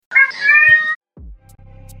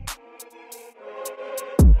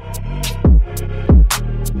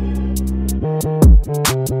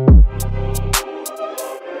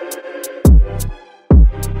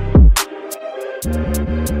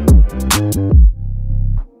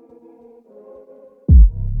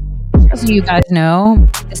As you guys know,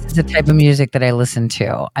 this is the type of music that I listen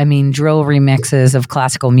to. I mean, drill remixes of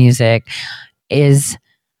classical music is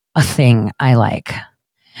a thing I like.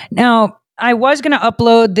 Now, I was going to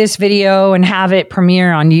upload this video and have it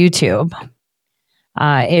premiere on YouTube.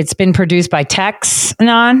 It's been produced by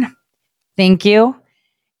Texanon. Thank you.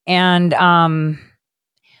 And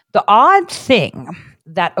the odd thing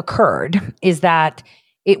that occurred is that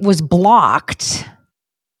it was blocked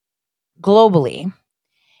globally.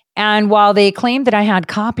 And while they claimed that I had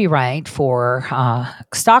copyright for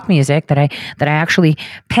stock music, that I actually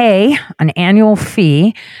pay an annual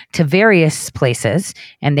fee to various places,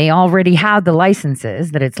 and they already have the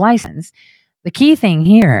licenses that it's licensed. The key thing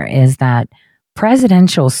here is that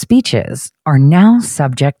presidential speeches are now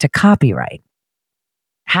subject to copyright.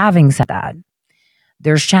 Having said that,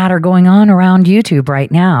 there's chatter going on around YouTube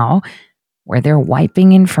right now where they're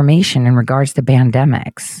wiping information in regards to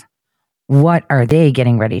pandemics. What are they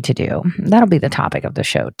getting ready to do? That'll be the topic of the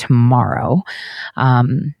show tomorrow.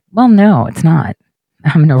 Well, no, it's not.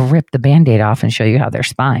 I'm going to rip the Band-Aid off and show you how they're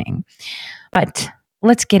spying. But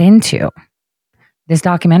let's get into this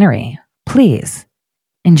documentary. Please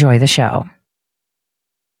enjoy the show.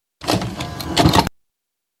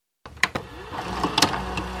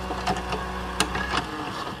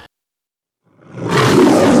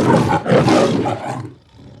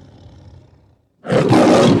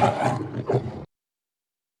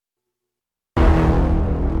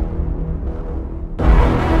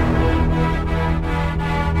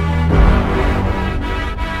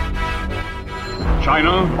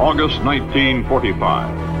 China, August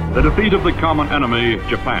 1945. The defeat of the common enemy,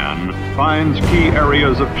 Japan, finds key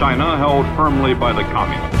areas of China held firmly by the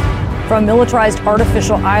communists. From militarized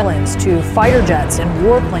artificial islands to fighter jets and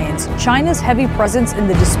warplanes, China's heavy presence in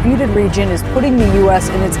the disputed region is putting the U.S.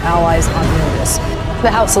 and its allies on notice.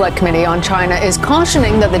 The House Select Committee on China is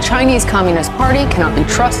cautioning that the Chinese Communist Party cannot be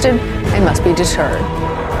trusted and must be deterred.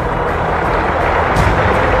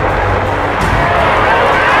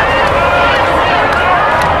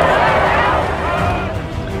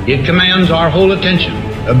 It commands our whole attention,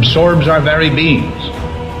 absorbs our very beings.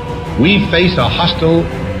 We face a hostile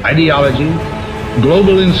ideology,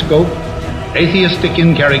 global in scope, atheistic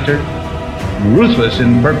in character, ruthless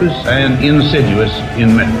in purpose, and insidious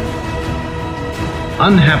in method.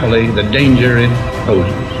 Unhappily, the danger it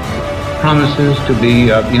poses promises to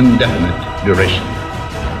be of indefinite duration.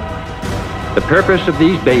 The purpose of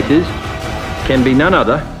these bases can be none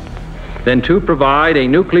other than to provide a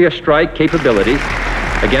nuclear strike capability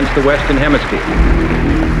against the Western Hemisphere.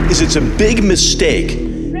 It's a big mistake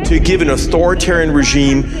to give an authoritarian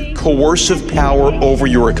regime coercive power over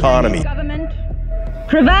your economy. Government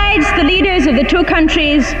provides the leaders of the two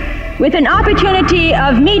countries with an opportunity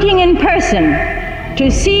of meeting in person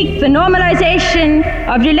to seek the normalization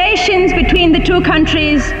of relations between the two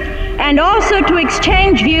countries and also to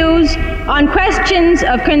exchange views on questions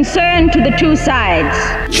of concern to the two sides.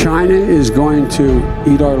 China is going to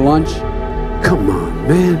eat our lunch? Come on,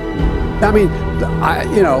 man. I mean,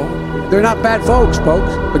 they're not bad folks,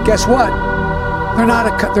 but guess what? They're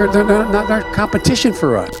not competition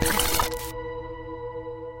for us.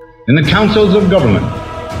 In the councils of government,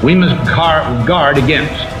 we must guard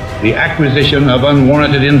against the acquisition of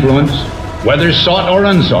unwarranted influence, whether sought or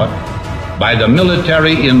unsought, by the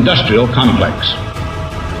military-industrial complex.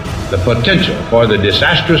 The potential for the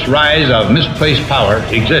disastrous rise of misplaced power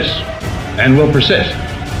exists and will persist.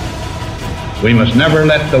 We must never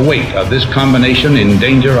let the weight of this combination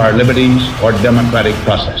endanger our liberties or democratic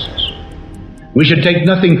processes. We should take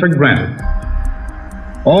nothing for granted.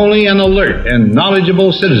 Only an alert and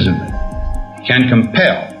knowledgeable citizenry can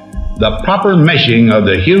compel the proper meshing of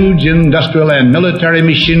the huge industrial and military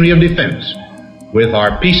machinery of defense with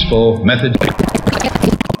our peaceful methods.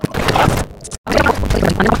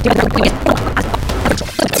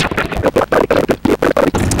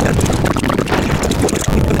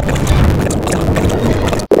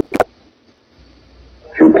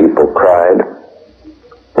 Few people cried.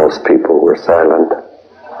 Most people were silent.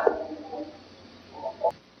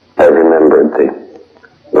 I remembered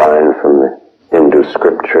the line from the Hindu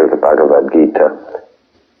scripture, the Bhagavad Gita.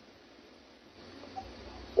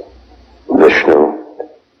 Vishnu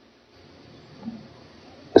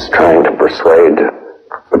is trying to persuade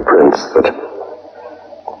the prince that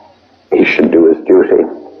he should do his duty,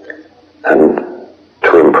 and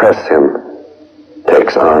to impress him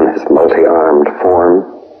takes on his multi-armed form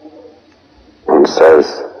and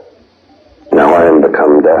says, "Now I am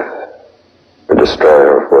become death, the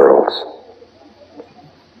destroyer of worlds."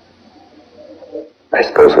 I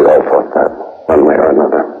suppose we all thought that, one way or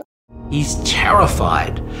another. He's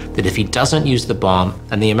terrified that if he doesn't use the bomb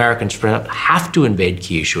and the Americans have to invade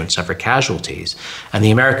Kyushu and suffer casualties, and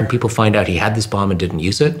the American people find out he had this bomb and didn't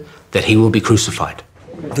use it, that he will be crucified.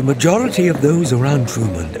 The majority of those around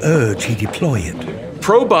Truman urge he deploy it.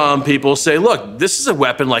 Pro-bomb people say, look, this is a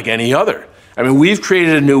weapon like any other. I mean, we've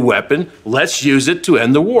created a new weapon. Let's use it to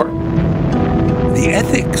end the war. The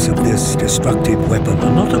ethics of this destructive weapon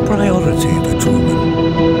are not a priority for Truman.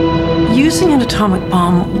 Using an atomic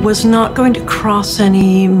bomb was not going to cross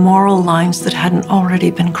any moral lines that hadn't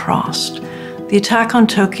already been crossed. The attack on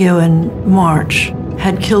Tokyo in March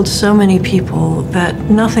had killed so many people that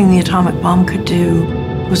nothing the atomic bomb could do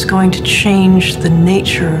was going to change the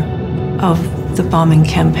nature of the bombing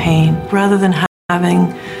campaign. Rather than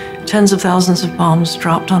having tens of thousands of bombs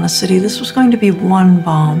dropped on a city, this was going to be one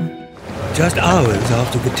bomb. Just hours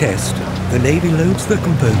after the test, the Navy loads the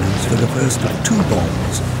components for the first of 2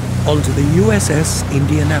 bombs onto the USS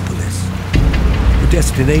Indianapolis. The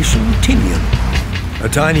destination, Tinian, a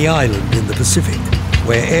tiny island in the Pacific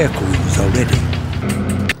where air crews are ready.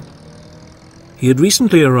 He had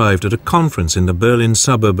recently arrived at a conference in the Berlin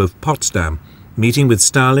suburb of Potsdam, meeting with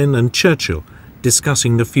Stalin and Churchill,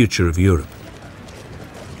 discussing the future of Europe.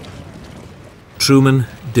 Truman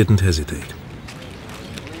didn't hesitate.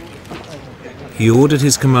 He ordered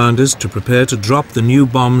his commanders to prepare to drop the new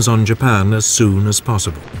bombs on Japan as soon as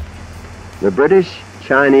possible. The British,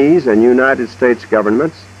 Chinese, and United States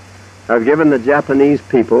governments have given the Japanese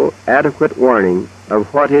people adequate warning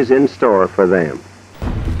of what is in store for them.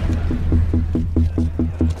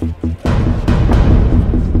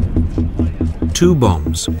 Two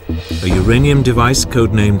bombs, a uranium device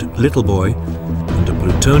codenamed Little Boy and a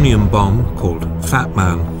plutonium bomb called Fat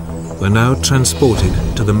Man, were now transported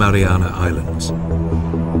to the Mariana Islands.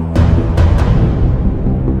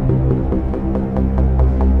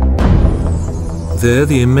 There,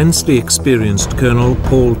 the immensely experienced Colonel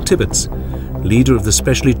Paul Tibbets, leader of the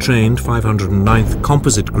specially trained 509th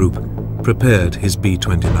Composite Group, prepared his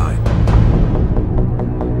B-29.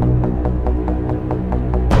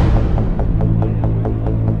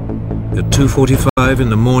 At 2:45 in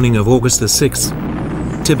the morning of August the 6th,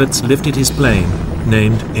 Tibbets lifted his plane,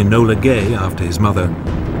 named Enola Gay after his mother,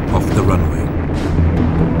 off the runway.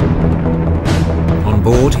 On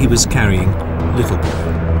board, he was carrying Little Boy.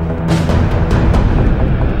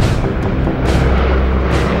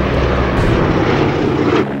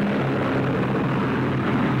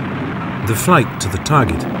 The flight to the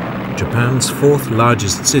target, Japan's 4th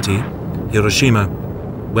largest city, Hiroshima,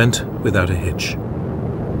 went without a hitch.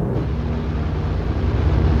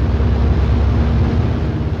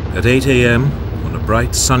 At 8 a.m. on a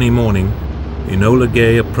bright sunny morning, Enola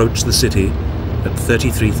Gay approached the city at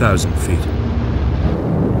 33,000 feet.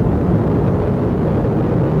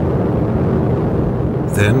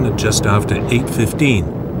 Then, at just after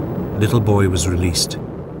 8:15, Little Boy was released.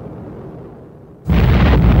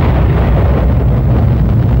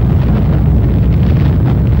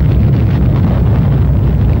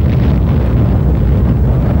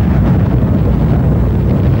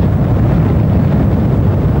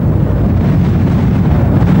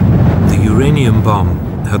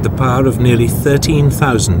 Bomb had the power of nearly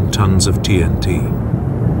 13,000 tons of TNT.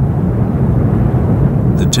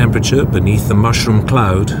 The temperature beneath the mushroom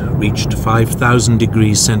cloud reached 5,000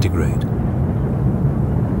 degrees centigrade.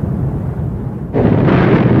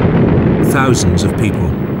 Thousands of people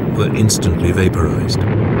were instantly vaporized.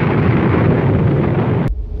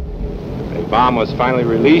 A bomb was finally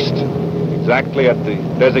released exactly at the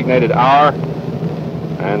designated hour,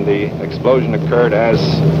 and the explosion occurred as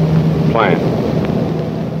planned.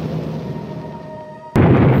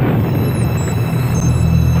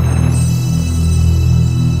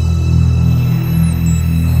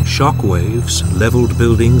 Shock waves leveled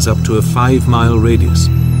buildings up to a 5-mile radius.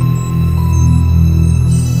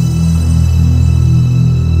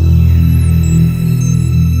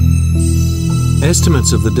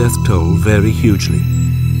 Estimates of the death toll vary hugely.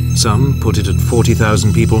 Some put it at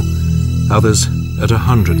 40,000 people, others at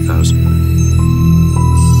 100,000.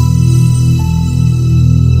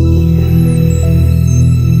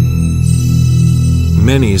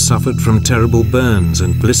 Many suffered from terrible burns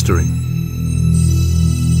and blistering.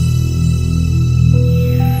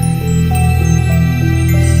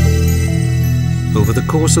 Over the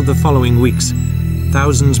course of the following weeks,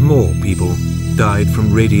 thousands more people died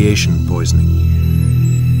from radiation poisoning.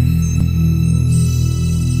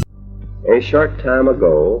 A short time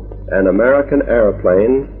ago, an American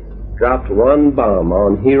airplane dropped one bomb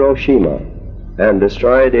on Hiroshima and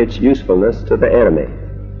destroyed its usefulness to the enemy.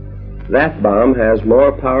 That bomb has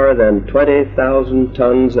more power than 20,000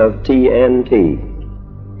 tons of TNT.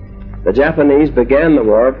 The Japanese began the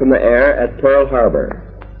war from the air at Pearl Harbor.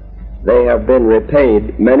 They have been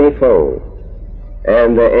repaid many-fold,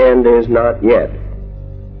 and the end is not yet.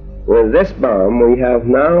 With this bomb, we have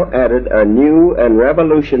now added a new and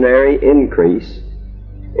revolutionary increase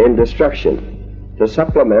in destruction to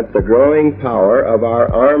supplement the growing power of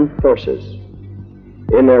our armed forces.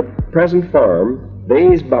 In their present form,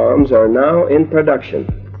 these bombs are now in production,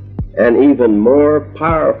 and even more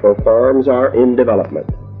powerful forms are in development.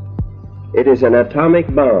 It is an atomic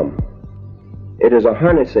bomb. It is a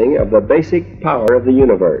harnessing of the basic power of the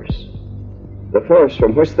universe. The force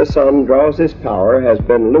from which the sun draws its power has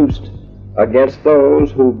been loosed against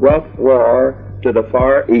those who brought war to the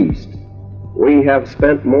Far East. We have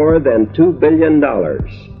spent more than $2 billion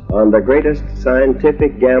on the greatest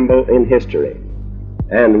scientific gamble in history,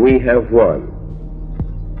 and we have won.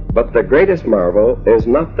 But the greatest marvel is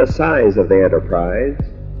not the size of the enterprise,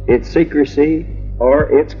 its secrecy, or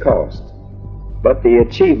its cost, but the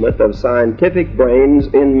achievement of scientific brains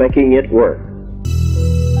in making it work.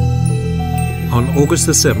 On August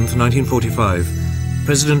the 7th, 1945,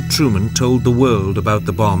 President Truman told the world about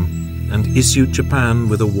the bomb and issued Japan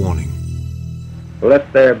with a warning.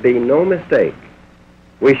 Let there be no mistake.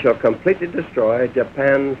 We shall completely destroy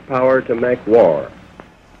Japan's power to make war.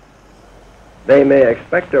 They may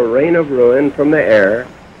expect a rain of ruin from the air,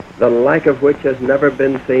 the like of which has never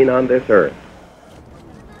been seen on this earth.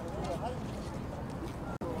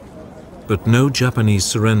 But no Japanese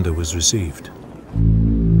surrender was received.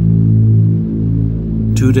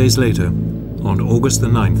 2 days later, on August the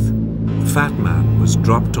 9th, Fat Man was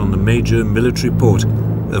dropped on the major military port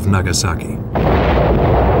of Nagasaki.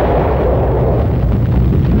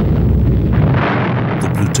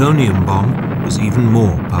 The plutonium bomb was even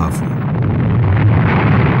more powerful.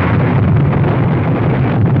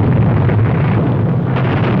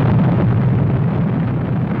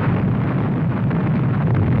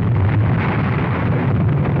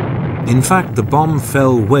 In fact, the bomb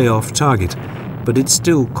fell way off target, but it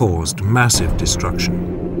still caused massive destruction.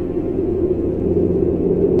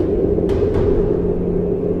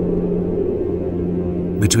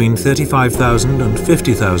 Between 35,000 and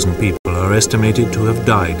 50,000 people are estimated to have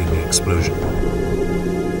died in the explosion.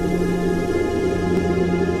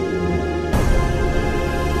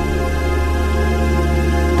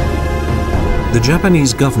 The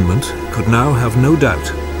Japanese government could now have no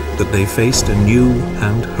doubt that they faced a new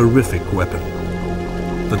and horrific weapon.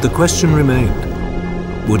 But the question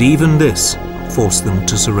remained, would even this force them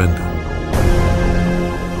to surrender?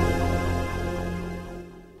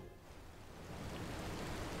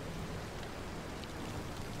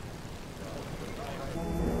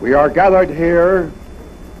 We are gathered here,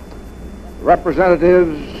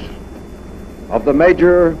 representatives of the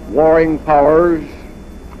major warring powers,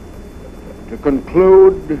 to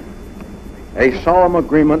conclude a solemn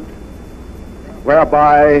agreement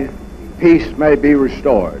whereby peace may be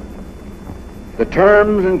restored. The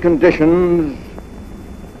terms and conditions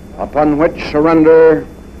upon which surrender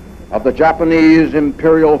of the Japanese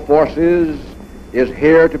imperial forces is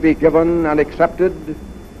here to be given and accepted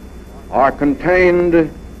are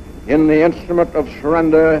contained in the instrument of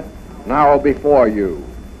surrender now before you.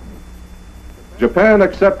 Japan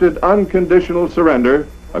accepted unconditional surrender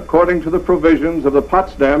according to the provisions of the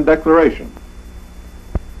Potsdam Declaration.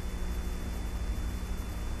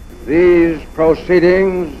 These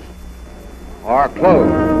proceedings are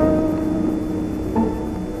closed.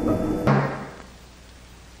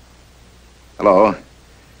 Hello.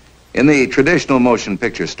 In the traditional motion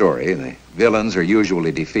picture story, the villains are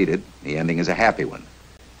usually defeated. The ending is a happy one.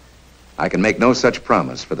 I can make no such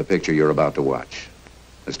promise for the picture you're about to watch.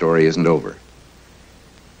 The story isn't over.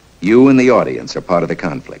 You and the audience are part of the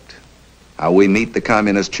conflict. How we meet the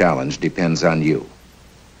communist challenge depends on you.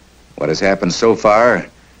 What has happened so far,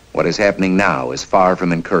 what is happening now, is far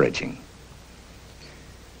from encouraging.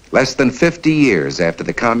 Less than 50 years after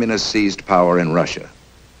the communists seized power in Russia,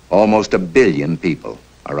 almost 1 billion people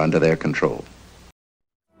are under their control.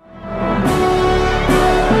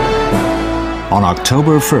 On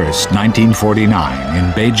October 1st, 1949,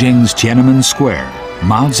 in Beijing's Tiananmen Square,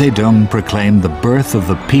 Mao Zedong proclaimed the birth of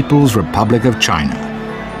the People's Republic of China.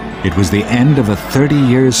 It was the end of a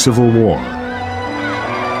 30-year civil war.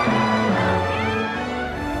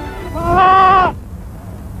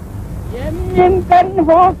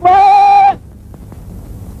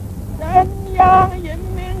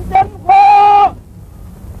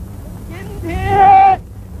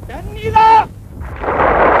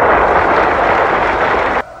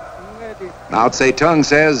 Mao Zedong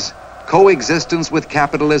says, coexistence with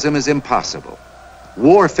capitalism is impossible.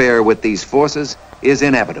 Warfare with these forces is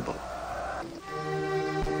inevitable.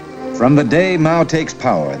 From the day Mao takes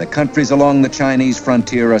power, the countries along the Chinese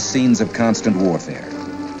frontier are scenes of constant warfare.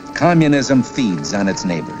 Communism feeds on its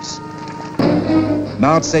neighbors.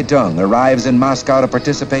 Mao Zedong arrives in Moscow to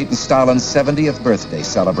participate in Stalin's 70th birthday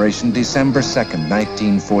celebration, December 2nd,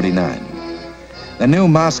 1949. The new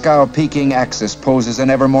Moscow-Peking axis poses an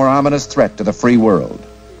ever more ominous threat to the free world.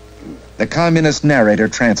 The communist narrator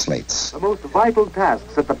translates. The most vital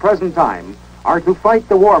tasks at the present time are to fight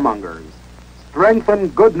the warmongers, strengthen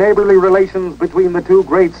good neighborly relations between the two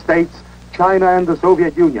great states, China and the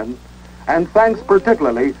Soviet Union, and thanks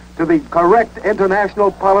particularly to the correct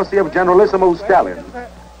international policy of Generalissimo Stalin. In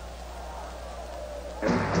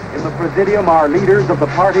the Presidium are leaders of the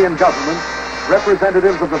party and government,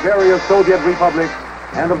 representatives of the various Soviet republics,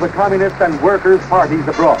 and of the Communist and Workers' parties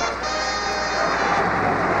abroad.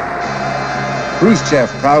 Khrushchev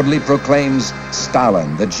proudly proclaims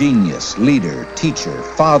Stalin the genius, leader, teacher,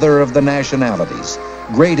 father of the nationalities,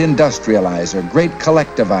 great industrializer, great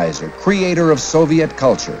collectivizer, creator of Soviet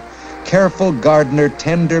culture, careful gardener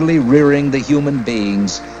tenderly rearing the human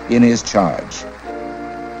beings in his charge.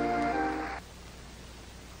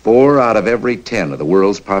 4 out of every 10 of the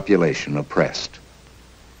world's population oppressed.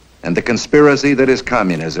 And the conspiracy that is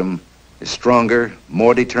communism is stronger,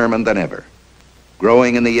 more determined than ever,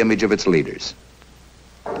 growing in the image of its leaders.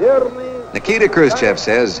 Nikita Khrushchev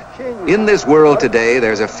says, in this world today,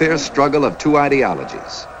 there's a fierce struggle of 2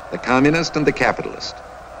 ideologies, the communist and the capitalist.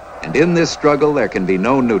 And in this struggle, there can be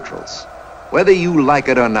no neutrals. Whether you like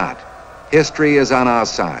it or not, history is on our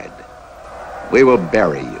side. We will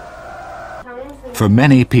bury you. For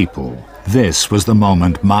many people, this was the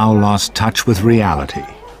moment Mao lost touch with reality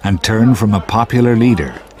and turned from a popular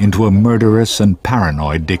leader into a murderous and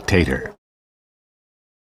paranoid dictator.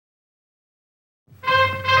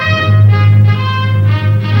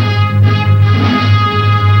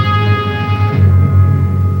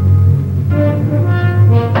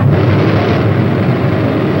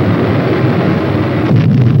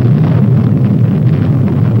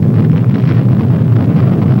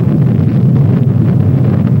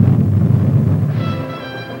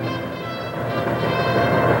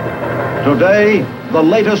 Today, the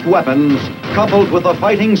latest weapons, coupled with the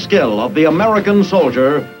fighting skill of the American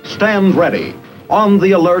soldier, stand ready, on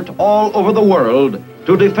the alert all over the world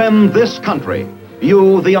to defend this country,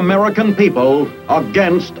 you, the American people,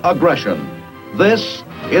 against aggression. This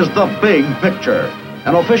is The Big Picture,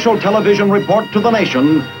 an official television report to the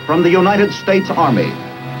nation from the United States Army.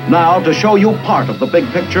 Now, to show you part of the big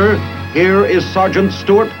picture, here is Sergeant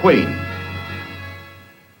Stuart Queen.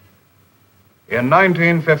 In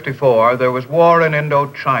 1954, there was war in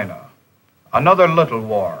Indochina. Another little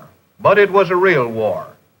war, but it was a real war.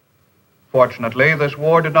 Fortunately, this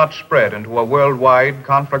war did not spread into a worldwide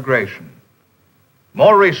conflagration.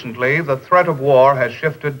 More recently, the threat of war has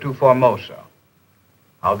shifted to Formosa.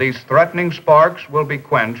 How these threatening sparks will be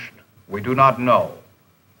quenched, we do not know.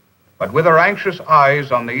 But with our anxious eyes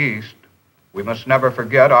on the east, we must never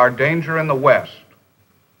forget our danger in the west.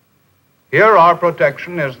 Here, our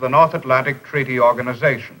protection is the North Atlantic Treaty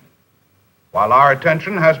Organization. While our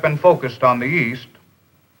attention has been focused on the east,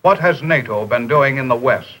 what has NATO been doing in the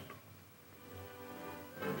west?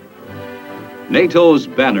 NATO's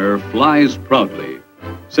banner flies proudly.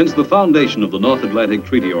 Since the foundation of the North Atlantic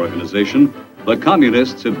Treaty Organization, the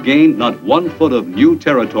communists have gained not 1 foot of new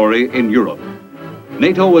territory in Europe.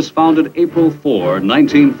 NATO was founded April 4,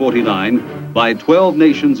 1949, by 12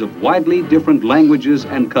 nations of widely different languages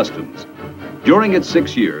and customs. During its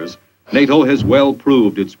 6 years, NATO has well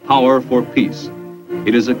proved its power for peace.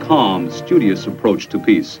 It is a calm, studious approach to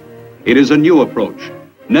peace. It is a new approach.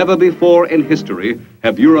 Never before in history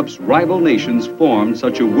have Europe's rival nations formed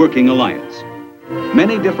such a working alliance.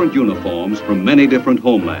 Many different uniforms from many different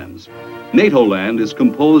homelands. NATO land is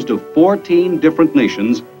composed of 14 different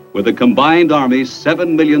nations with a combined army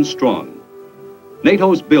 7 million strong.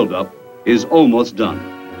 NATO's buildup is almost done.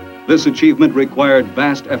 This achievement required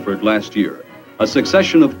vast effort last year. A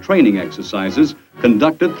succession of training exercises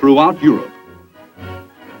conducted throughout Europe.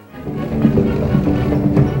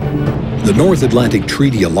 The North Atlantic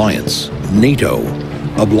Treaty Alliance, NATO,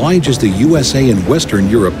 obliges the USA and Western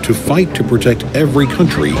Europe to fight to protect every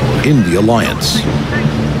country in the alliance.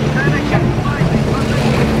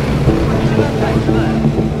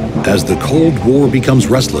 As the Cold War becomes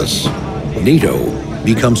restless, NATO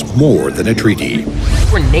becomes more than a treaty.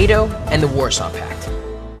 We're NATO and the Warsaw Pact.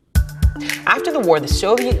 After the war, the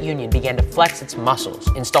Soviet Union began to flex its muscles,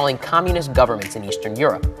 installing communist governments in Eastern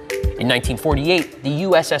Europe. In 1948, the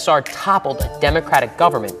USSR toppled a democratic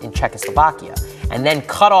government in Czechoslovakia and then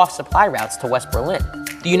cut off supply routes to West Berlin.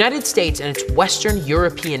 The United States and its Western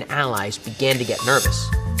European allies began to get nervous.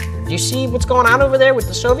 Do you see what's going on over there with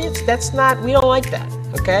the Soviets? That's not, we don't like that,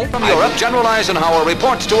 okay? From Europe, General Eisenhower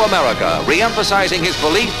reports to America, re-emphasizing his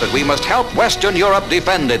belief that we must help Western Europe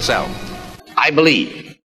defend itself. I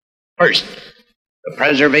believe, first, the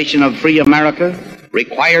preservation of free America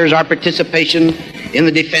requires our participation in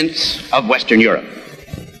the defense of Western Europe.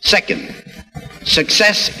 Second,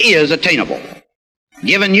 success is attainable.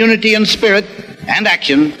 Given unity in spirit and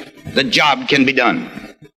action, the job can be done.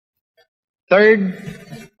 Third,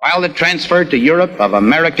 while the transfer to Europe of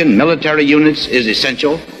American military units is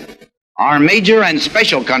essential, our major and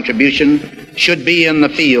special contribution should be in the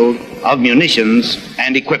field of munitions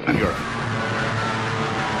and equipment.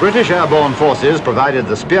 British airborne forces provided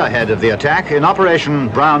the spearhead of the attack in Operation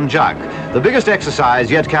Brown Jug, the biggest exercise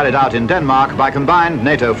yet carried out in Denmark by combined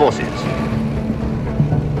NATO forces.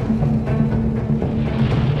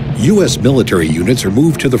 U.S. military units are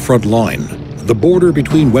moved to the front line, the border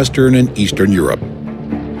between Western and Eastern Europe.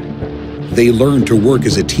 They learn to work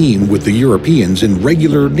as a team with the Europeans in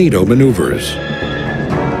regular NATO maneuvers.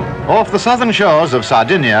 Off the southern shores of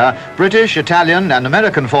Sardinia, British, Italian and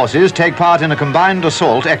American forces take part in a combined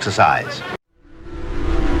assault exercise.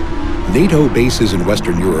 NATO bases in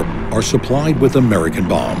Western Europe are supplied with American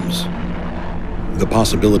bombs. The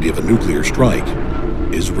possibility of a nuclear strike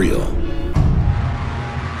is real.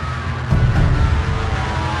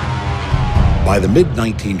 By the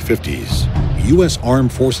mid-1950s, U.S.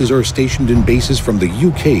 armed forces are stationed in bases from the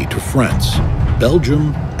UK to France,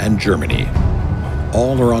 Belgium, and Germany.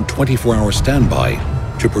 All are on 24-hour standby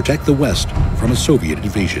to protect the West from a Soviet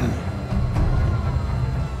invasion.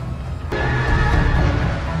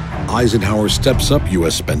 Eisenhower steps up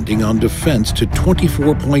U.S. spending on defense to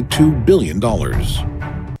 $24.2 billion.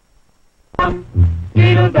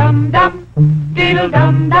 Deedle-dum-dum,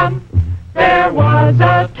 deedle-dum-dum. There was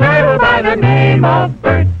a turtle by the name of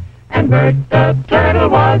Bert, and Bert the turtle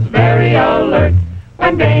was very alert.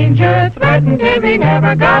 When danger threatened him, he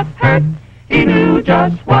never got hurt. He knew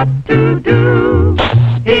just what to do.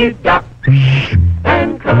 He'd duck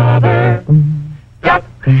and cover, duck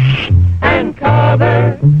and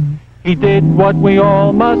cover. He did what we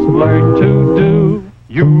all must learn to do.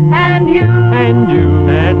 You and you and you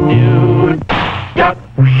and you. Duck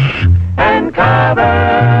and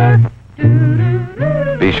cover.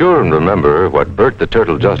 Be sure and remember what Bert the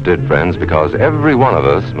Turtle just did, friends, because every one of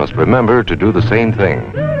us must remember to do the same thing.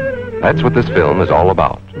 That's what this film is all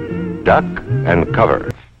about. Duck and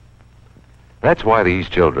cover. That's why these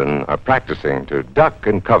children are practicing to duck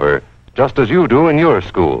and cover just as you do in your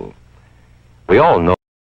school. We all know.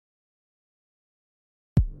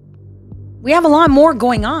 We have a lot more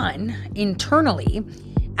going on internally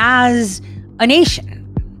as a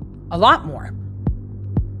nation. A lot more.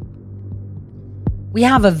 We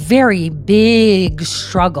have a very big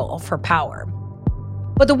struggle for power.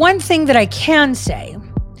 But the one thing that I can say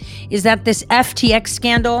is that this FTX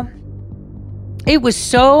scandal, it was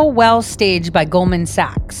so well staged by Goldman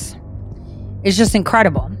Sachs. It's just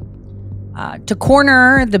incredible. To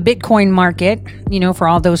corner the Bitcoin market, for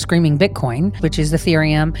all those screaming Bitcoin, which is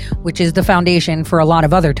Ethereum, which is the foundation for a lot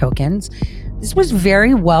of other tokens, this was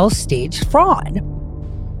very well staged fraud.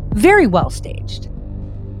 Very well staged.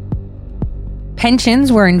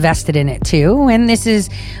 Pensions were invested in it too, and this is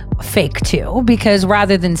fake too, because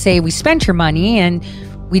rather than say we spent your money and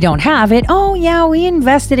we don't have it, oh yeah, we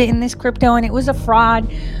invested it in this crypto and it was a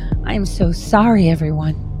fraud. I'm so sorry,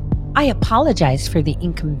 everyone. I apologize for the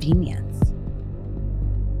inconvenience.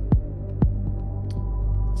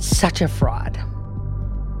 Such a fraud.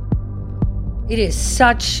 It is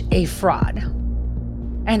such a fraud.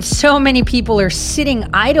 And so many people are sitting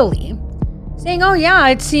idly saying, oh yeah,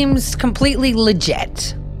 it seems completely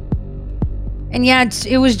legit. And yet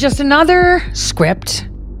it was just another script,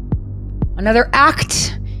 another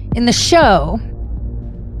act in the show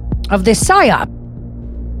of this PSYOP.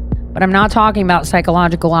 But I'm not talking about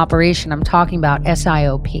psychological operation. I'm talking about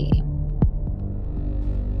SIOP,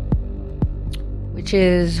 which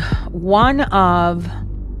is one of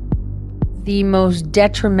the most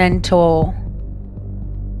detrimental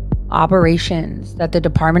operations that the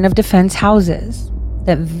Department of Defense houses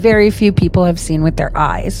that very few people have seen with their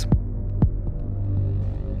eyes.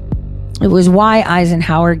 It was why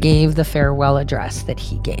Eisenhower gave the farewell address that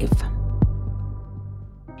he gave.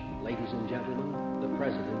 Ladies and gentlemen, the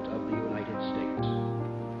President of the United States.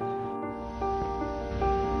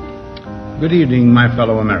 Good evening, my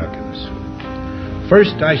fellow Americans.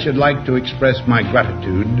 First, I should like to express my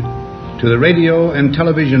gratitude to the radio and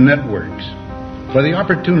television networks for the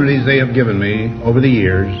opportunities they have given me over the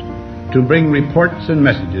years to bring reports and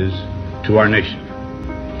messages to our nation.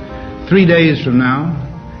 3 days from now,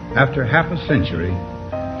 after half a century,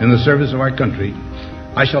 in the service of our country,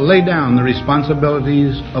 I shall lay down the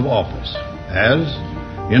responsibilities of office as,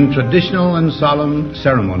 in traditional and solemn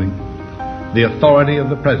ceremony, the authority of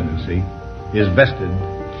the presidency is vested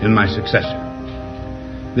in my successor.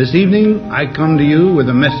 This evening I come to you with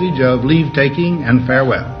a message of leave-taking and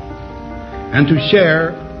farewell, and to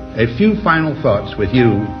share a few final thoughts with you,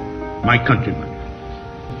 my countrymen.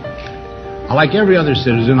 Like every other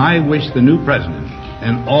citizen, I wish the new president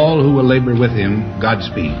and all who will labor with him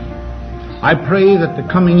Godspeed. I pray that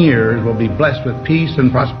the coming years will be blessed with peace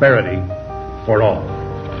and prosperity for all.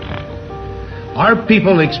 Our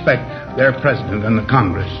people expect their president and the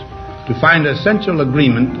Congress to find essential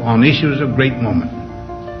agreement on issues of great moment,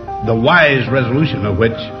 the wise resolution of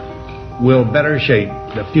which will better shape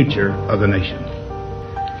the future of the nation.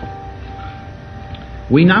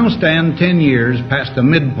 We now stand 10 years past the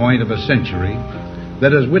midpoint of a century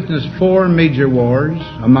that has witnessed 4 major wars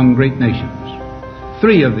among great nations.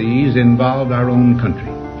 3 of these involved our own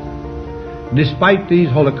country. Despite these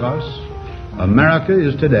holocausts, America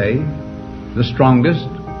is today the strongest,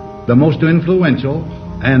 the most influential,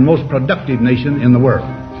 and most productive nation in the world.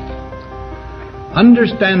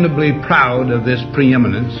 Understandably proud of this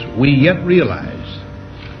preeminence, we yet realize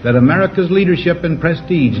that America's leadership and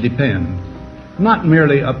prestige depend not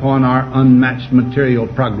merely upon our unmatched material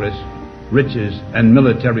progress, riches, and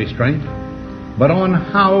military strength, but on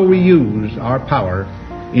how we use our power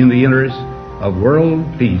in the interest of world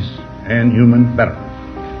peace and human betterment.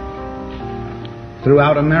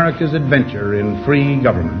 Throughout America's adventure in free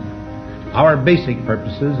government, our basic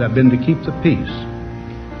purposes have been to keep the peace,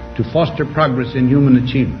 to foster progress in human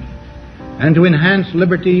achievement, and to enhance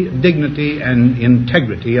liberty, dignity, and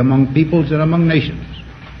integrity among peoples and among nations.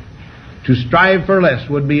 To strive for less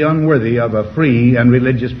would be unworthy of a free and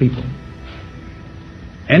religious people.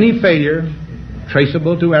 Any failure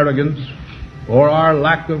traceable to arrogance or our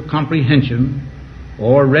lack of comprehension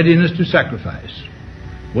or readiness to sacrifice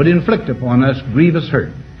would inflict upon us grievous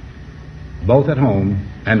hurt, both at home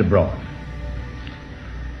and abroad.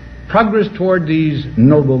 Progress toward these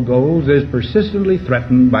noble goals is persistently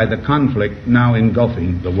threatened by the conflict now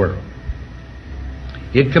engulfing the world.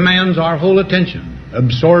 It commands our whole attention,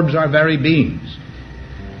 absorbs our very beings.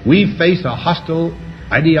 We face a hostile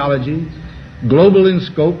ideology, global in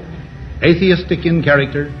scope, atheistic in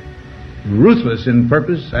character, ruthless in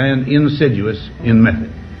purpose, and insidious in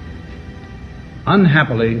method.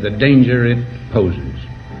 Unhappily, the danger it poses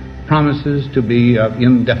promises to be of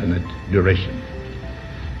indefinite duration.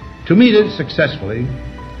 To meet it successfully,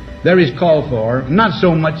 there is call for not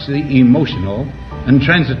so much the emotional and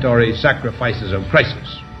transitory sacrifices of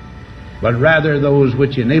crisis, but rather those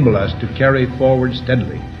which enable us to carry forward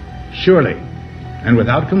steadily, surely, and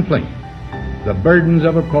without complaint, the burdens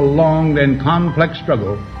of a prolonged and complex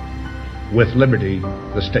struggle with liberty,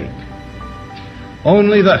 the state.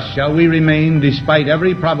 Only thus shall we remain, despite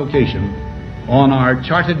every provocation, on our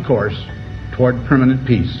charted course toward permanent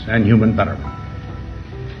peace and human betterment.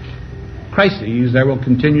 Crises there will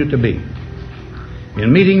continue to be.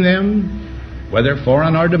 In meeting them, whether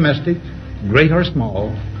foreign or domestic, great or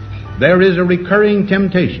small, there is a recurring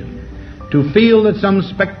temptation to feel that some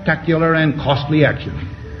spectacular and costly action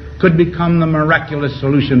could become the miraculous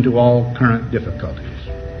solution to all current difficulties.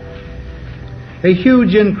 A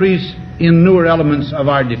huge increase in newer elements of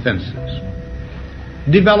our defenses,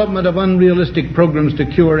 development of unrealistic programs to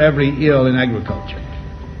cure every ill in agriculture,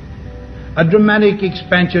 a dramatic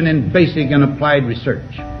expansion in basic and applied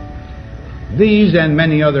research. These and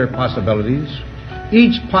many other possibilities,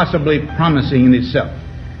 each possibly promising in itself,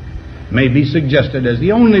 may be suggested as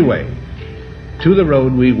the only way to the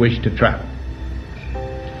road we wish to travel.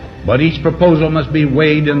 But each proposal must be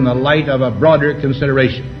weighed in the light of a broader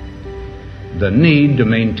consideration: the need to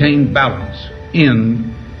maintain balance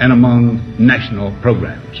in and among national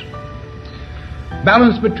programs.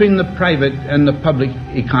 Balance between the private and the public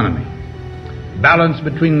economy. Balance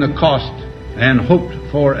between the cost and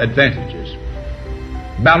hoped-for advantages.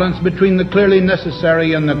 Balance between the clearly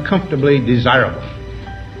necessary and the comfortably desirable.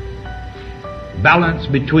 Balance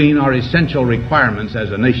between our essential requirements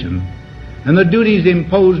as a nation and the duties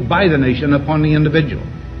imposed by the nation upon the individual.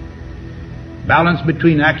 Balance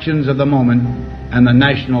between actions of the moment and the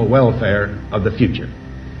national welfare of the future.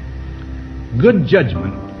 Good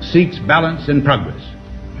judgment seeks balance in progress.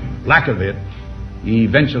 Lack of it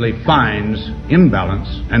eventually finds imbalance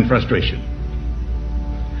and frustration.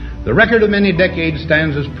 The record of many decades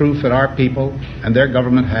stands as proof that our people and their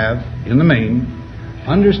government have, in the main,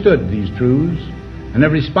 understood these truths and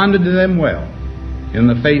have responded to them well in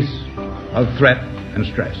the face of threat and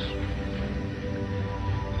stress.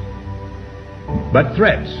 But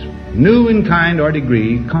threats, new in kind or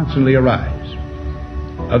degree, constantly arise.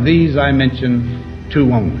 Of these I mention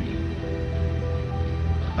two only.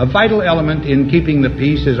 A vital element in keeping the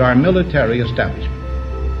peace is our military establishment.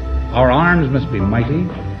 Our arms must be mighty,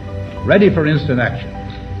 ready for instant action,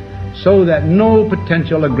 so that no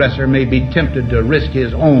potential aggressor may be tempted to risk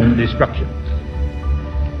his own destruction.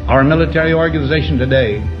 Our military organization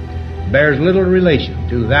today bears little relation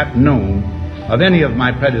to that known of any of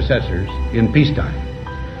my predecessors in peacetime,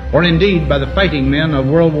 or indeed by the fighting men of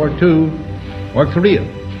World War II or Korea.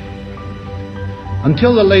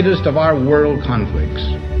 Until the latest of our world conflicts,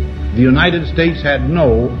 the United States had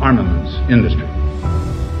no armaments industry.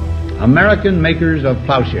 American makers of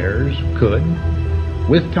plowshares could,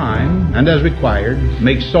 with time and as required,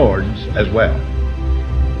 make swords as well.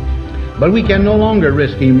 But we can no longer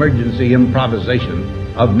risk emergency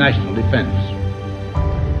improvisation of national defense.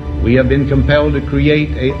 We have been compelled to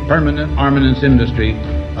create a permanent armaments industry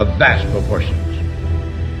of vast proportions.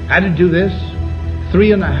 Added to this,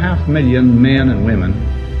 3.5 million men and women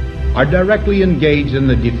are directly engaged in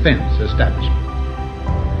the defense establishment.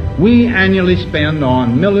 We annually spend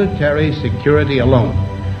on military security alone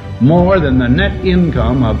more than the net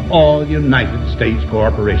income of all United States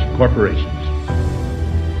corporations.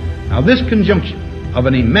 Now, this conjunction of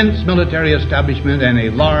an immense military establishment and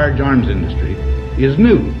a large arms industry is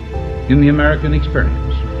new in the American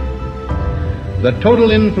experience. The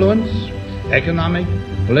total influence, economic,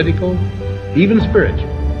 political, even spiritual,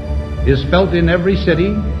 is felt in every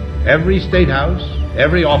city, every state house,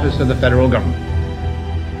 every office of the federal government.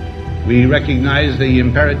 We recognize the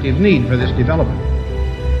imperative need for this development,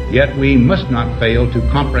 yet we must not fail to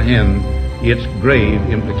comprehend its grave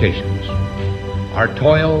implications. Our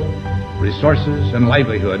toil, resources, and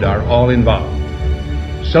livelihood are all involved.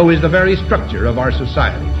 So is the very structure of our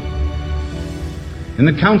society. In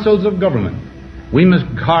the councils of government, we must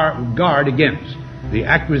guard against the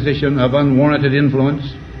acquisition of unwarranted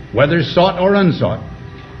influence, whether sought or unsought,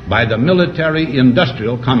 by the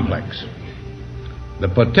military-industrial complex. The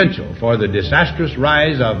potential for the disastrous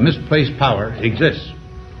rise of misplaced power exists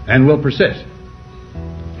and will persist.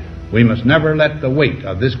 We must never let the weight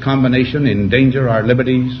of this combination endanger our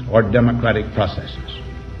liberties or democratic processes.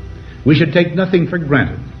 We should take nothing for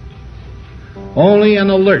granted. Only an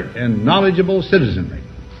alert and knowledgeable citizenry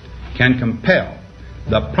can compel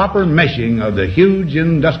the proper meshing of the huge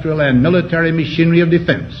industrial and military machinery of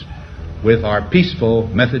defense with our peaceful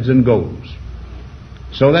methods and goals,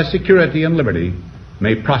 so that security and liberty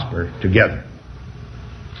may prosper together.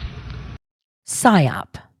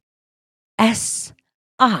 PSYOP.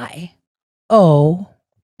 SIOP.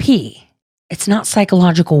 It's not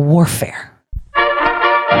psychological warfare.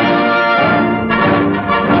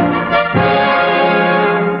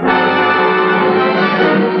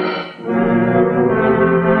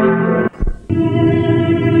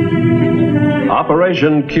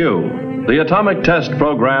 Operation Q, the atomic test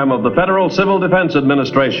program of the Federal Civil Defense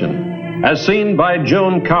Administration, as seen by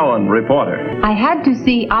June Cowan, reporter. I had to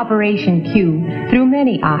see Operation Q through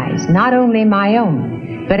many eyes, not only my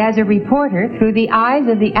own, but as a reporter through the eyes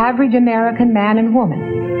of the average American man and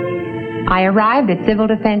woman. I arrived at Civil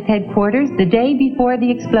Defense Headquarters the day before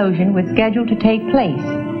the explosion was scheduled to take place,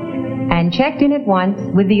 and checked in at once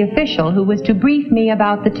with the official who was to brief me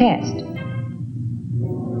about the test.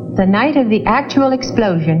 The night of the actual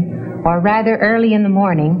explosion, or rather early in the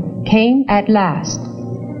morning, came at last.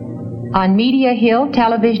 On Media Hill,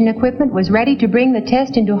 television equipment was ready to bring the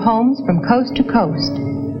test into homes from coast to coast.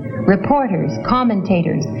 Reporters,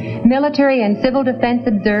 commentators, military and civil defense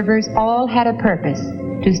observers all had a purpose: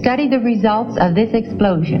 to study the results of this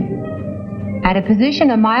explosion. At a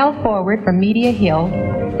position a mile forward from Media Hill,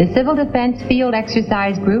 the Civil Defense Field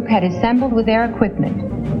Exercise Group had assembled with their equipment.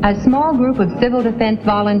 A small group of civil defense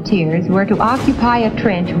volunteers were to occupy a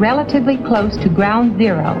trench relatively close to ground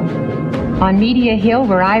zero. On Media Hill,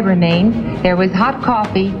 where I remained, there was hot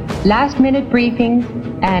coffee, last-minute briefings,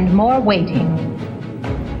 and more waiting.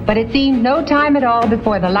 But it seemed no time at all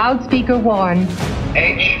before the loudspeaker warned,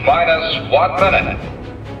 H-minus 1 minute.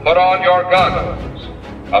 Put on your goggles.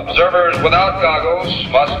 Observers without goggles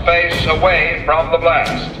must face away from the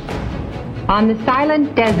blast. On the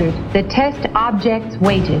silent desert, the test objects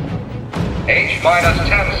waited. H-minus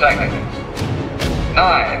 10 seconds.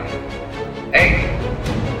 9, 8,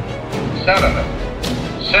 7,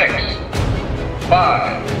 6,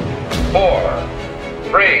 5, 4,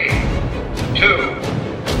 3, 2,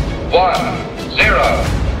 1, 0.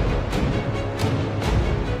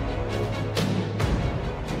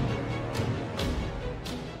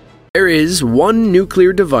 There is one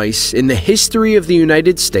nuclear device in the history of the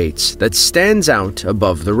United States that stands out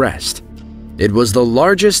above the rest. It was the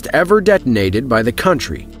largest ever detonated by the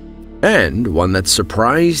country, and one that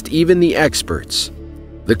surprised even the experts.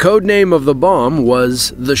 The code name of the bomb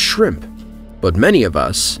was the Shrimp, but many of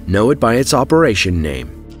us know it by its operation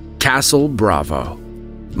name, Castle Bravo.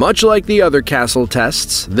 Much like the other Castle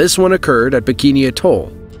tests, this one occurred at Bikini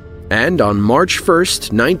Atoll, and on March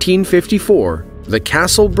 1st, 1954, the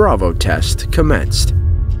Castle Bravo test commenced.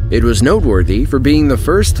 It was noteworthy for being the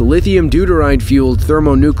first lithium deuteride-fueled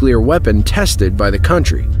thermonuclear weapon tested by the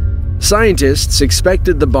country. Scientists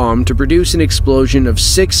expected the bomb to produce an explosion of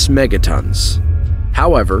 6 megatons.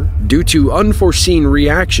 However, due to unforeseen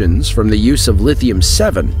reactions from the use of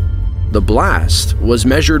lithium-7, the blast was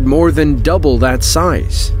measured more than double that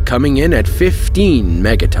size, coming in at 15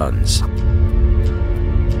 megatons.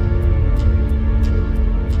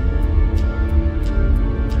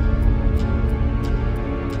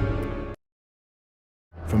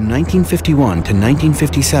 From 1951 to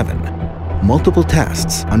 1957, multiple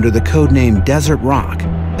tests under the codename Desert Rock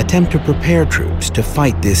attempt to prepare troops to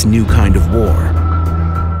fight this new kind of war.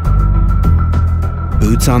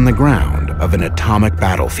 Boots on the ground of an atomic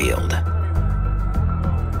battlefield.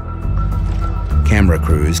 Camera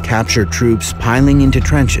crews capture troops piling into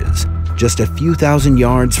trenches just a few thousand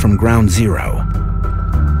yards from ground zero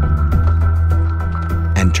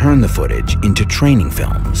and turn the footage into training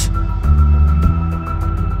films.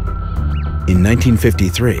 In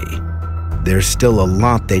 1953, there's still a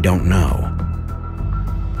lot they don't know,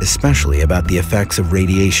 especially about the effects of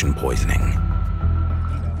radiation poisoning.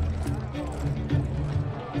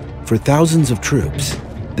 For thousands of troops,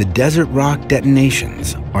 the Desert Rock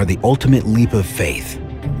detonations are the ultimate leap of faith.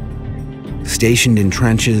 Stationed in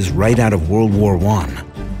trenches right out of World War I,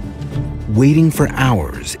 waiting for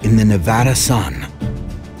hours in the Nevada sun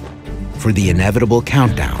for the inevitable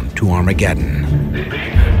countdown to Armageddon.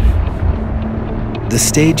 The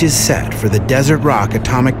stage is set for the Desert Rock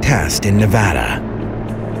atomic test in Nevada.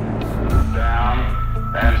 Down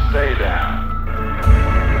and stay down.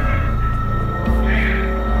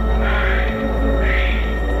 10, 9, 8,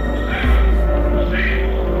 7, 6,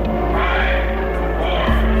 5, 4,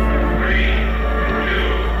 3,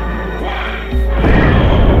 2, 1.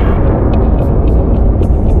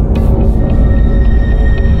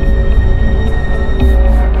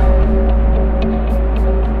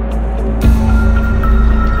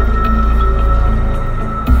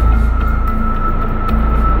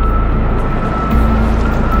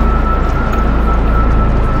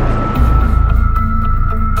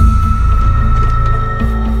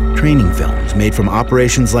 Training films made from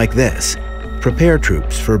operations like this prepare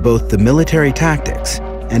troops for both the military tactics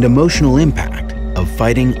and emotional impact of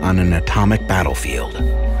fighting on an atomic battlefield.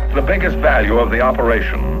 The biggest value of the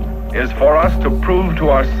operation is for us to prove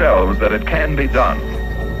to ourselves that it can be done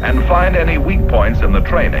and find any weak points in the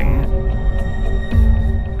training.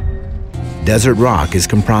 Desert Rock is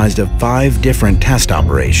comprised of 5 different test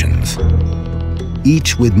operations,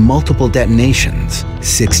 each with multiple detonations,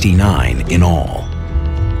 69 in all.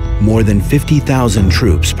 More than 50,000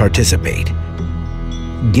 troops participate.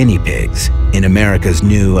 Guinea pigs in America's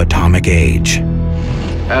new atomic age.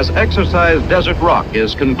 As Exercise Desert Rock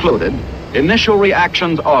is concluded, initial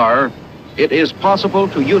reactions are, it is possible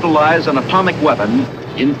to utilize an atomic weapon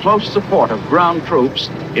in close support of ground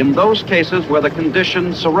troops in those cases where the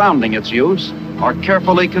conditions surrounding its use are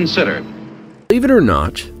carefully considered. Believe it or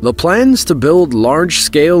not, the plans to build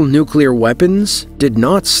large-scale nuclear weapons did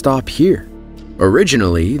not stop here.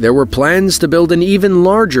 Originally, there were plans to build an even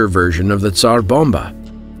larger version of the Tsar Bomba,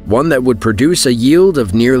 one that would produce a yield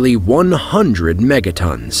of nearly 100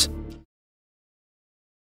 megatons.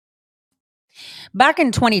 Back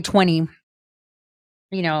in 2020,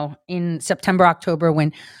 in September, October,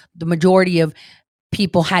 when the majority of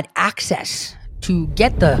people had access to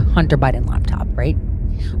get the Hunter Biden laptop, right?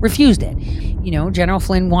 Refused it. General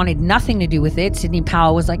Flynn wanted nothing to do with it. Sidney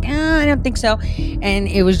Powell was like, I don't think so. And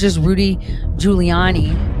it was just Rudy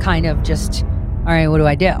Giuliani kind of just, all right, what do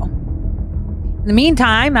I do? In the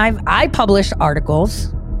meantime, I published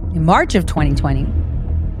articles in March of 2020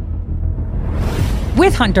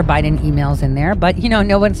 with Hunter Biden emails in there, but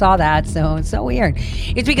no one saw that, so it's so weird.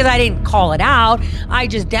 It's because I didn't call it out. I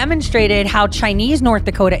just demonstrated how Chinese North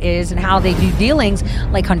Dakota is and how they do dealings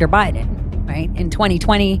like Hunter Biden, right? In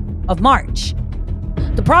 2020 of March.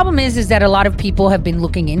 The problem is that a lot of people have been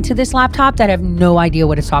looking into this laptop that have no idea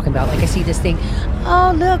what it's talking about. Like I see this thing,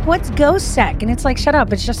 oh look, what's GhostSec? And it's like, shut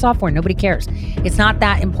up, it's just software, nobody cares. It's not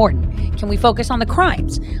that important. Can we focus on the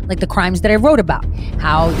crimes? Like the crimes that I wrote about.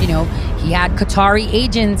 How, he had Qatari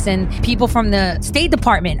agents and people from the State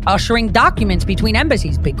Department ushering documents between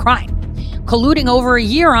embassies, big crime. Colluding over a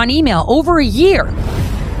year on email, over a year.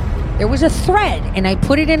 There was a thread, and I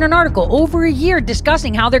put it in an article over a year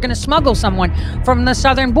discussing how they're going to smuggle someone from the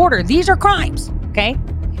southern border. These are crimes, okay?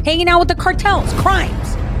 Hanging out with the cartels,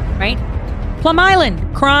 crimes, right? Plum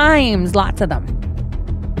Island, crimes, lots of them.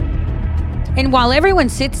 And while everyone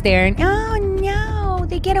sits there and, oh no,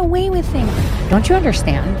 they get away with things. Don't you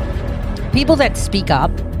understand? People that speak up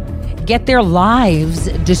get their lives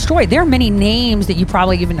destroyed. There are many names that you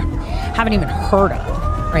probably haven't even heard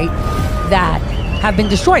of, right? That have been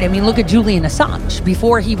destroyed. I mean, look at Julian Assange.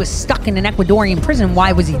 Before he was stuck in an Ecuadorian prison,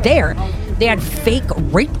 why was he there? They had fake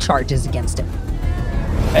rape charges against him.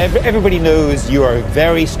 Everybody knows you are a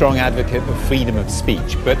very strong advocate of freedom of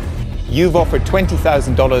speech, but you've offered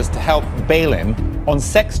 $20,000 to help bail him on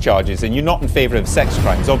sex charges, and you're not in favor of sex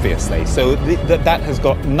crimes, obviously. So that has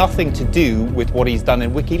got nothing to do with what he's done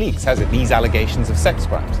in WikiLeaks, has it? These allegations of sex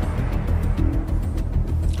crimes.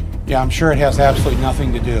 Yeah, I'm sure it has absolutely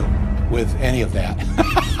nothing to do with any of that.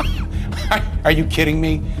 Are you kidding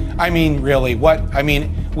me? I mean, really,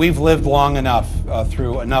 we've lived long enough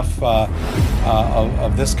through enough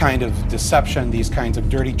of this kind of deception, these kinds of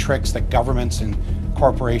dirty tricks that governments and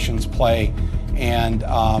corporations play. And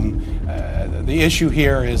the issue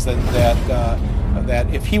here is that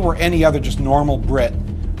if he were any other just normal Brit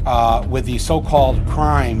with the so-called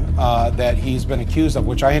crime that he's been accused of,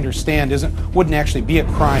 which I understand wouldn't actually be a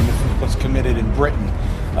crime if it was committed in Britain.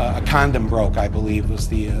 A condom broke, I believe, was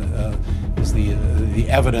the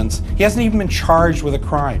evidence. He hasn't even been charged with a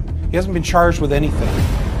crime. He hasn't been charged with anything.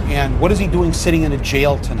 And what is he doing sitting in a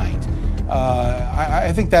jail tonight?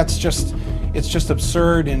 I think it's just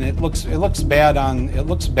absurd, and it looks bad on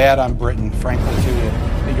Britain, frankly, too.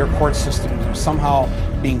 That your court system is somehow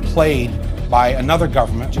being played by another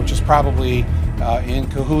government, which is probably in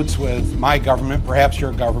cahoots with my government, perhaps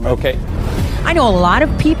your government. Okay. I know a lot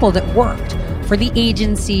of people that worked for the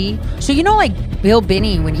agency. So, like Bill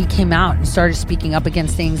Binney, when he came out and started speaking up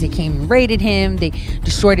against things, they came and raided him. They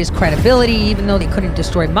destroyed his credibility, even though they couldn't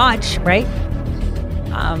destroy much, right?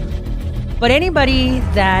 But anybody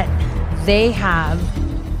that they have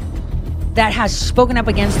that has spoken up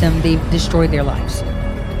against them, they've destroyed their lives.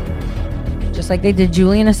 Just like they did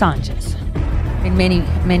Julian Assange's and many,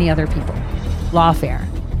 many other people. Lawfare.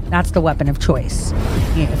 That's the weapon of choice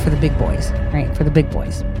for the big boys, right? For the big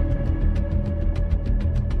boys.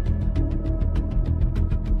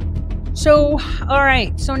 So, all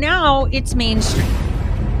right. So now it's mainstream.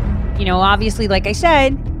 Obviously, like I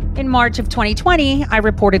said, in March of 2020, I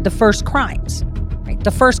reported the first crimes, right?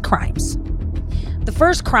 The first crimes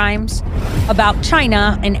about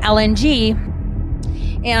China and LNG.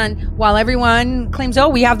 And while everyone claims,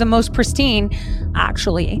 we have the most pristine,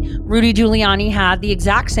 actually, Rudy Giuliani had the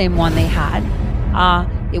exact same one they had.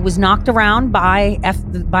 It was knocked around by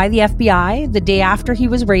the FBI the day after he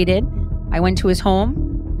was raided. I went to his home,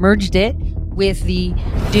 merged it with the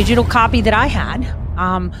digital copy that I had,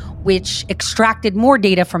 which extracted more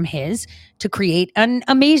data from his to create an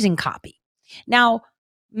amazing copy. Now,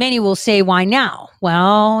 many will say, why now?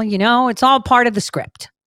 Well, it's all part of the script.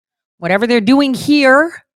 Whatever they're doing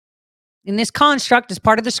here in this construct is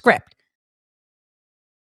part of the script.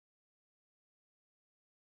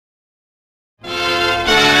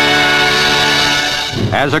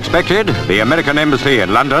 As expected, the American embassy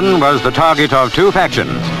in London was the target of two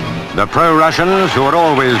factions. The pro-Russians, who are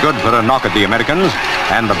always good for a knock at the Americans,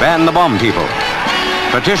 and the ban-the-bomb people.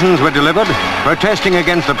 Petitions were delivered protesting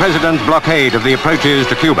against the president's blockade of the approaches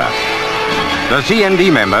to Cuba. The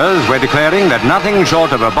CND members were declaring that nothing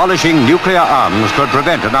short of abolishing nuclear arms could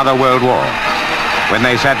prevent another world war. When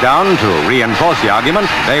they sat down to reinforce the argument,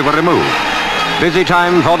 they were removed. Busy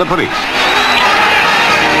time for the police.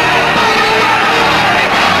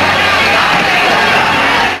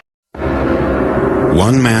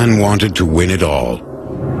 One man wanted to win it all.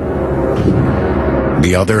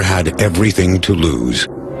 The other had everything to lose.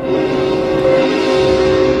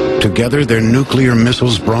 Together, their nuclear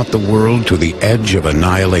missiles brought the world to the edge of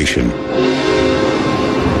annihilation.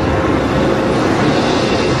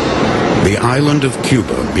 The island of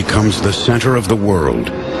Cuba becomes the center of the world.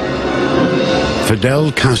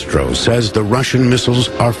 Fidel Castro says the Russian missiles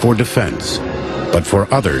are for defense, but for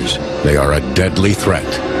others, they are a deadly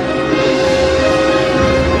threat.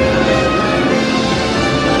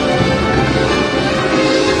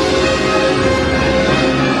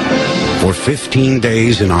 For 15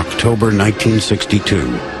 days in October 1962,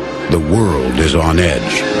 the world is on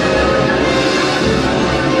edge.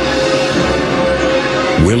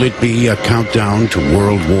 Will it be a countdown to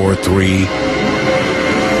World War III?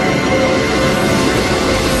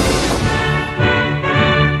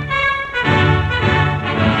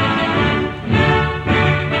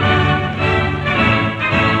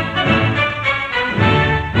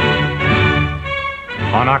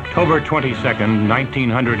 October 22nd,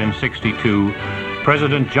 1962,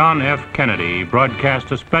 President John F. Kennedy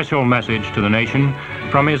broadcast a special message to the nation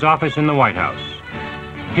from his office in the White House.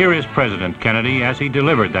 Here is President Kennedy as he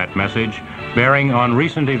delivered that message, bearing on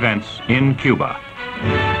recent events in Cuba.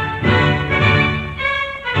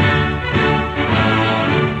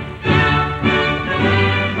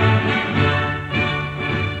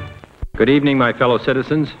 Good evening, my fellow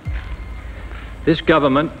citizens. This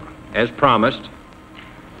government, as promised,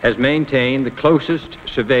 has maintained the closest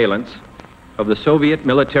surveillance of the Soviet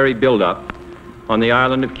military buildup on the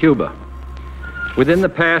island of Cuba. Within the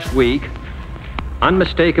past week,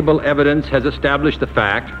 unmistakable evidence has established the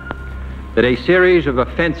fact that a series of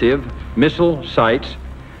offensive missile sites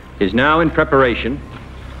is now in preparation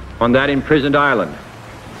on that imprisoned island.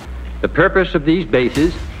 The purpose of these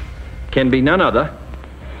bases can be none other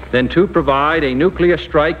than to provide a nuclear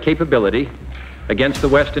strike capability against the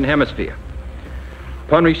Western Hemisphere.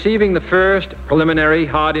 Upon receiving the first preliminary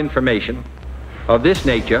hard information of this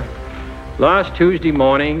nature last Tuesday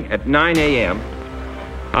morning at 9 a.m.,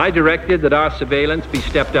 I directed that our surveillance be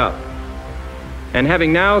stepped up. And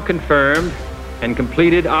having now confirmed and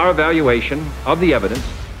completed our evaluation of the evidence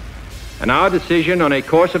and our decision on a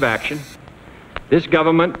course of action, this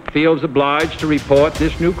government feels obliged to report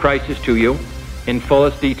this new crisis to you in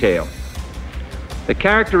fullest detail. The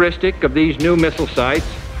characteristic of these new missile sites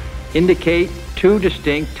indicate two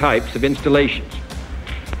distinct types of installations.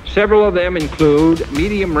 Several of them include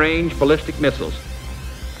medium-range ballistic missiles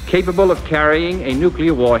capable of carrying a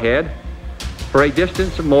nuclear warhead for a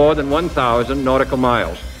distance of more than 1,000 nautical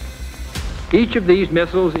miles. Each of these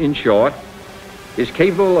missiles, in short, is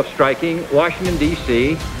capable of striking Washington,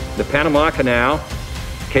 D.C., the Panama Canal,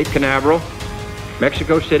 Cape Canaveral,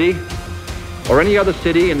 Mexico City, or any other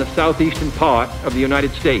city in the southeastern part of the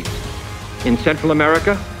United States, in Central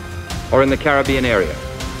America, or in the Caribbean area.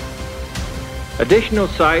 Additional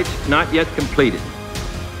sites not yet completed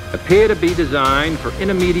appear to be designed for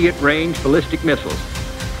intermediate range ballistic missiles,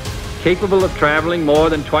 capable of traveling more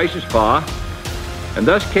than twice as far, and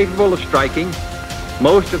thus capable of striking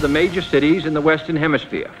most of the major cities in the Western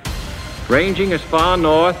Hemisphere, ranging as far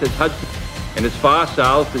north as Hudson and as far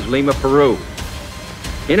south as Lima, Peru.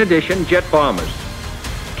 In addition, jet bombers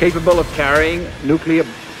capable of carrying nuclear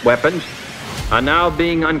weapons are now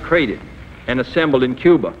being uncrated and assembled in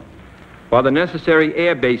Cuba, while the necessary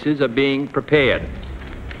air bases are being prepared.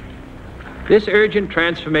 This urgent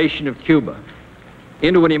transformation of Cuba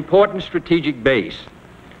into an important strategic base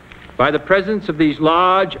by the presence of these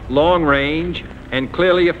large, long-range, and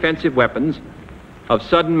clearly offensive weapons of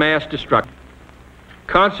sudden mass destruction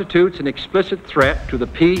constitutes an explicit threat to the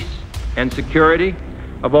peace and security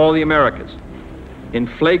of all the Americas, in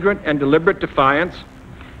flagrant and deliberate defiance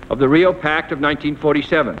of the Rio Pact of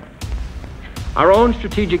 1947. Our own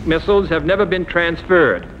strategic missiles have never been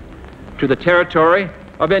transferred to the territory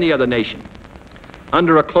of any other nation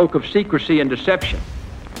under a cloak of secrecy and deception.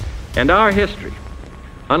 And our history,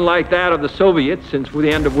 unlike that of the Soviets since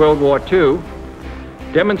the end of World War II,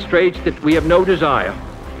 demonstrates that we have no desire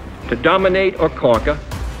to dominate or conquer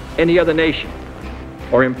any other nation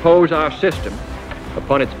or impose our system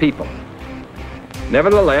upon its people.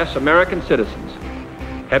 Nevertheless, American citizens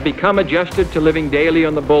have become adjusted to living daily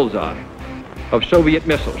on the bullseye of Soviet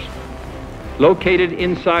missiles located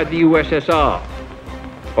inside the USSR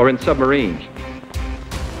or in submarines.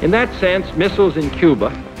 In that sense, missiles in Cuba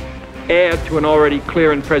add to an already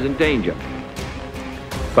clear and present danger.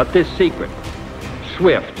 But this secret,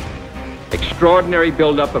 swift, extraordinary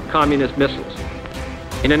buildup of communist missiles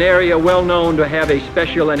in an area well known to have a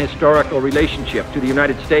special and historical relationship to the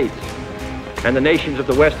United States and the nations of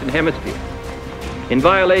the Western Hemisphere, in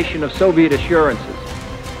violation of Soviet assurances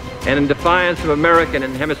and in defiance of American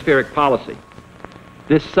and hemispheric policy,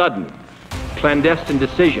 this sudden, clandestine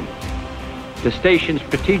decision to station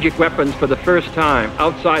strategic weapons for the first time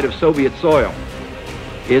outside of Soviet soil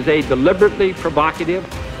is a deliberately provocative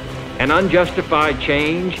and unjustified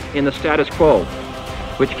change in the status quo,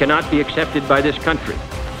 which cannot be accepted by this country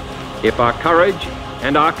if our courage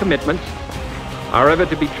and our commitments are ever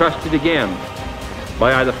to be trusted again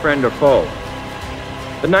by either friend or foe.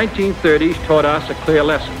 The 1930s taught us a clear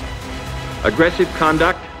lesson. Aggressive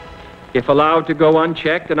conduct, if allowed to go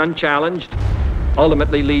unchecked and unchallenged,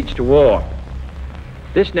 ultimately leads to war.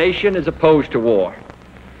 This nation is opposed to war.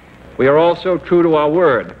 We are also true to our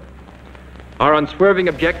word. Our unswerving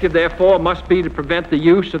objective, therefore, must be to prevent the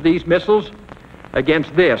use of these missiles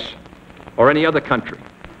against this or any other country,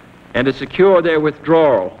 and to secure their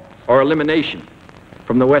withdrawal or elimination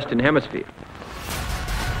from the Western Hemisphere.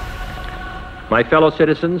 My fellow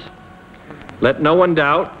citizens, let no one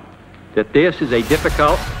doubt that this is a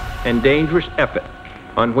difficult and dangerous effort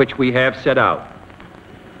on which we have set out.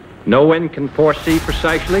 No one can foresee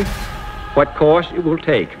precisely what course it will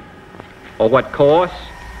take, or what costs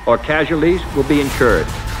or casualties will be incurred.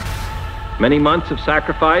 Many months of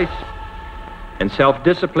sacrifice and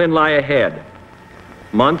self-discipline lie ahead,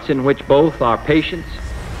 months in which both our patience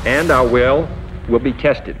and our will be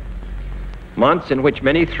tested, months in which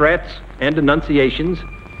many threats and denunciations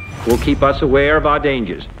will keep us aware of our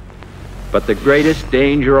dangers. But the greatest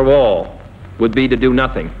danger of all would be to do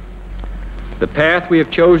nothing. The path we have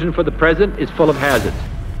chosen for the present is full of hazards,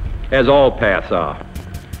 as all paths are.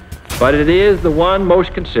 But it is the one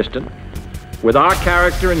most consistent with our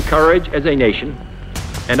character and courage as a nation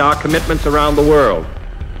and our commitments around the world.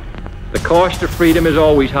 The cost of freedom is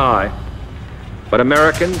always high, but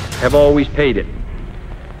Americans have always paid it.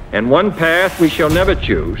 And one path we shall never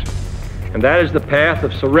choose, and that is the path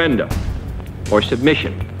of surrender or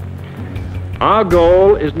submission. Our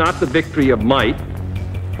goal is not the victory of might,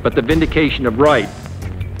 but the vindication of right.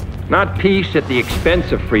 Not peace at the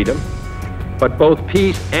expense of freedom, but both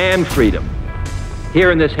peace and freedom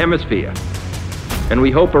here in this hemisphere, and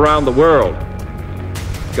we hope around the world.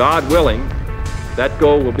 God willing, that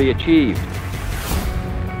goal will be achieved.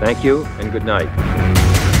 Thank you and good night.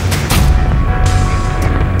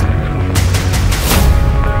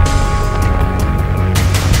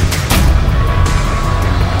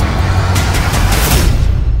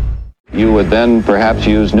 You would then perhaps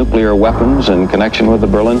use nuclear weapons in connection with the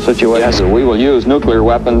Berlin situation? Yes, we will use nuclear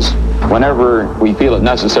weapons whenever we feel it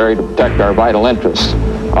necessary to protect our vital interests.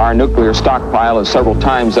 Our nuclear stockpile is several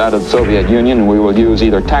times that of the Soviet Union, and we will use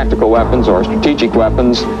either tactical weapons or strategic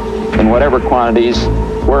weapons in whatever quantities,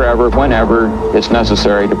 wherever, whenever it's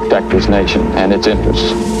necessary to protect this nation and its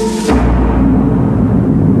interests.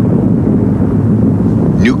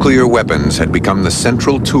 Nuclear weapons had become the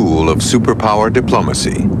central tool of superpower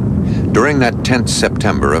diplomacy. During that tense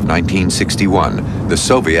September of 1961, the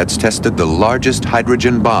Soviets tested the largest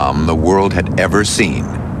hydrogen bomb the world had ever seen.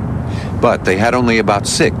 But they had only about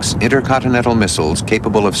 6 intercontinental missiles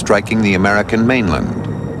capable of striking the American mainland.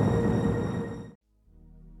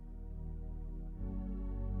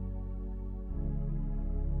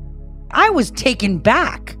 I was taken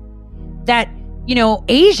back that,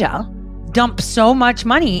 Asia dumped so much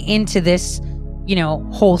money into this,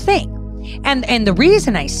 whole thing. And the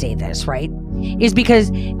reason I say this, right, is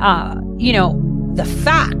because, the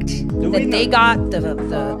fact that they got the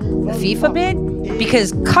FIFA bid,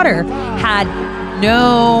 because Qatar had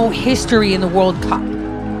no history in the World Cup,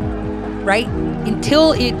 right?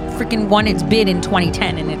 Until it freaking won its bid in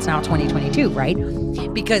 2010, and it's now 2022, right?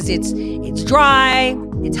 Because it's dry,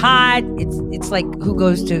 it's hot, it's like, who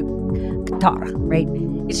goes to Qatar, right?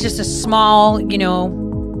 It's just a small,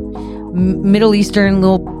 Middle Eastern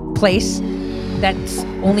little place that's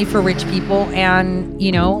only for rich people, and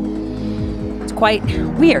it's quite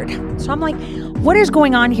weird. So I'm like, what is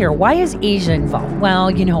going on here? Why is Asia involved?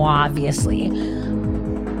 Well, obviously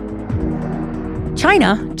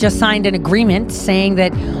China just signed an agreement saying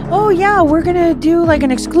that, oh yeah, we're gonna do like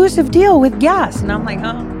an exclusive deal with gas, and I'm like,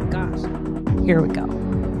 oh gosh, here we go.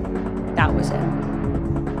 That was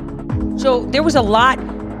it. So there was a lot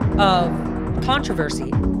of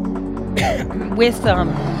controversy with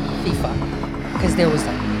FIFA, because there was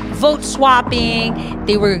like vote swapping.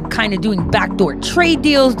 They were kind of doing backdoor trade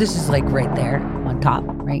deals. This is like right there on top,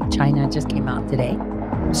 right? China just came out today.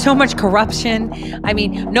 So much corruption. I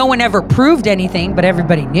mean, no one ever proved anything, but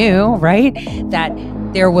everybody knew, right, that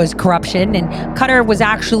there was corruption. And Qatar was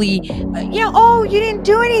actually, oh, you didn't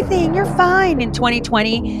do anything, you're fine in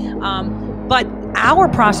 2020. But our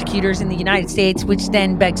prosecutors in the United States, which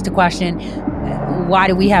then begs to question, why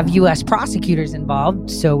do we have U.S. prosecutors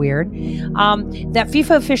involved? So weird. That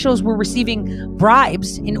FIFA officials were receiving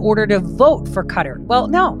bribes in order to vote for Qatar. Well,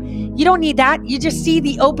 no, you don't need that. You just see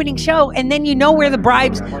the opening show, and then you know where the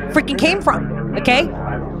bribes freaking came from, okay?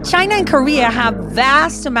 China and Korea have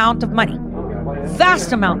vast amount of money.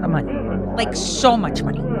 Like so much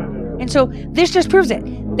money. And so this just proves it.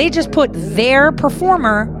 They just put their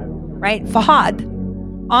performer, right, Fahad,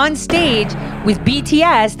 on stage with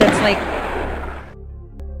BTS. That's like,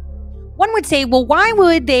 one would say, well, why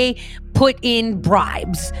would they put in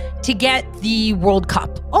bribes to get the World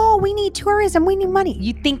Cup? Oh, we need tourism, we need money.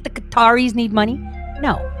 You think the Qataris need money?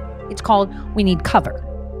 No, it's called we need cover,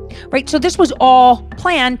 right? So this was all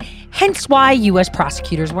planned, hence why U.S.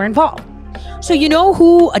 prosecutors were involved. So you know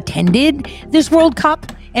who attended this World Cup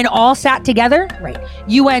and all sat together? Right.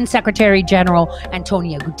 UN Secretary General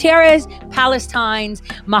Antonio Guterres, Palestine's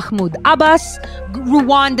Mahmoud Abbas,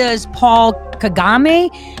 Rwanda's Paul Kagame.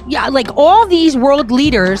 Yeah, like all these world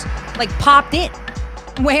leaders like popped in.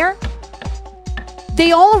 Where?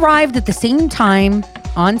 They all arrived at the same time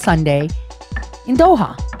on Sunday in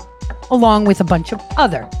Doha, along with a bunch of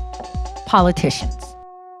other politicians.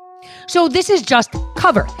 So this is just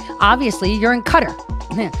cover. Obviously, you're in Qatar.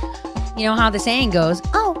 You know how the saying goes,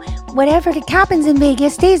 oh, whatever happens in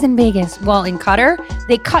Vegas stays in Vegas. Well, in Qatar,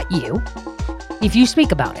 they cut you if you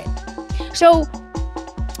speak about it. So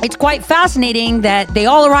it's quite fascinating that they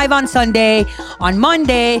all arrive on Sunday. On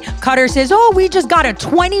Monday, Qatar says, oh, we just got a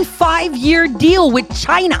 25-year deal with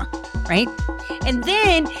China, right? And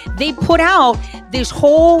then they put out this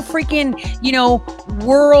whole freaking,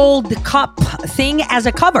 World Cup thing as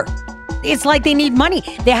a cover. It's like they need money.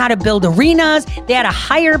 They had to build arenas. They had to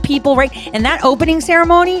hire people, right? And that opening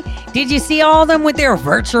ceremony, did you see all of them with their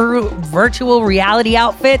virtual reality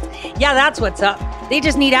outfits? Yeah, that's what's up. They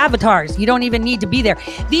just need avatars. You don't even need to be there.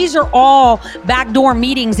 These are all backdoor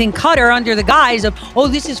meetings in Qatar under the guise of, oh,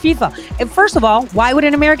 this is FIFA. And first of all, why would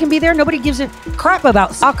an American be there? Nobody gives a crap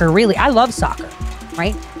about soccer, really. I love soccer,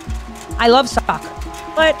 right? I love soccer.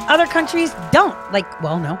 But other countries don't.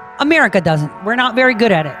 No, America doesn't. We're not very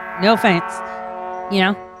good at it. No offense.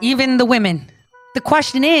 Even the women. The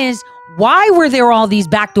question is, why were there all these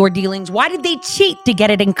backdoor dealings? Why did they cheat to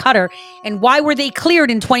get it in Qatar? And why were they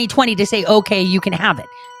cleared in 2020 to say, okay, you can have it?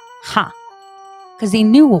 Because they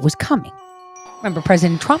knew what was coming. Remember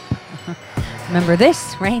President Trump? Remember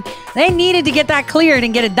this, right? They needed to get that cleared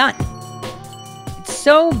and get it done. It's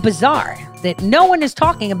so bizarre that no one is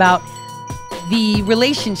talking about the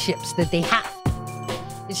relationships that they have.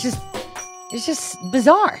 It's just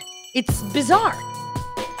bizarre. It's bizarre.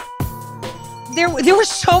 There were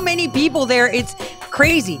so many people there. It's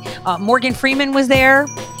crazy. Morgan Freeman was there,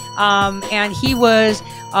 and he was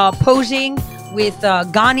posing with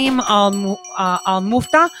Ghanem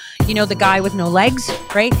Al-Mufta, the guy with no legs,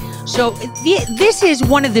 right? So this is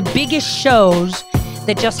one of the biggest shows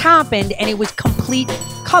that just happened, and it was complete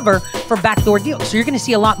cover for backdoor deals. So you're going to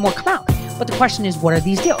see a lot more come out. But the question is, what are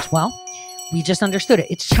these deals? Well, we just understood it.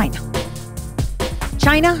 It's China.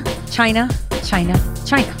 China, China, China,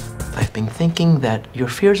 China. I've been thinking that your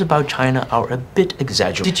fears about China are a bit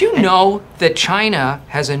exaggerated. Did you know that China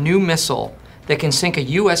has a new missile that can sink a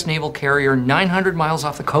U.S. naval carrier 900 miles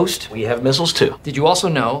off the coast? We have missiles too. Did you also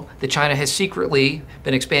know that China has secretly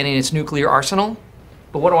been expanding its nuclear arsenal?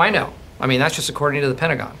 But what do I know? I mean, that's just according to the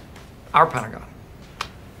Pentagon, our Pentagon.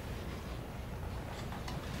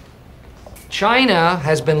 China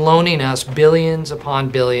has been loaning us billions upon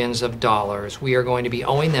billions of dollars. We are going to be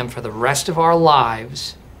owing them for the rest of our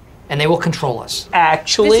lives, and they will control us.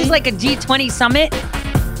 Actually, this is like a G20 summit,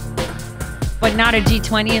 but not a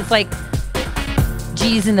G20. It's like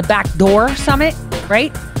G's in the back door summit,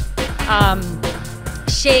 right?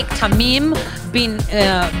 Sheikh Tamim bin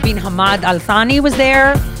Hamad Al Thani was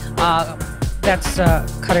there. That's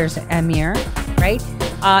Qatar's emir, right?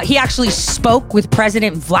 He actually spoke with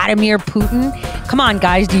President Vladimir Putin. Come on,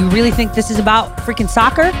 guys. Do you really think this is about freaking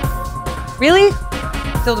soccer? Really?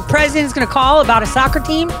 So the president's going to call about a soccer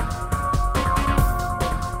team?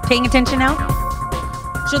 Paying attention now?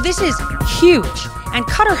 So this is huge. And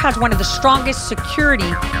Qatar has one of the strongest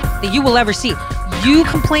security that you will ever see. You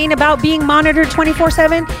complain about being monitored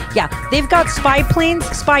 24/7? Yeah, they've got spy planes,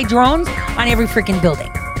 spy drones on every freaking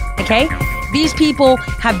building. Okay? These people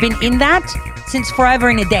have been in that since forever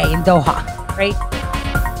and a day in Doha, right?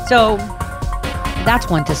 So that's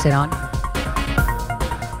one to sit on.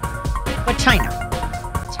 But China.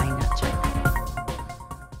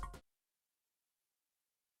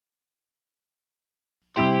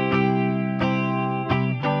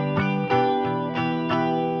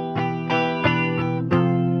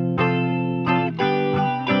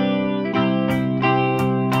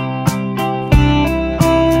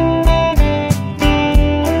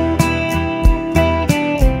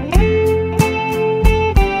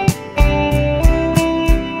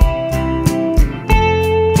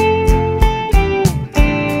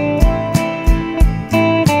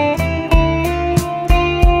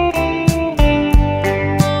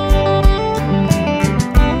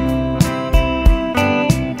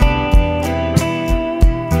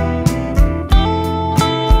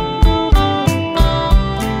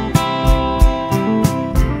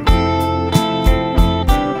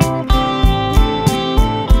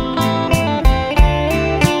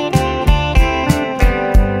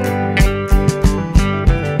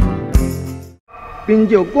并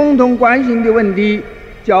就共同关心的问题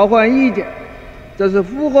交换意见，这是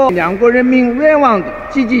符合两国人民愿望的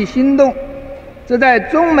积极行动，这在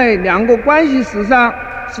中美两国关系史上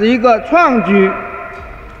是一个创举。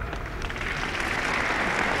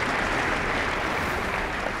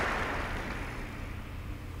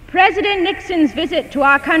President Nixon's visit to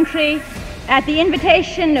our country at the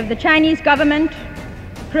invitation of the Chinese government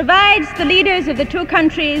provides the leaders of the two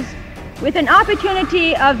countries with an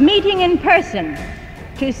opportunity of meeting in person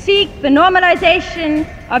to seek the normalization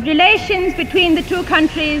of relations between the two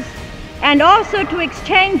countries and also to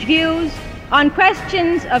exchange views on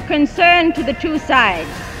questions of concern to the two sides.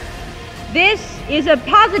 This is a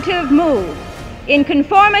positive move in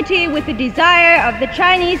conformity with the desire of the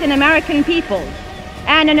Chinese and American peoples,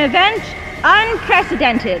 and an event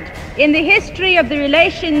unprecedented in the history of the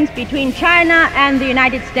relations between China and the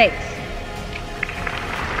United States.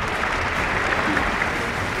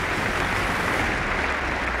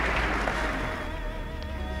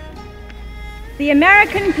 The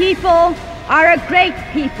American people are a great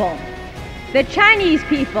people. The Chinese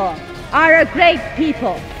people are a great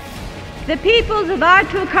people. The peoples of our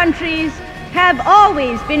two countries have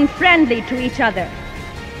always been friendly to each other.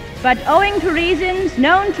 But owing to reasons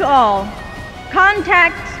known to all,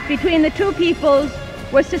 contacts between the two peoples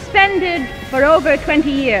were suspended for over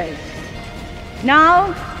 20 years.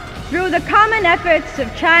 Now, through the common efforts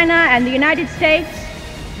of China and the United States,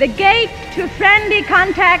 the gate to friendly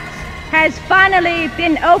contacts has finally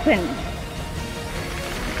been opened.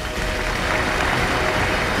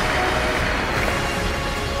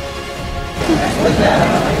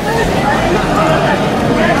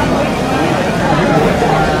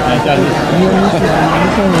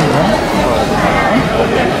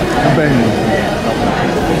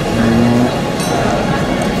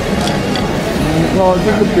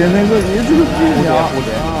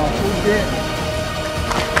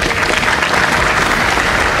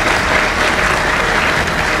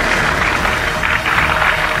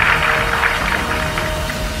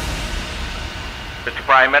 Mr.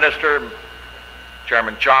 Prime Minister,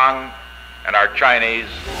 Chairman Chang, and our Chinese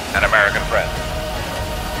and American friends.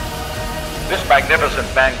 This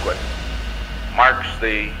magnificent banquet marks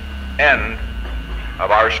the end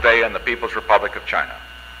of our stay in the People's Republic of China.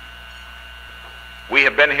 We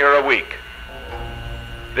have been here a week.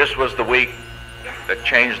 This was the week that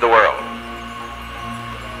changed the world.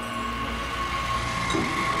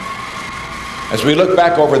 As we look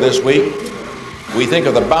back over this week, we think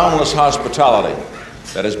of the boundless hospitality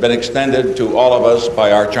that has been extended to all of us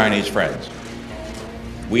by our Chinese friends.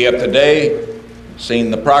 We have today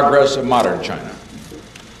seen the progress of modern China.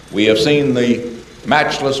 We have seen the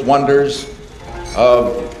matchless wonders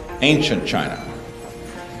of ancient China.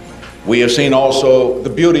 We have seen also the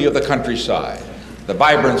beauty of the countryside, the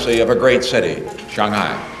vibrancy of a great city,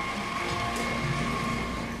 Shanghai.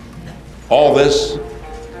 All this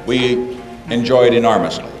we enjoyed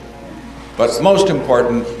enormously. But most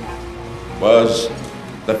important was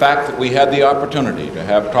the fact that we had the opportunity to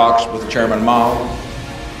have talks with Chairman Mao,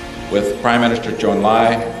 with Prime Minister Zhou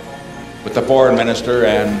Enlai, with the Foreign Minister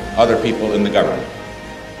and other people in the government.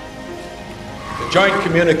 The joint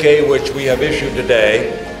communique which we have issued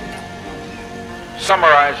today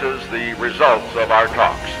summarizes the results of our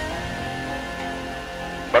talks.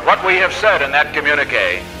 But what we have said in that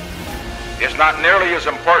communique is not nearly as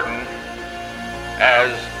important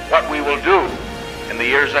as what we will do in the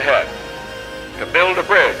years ahead to build a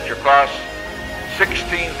bridge across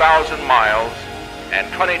 16,000 miles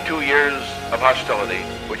and 22 years of hostility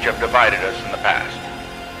which have divided us in the past.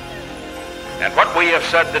 And what we have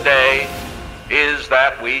said today is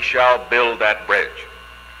that we shall build that bridge.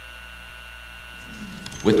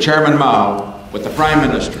 With Chairman Mao, with the Prime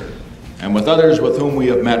Minister, and with others with whom we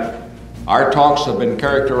have met, our talks have been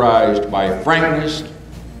characterized by frankness,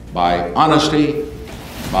 by honesty,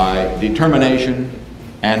 by determination,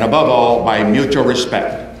 and above all, by mutual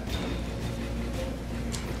respect.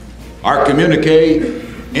 Our communique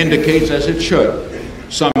indicates, as it should,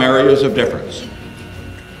 some areas of difference.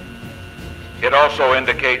 It also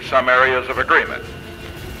indicates some areas of agreement.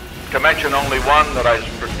 To mention only one that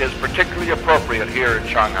is particularly appropriate here in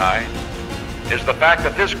Shanghai is the fact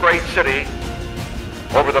that this great city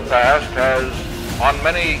over the past has on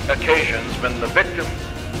many occasions been the victim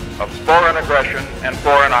of foreign aggression and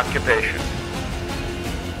foreign occupation.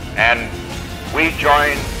 And we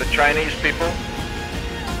join the Chinese people,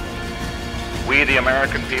 we the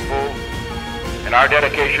American people, in our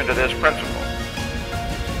dedication to this principle,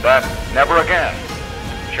 that never again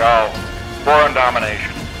shall foreign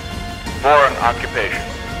domination, foreign occupation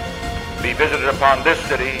be visited upon this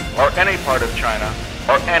city or any part of China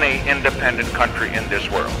or any independent country in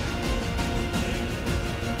this world.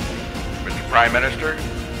 Mr. Prime Minister,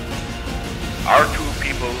 our two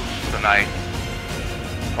peoples tonight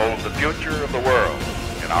hold the future of the world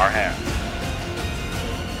in our hands.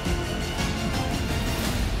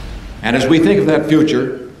 And as we think of that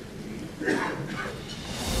future,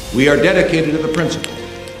 We are dedicated to the principle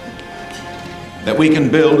that we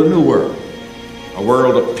can build a new world, a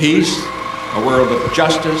world of peace, a world of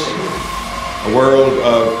justice, a world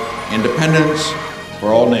of independence for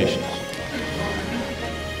all nations.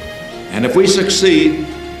 And if we succeed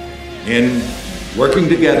in working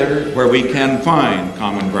together where we can find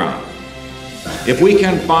common ground, if we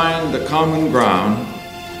can find the common ground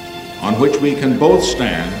on which we can both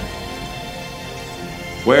stand,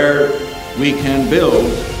 where we can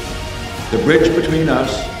build the bridge between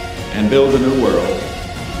us and build a new world,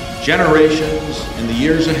 generations in the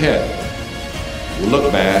years ahead will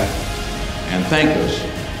look back and thank us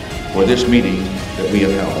for this meeting that we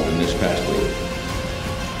have held in this past week.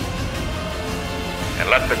 And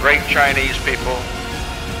let the great Chinese people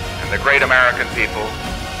and the great American people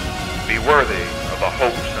be worthy of the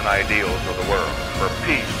hopes and ideals of the world for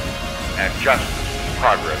peace and justice and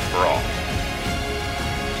progress for all.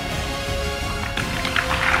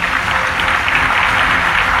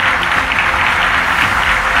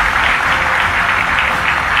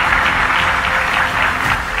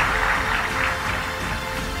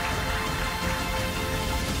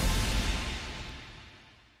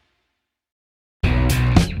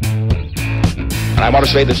 And I want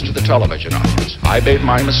to say this to the television audience. I made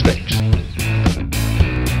my mistakes.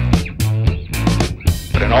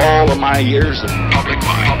 But in all of my years of public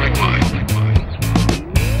life,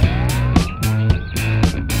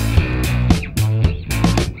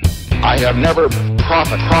 I have never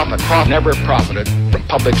profited from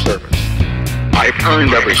public service. I've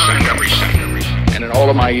earned every cent. And in all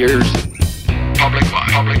of my years public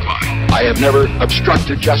life, I have never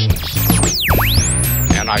obstructed justice.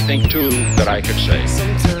 And I think, too, that I could say,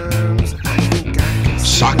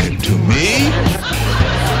 Suck it to me?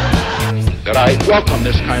 That I welcome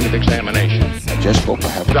this kind of examination. I just hope I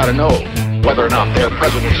have got to know whether or not their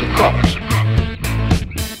president's a crook.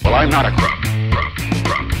 Well, I'm not a crook.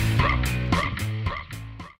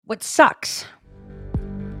 What sucks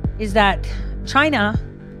is that China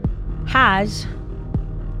has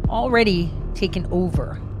already taken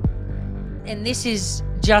over. And this is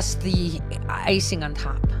just the icing on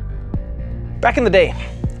top. Back in the day,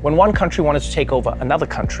 when one country wanted to take over another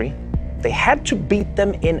country, they had to beat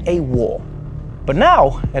them in a war. But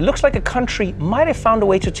now, it looks like a country might have found a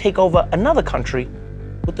way to take over another country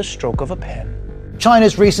with the stroke of a pen.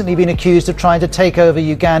 China's recently been accused of trying to take over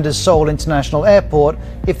Uganda's Seoul International Airport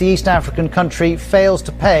if the East African country fails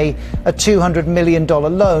to pay a $200 million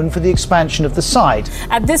loan for the expansion of the site.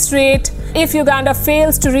 At this rate, if Uganda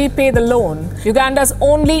fails to repay the loan, Uganda's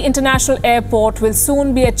only international airport will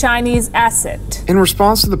soon be a Chinese asset. In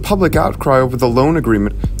response to the public outcry over the loan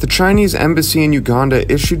agreement, the Chinese embassy in Uganda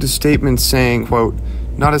issued a statement saying, quote,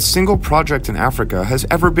 "Not a single project in Africa has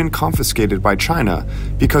ever been confiscated by China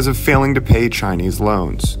because of failing to pay Chinese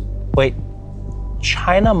loans." Wait,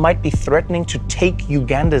 China might be threatening to take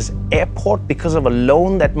Uganda's airport because of a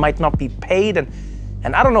loan that might not be paid?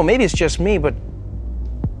 And I don't know, maybe it's just me, but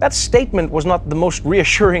that statement was not the most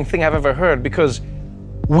reassuring thing I've ever heard, because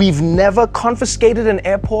we've never confiscated an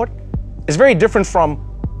airport is very different from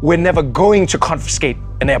we're never going to confiscate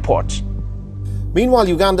an airport. Meanwhile,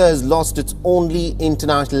 Uganda has lost its only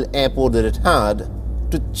international airport that it had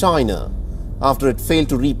to China after it failed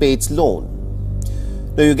to repay its loan.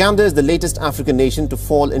 Now, Uganda is the latest African nation to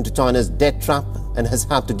fall into China's debt trap and has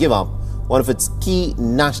had to give up one of its key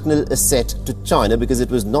national assets to China because it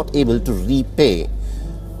was not able to repay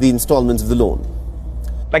the installments of the loan.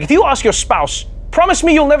 Like, if you ask your spouse, promise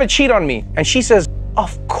me you'll never cheat on me, and she says,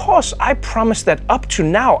 of course I promise that up to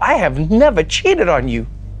now I have never cheated on you.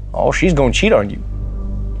 Oh, she's gonna cheat on you.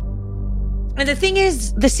 And the thing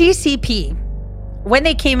is, the CCP, when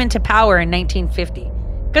they came into power in 1950,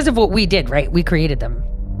 because of what we did, right? We created them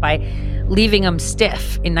by leaving them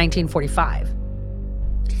stiff in 1945.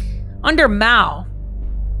 Under Mao,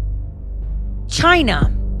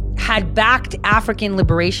 China had backed African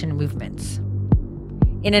liberation movements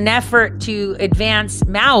in an effort to advance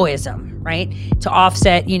Maoism, right? To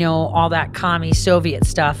offset, all that commie Soviet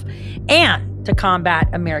stuff and to combat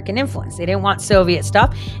American influence. They didn't want Soviet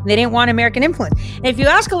stuff, and they didn't want American influence. And if you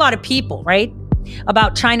ask a lot of people, right,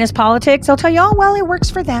 about China's politics, they'll tell you, oh, well, it works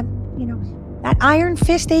for them. That iron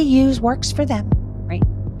fist they use works for them, right?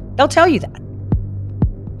 They'll tell you that.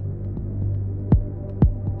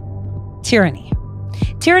 Tyranny.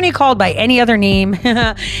 Tyranny called by any other name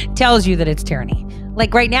tells you that it's tyranny.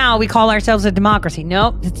 Like right now, we call ourselves a democracy.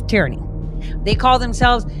 Nope, it's tyranny. They call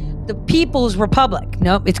themselves the People's Republic.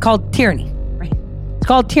 Nope, it's called tyranny. It's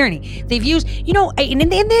called tyranny. They've used,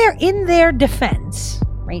 in their defense,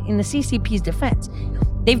 right, in the CCP's defense,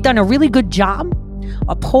 they've done a really good job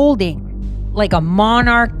upholding like a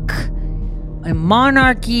monarchy,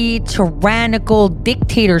 tyrannical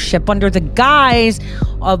dictatorship under the guise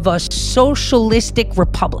of a socialistic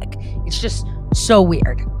republic. It's just so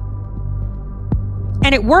weird.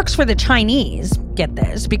 And it works for the Chinese, get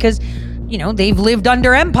this, because, you know, they've lived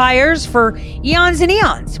under empires for eons and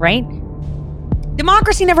eons, right?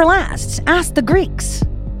 Democracy never lasts. Ask the Greeks.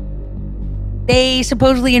 They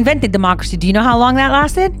supposedly invented democracy. Do you know how long that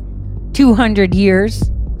lasted? 200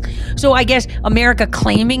 years. So I guess America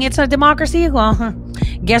claiming it's a democracy, well,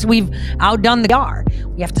 guess we've outdone the GAR.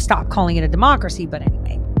 We have to stop calling it a democracy, but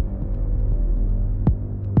anyway.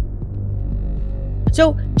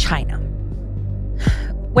 So China.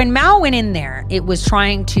 When Mao went in there, it was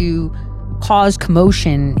trying to cause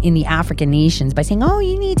commotion in the African nations by saying, oh,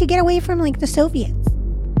 you need to get away from like the Soviets.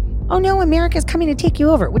 Oh no, America's coming to take you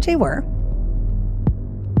over, which they were.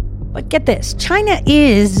 But get this, China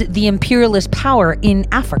is the imperialist power in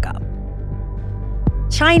Africa.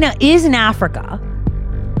 China is in Africa,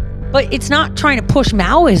 but it's not trying to push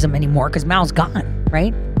Maoism anymore because Mao's gone,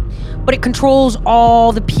 right? But it controls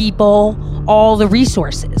all the people, all the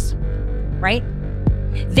resources, right?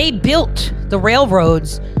 They built the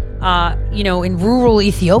railroads, in rural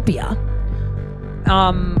Ethiopia,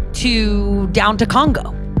 down to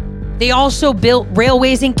Congo. They also built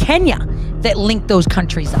railways in Kenya that linked those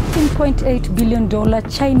countries up. $10.8 billion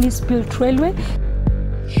Chinese-built railway.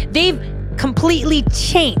 They've completely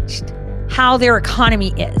changed how their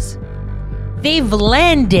economy is. They've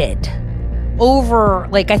landed over,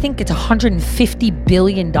 I think it's $150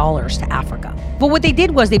 billion to Africa. But what they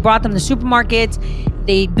did was they brought them the supermarkets,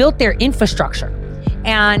 they built their infrastructure,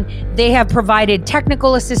 and they have provided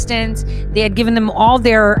technical assistance. They had given them all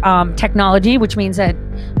their technology, which means that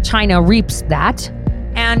China reaps that.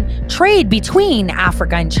 And trade between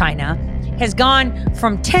Africa and China has gone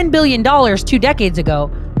from $10 billion 2 decades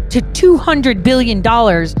ago to $200 billion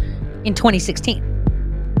in 2016.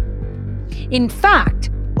 In fact,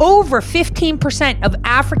 over 15% of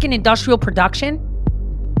African industrial production,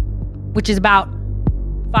 which is about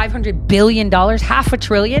 $500 billion, $500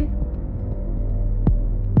 billion,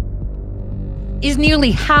 is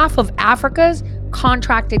nearly half of Africa's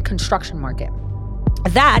contracted construction market.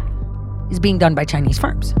 That is being done by Chinese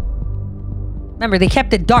firms. Remember, they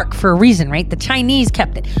kept it dark for a reason, right? The Chinese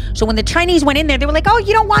kept it. So when the Chinese went in there, they were like, oh,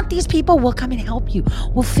 you don't want these people? We'll come and help you.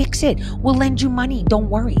 We'll fix it. We'll lend you money. Don't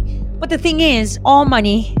worry. But the thing is, all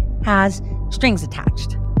money has strings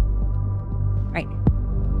attached, right?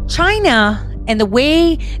 China and the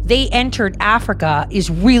way they entered Africa is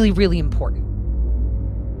really, really important.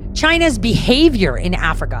 China's behavior in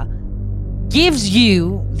Africa gives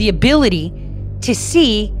you the ability to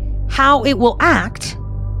see how it will act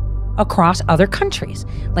across other countries,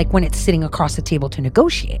 like when it's sitting across the table to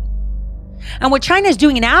negotiate. And what China is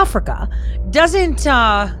doing in Africa doesn't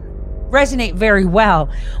resonate very well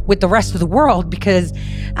with the rest of the world, because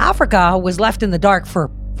Africa was left in the dark for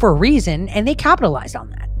a reason, and they capitalized on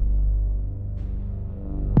that.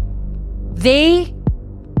 They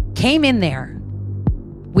came in there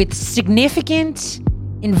with significant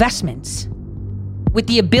investments, with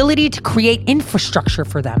the ability to create infrastructure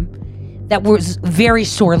for them that was very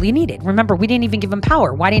sorely needed. Remember, we didn't even give them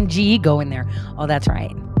power. Why didn't GE go in there? Oh, that's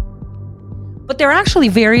right. But they're actually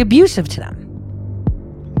very abusive to them.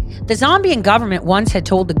 The Zambian government once had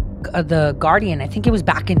told the Guardian, I think it was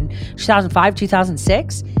back in 2005,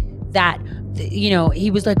 2006, that, he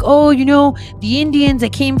was like, oh, the Indians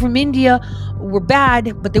that came from India were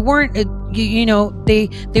bad, but they weren't,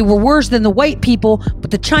 they were worse than the white people,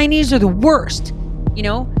 but the Chinese are the worst,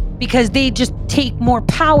 because they just take more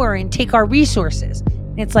power and take our resources.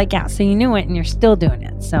 And it's like, yeah, so you knew it and you're still doing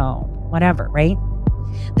it. So whatever, right?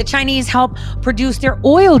 The Chinese help produce their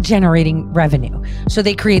oil generating revenue. So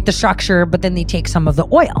they create the structure, but then they take some of the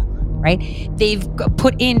oil, right? They've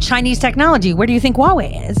put in Chinese technology. Where do you think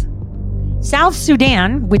Huawei is? South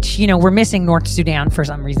Sudan, which, we're missing North Sudan for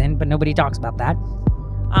some reason, but nobody talks about that.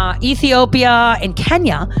 Ethiopia and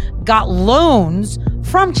Kenya got loans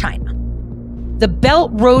from China. The Belt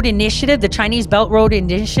Road Initiative, the Chinese Belt Road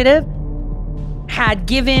Initiative, had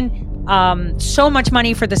given so much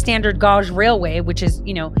money for the Standard Gauge Railway, which is,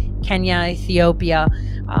 Kenya, Ethiopia,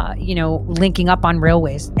 linking up on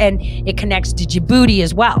railways. And it connects to Djibouti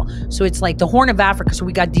as well. So it's like the Horn of Africa. So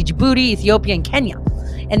we got Djibouti, Ethiopia, and Kenya.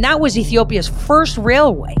 And that was Ethiopia's first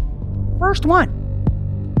railway. First one.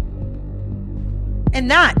 And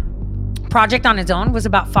that project on its own was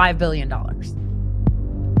about $5 billion.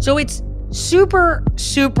 So it's super,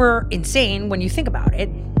 super insane when you think about it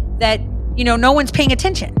that, no one's paying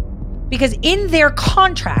attention. Because in their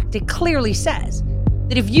contract, it clearly says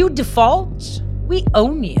that if you default, we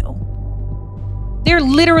own you. They're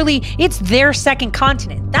literally, it's their second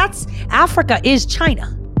continent. Africa is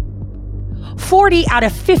China. 40 out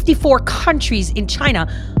of 54 countries in China,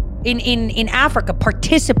 in Africa,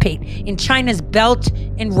 participate in China's Belt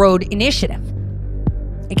and Road Initiative.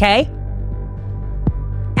 Okay?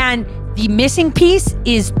 And the missing piece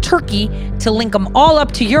is Turkey to link them all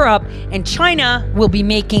up to Europe, and China will be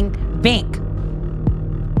making bank.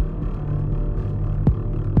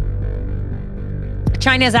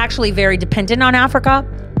 China is actually very dependent on Africa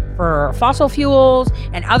for fossil fuels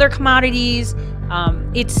and other commodities.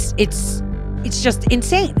 It's just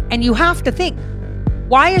insane. And you have to think,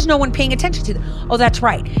 why is no one paying attention to them? Oh, that's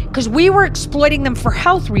right. Because we were exploiting them for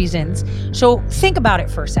health reasons. So think about it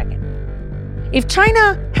for a second. If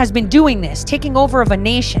China has been doing this, taking over of a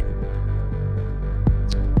nation,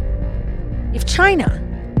 if China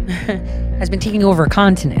has been taking over a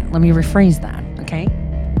continent, let me rephrase that, okay?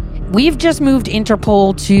 We've just moved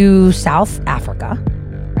Interpol to South Africa,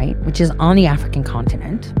 right? Which is on the African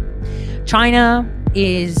continent. China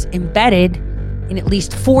is embedded in at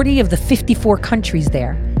least 40 of the 54 countries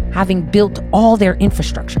there, having built all their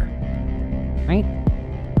infrastructure, right?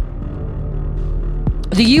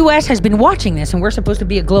 The US has been watching this, and we're supposed to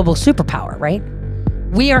be a global superpower, right?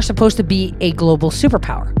 We are supposed to be a global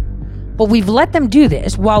superpower. But we've let them do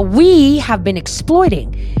this while we have been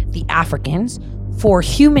exploiting the Africans for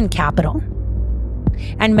human capital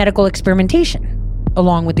and medical experimentation,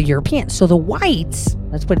 along with the Europeans. So the whites,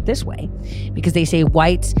 let's put it this way, because they say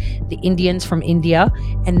whites, the Indians from India,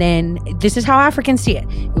 and then this is how Africans see it.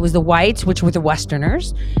 It was the whites, which were the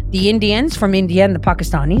Westerners, the Indians from India and the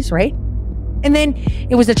Pakistanis, right? And then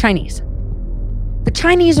it was the Chinese. The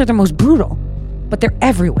Chinese are the most brutal, but they're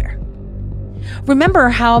everywhere. Remember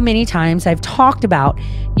how many times I've talked about,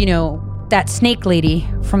 that snake lady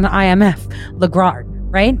from the IMF, Lagarde,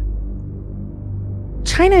 right?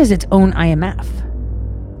 China is its own IMF.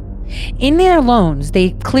 In their loans,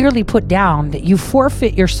 they clearly put down that you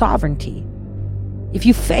forfeit your sovereignty if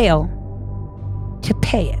you fail to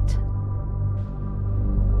pay it.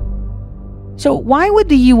 So why would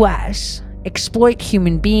the US exploit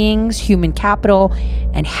human beings, human capital,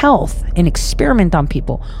 and health and experiment on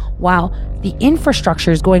people while the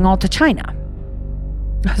infrastructure is going all to China?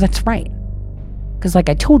 Oh, that's right. Because like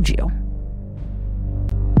I told you,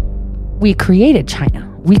 we created China.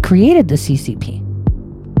 We created the CCP.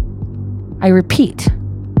 I repeat,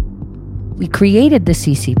 we created the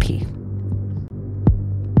CCP.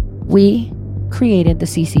 We created the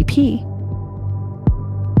CCP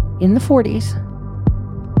in the 40s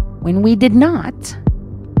when we did not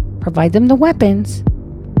provide them the weapons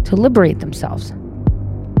to liberate themselves.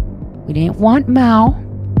 We didn't want Mao,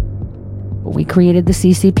 but we created the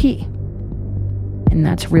CCP. And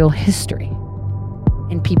that's real history.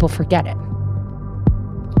 And people forget it.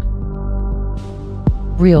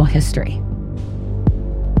 Real history.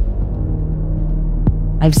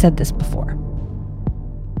 I've said this before.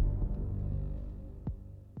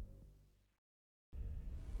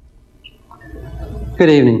 Good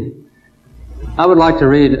evening. I would like to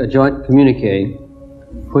read a joint communique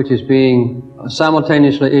which is being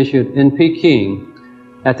simultaneously issued in Peking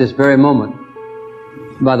at this very moment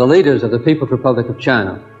by the leaders of the People's Republic of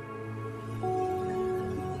China.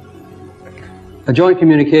 A joint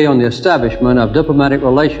communique on the establishment of diplomatic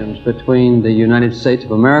relations between the United States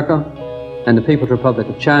of America and the People's Republic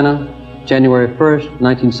of China, January 1st,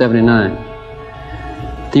 1979.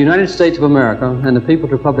 The United States of America and the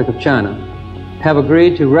People's Republic of China have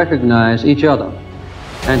agreed to recognize each other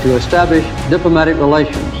and to establish diplomatic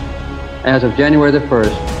relations as of January the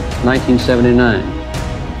 1st, 1979.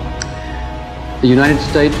 The United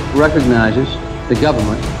States recognizes the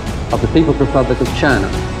government of the People's Republic of China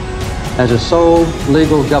as a sole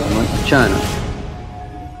legal government of China.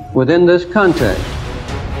 Within this context,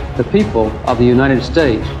 the people of the United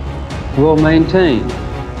States will maintain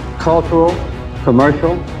cultural,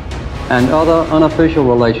 commercial, and other unofficial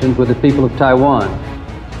relations with the people of Taiwan.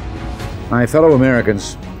 My fellow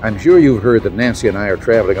Americans, I'm sure you've heard that Nancy and I are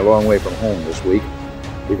traveling a long way from home this week.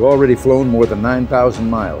 We've already flown more than 9,000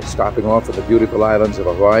 miles, stopping off at the beautiful islands of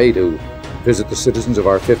Hawaii to visit the citizens of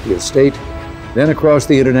our 50th state, then across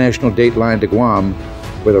the international date line to Guam,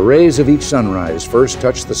 where the rays of each sunrise first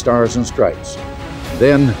touch the stars and stripes.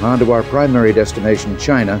 Then on to our primary destination,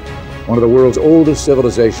 China, one of the world's oldest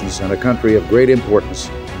civilizations and a country of great importance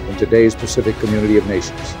in today's Pacific Community of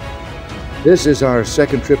Nations. This is our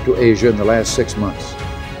second trip to Asia in the last 6 months.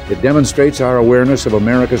 It demonstrates our awareness of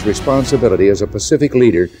America's responsibility as a Pacific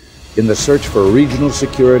leader in the search for regional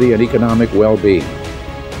security and economic well-being.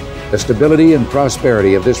 The stability and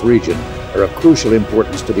prosperity of this region are of crucial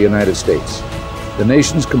importance to the United States. The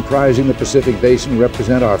nations comprising the Pacific Basin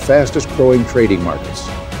represent our fastest growing trading markets.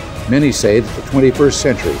 Many say that the 21st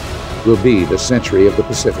century will be the century of the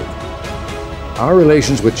Pacific. Our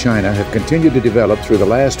relations with China have continued to develop through the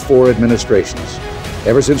last 4 administrations,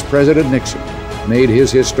 ever since President Nixon made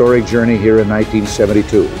his historic journey here in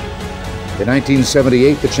 1972. In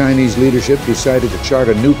 1978, the Chinese leadership decided to chart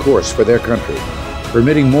a new course for their country,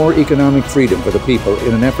 permitting more economic freedom for the people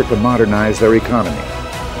in an effort to modernize their economy.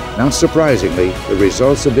 Not surprisingly, the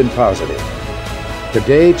results have been positive.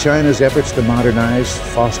 Today, China's efforts to modernize,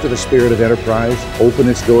 foster the spirit of enterprise, open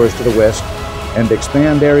its doors to the West, and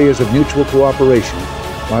expand areas of mutual cooperation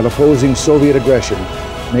while opposing Soviet aggression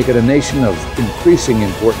make it a nation of increasing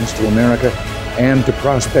importance to America and to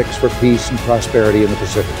prospects for peace and prosperity in the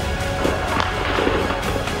Pacific.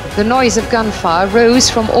 The noise of gunfire rose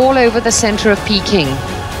from all over the center of Peking.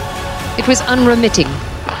 It was unremitting.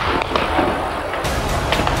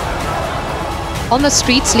 On the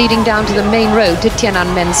streets leading down to the main road to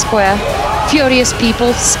Tiananmen Square, furious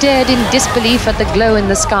people stared in disbelief at the glow in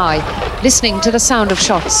the sky, listening to the sound of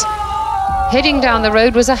shots. Heading down the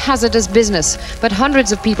road was a hazardous business, but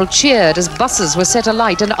hundreds of people cheered as buses were set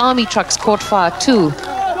alight and army trucks caught fire too.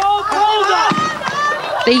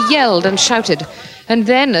 They yelled and shouted, and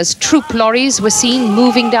then as troop lorries were seen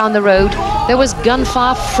moving down the road, there was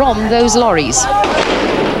gunfire from those lorries.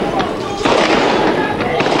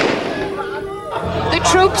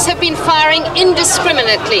 The troops have been firing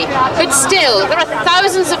indiscriminately, but still, there are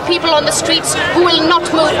thousands of people on the streets who will not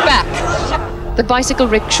move back. The bicycle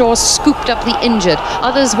rickshaws scooped up the injured.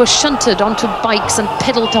 Others were shunted onto bikes and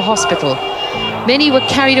pedaled to hospital. Many were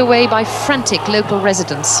carried away by frantic local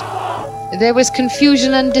residents. There was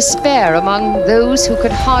confusion and despair among those who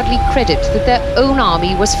could hardly credit that their own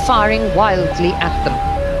army was firing wildly at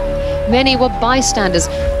them. Many were bystanders,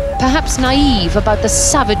 perhaps naive about the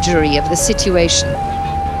savagery of the situation.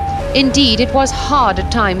 Indeed, it was hard at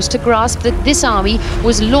times to grasp that this army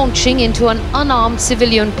was launching into an unarmed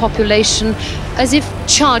civilian population as if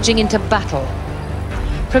charging into battle.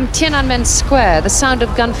 From Tiananmen Square, the sound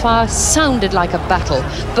of gunfire sounded like a battle,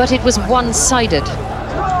 but it was one-sided.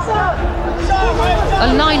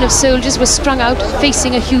 A line of soldiers was strung out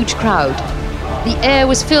facing a huge crowd. The air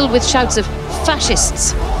was filled with shouts of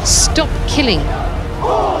 "Fascists! Stop killing!"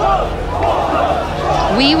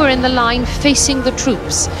 We were in the line facing the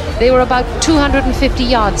troops. They were about 250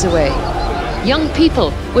 yards away. Young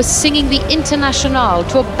people were singing the Internationale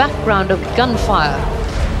to a background of gunfire.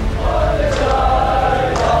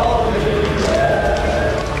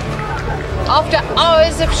 After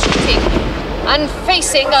hours of shooting and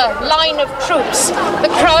facing a line of troops, the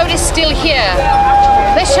crowd is still here.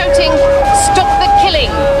 They're shouting, "Stop the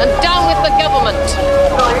killing and down with the government."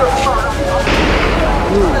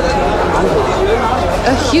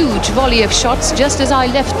 A huge volley of shots just as I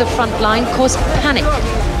left the front line caused panic.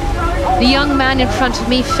 The young man in front of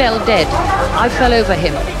me fell dead. I fell over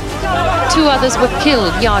him. 2 others were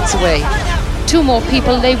killed yards away. 2 more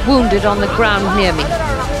people lay wounded on the ground near me.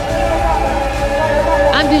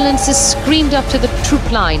 Ambulances screamed up to the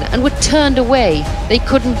troop line and were turned away. They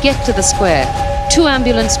couldn't get to the square. 2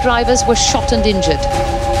 ambulance drivers were shot and injured.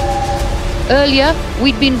 Earlier,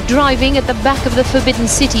 we'd been driving at the back of the Forbidden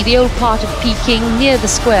City, the old part of Peking, near the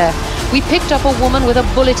square. We picked up a woman with a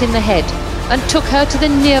bullet in the head and took her to the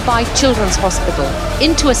nearby children's hospital,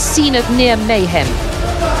 into a scene of near mayhem.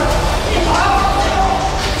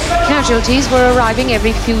 Casualties were arriving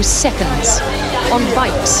every few seconds. On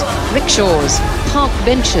bikes, rickshaws, park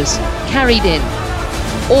benches, carried in,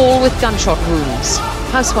 all with gunshot wounds.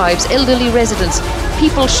 Housewives, elderly residents,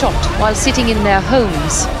 people shot while sitting in their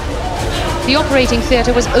homes. The operating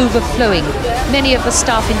theatre was overflowing, many of the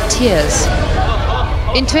staff in tears.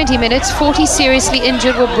 In 20 minutes, 40 seriously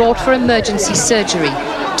injured were brought for emergency surgery.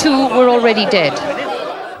 2 were already dead.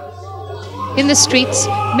 In the streets,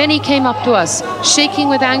 many came up to us, shaking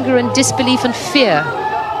with anger and disbelief and fear.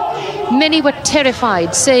 Many were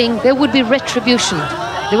terrified, saying there would be retribution.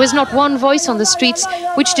 There was not one voice on the streets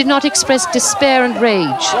which did not express despair and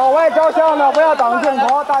rage.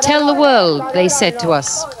 Tell the world, they said to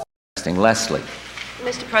us. Leslie.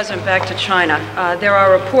 Mr. President, back to China. There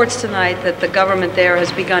are reports tonight that the government there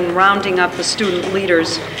has begun rounding up the student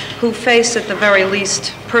leaders who face, at the very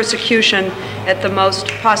least, persecution, at the most,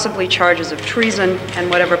 possibly charges of treason and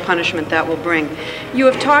whatever punishment that will bring. You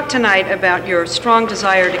have talked tonight about your strong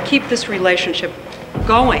desire to keep this relationship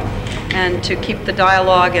going and to keep the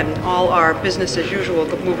dialogue and all our business as usual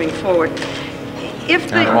moving forward.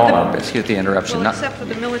 If Excuse the interruption. Well, except for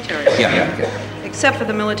the military. Okay. Except for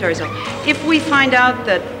the military zone. If we find out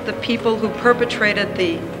that the people who perpetrated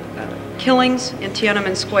the killings in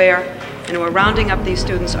Tiananmen Square and who are rounding up these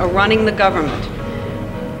students are running the government,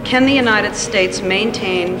 can the United States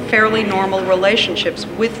maintain fairly normal relationships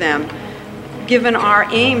with them, given our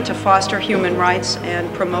aim to foster human rights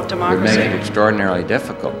and promote democracy? It would make it extraordinarily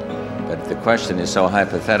difficult. But the question is so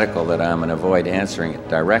hypothetical that I'm going to avoid answering it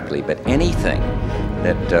directly. But anything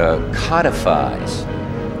that codifies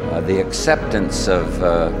the acceptance of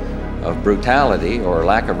brutality or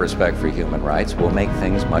lack of respect for human rights will make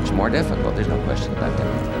things much more difficult. There's no question about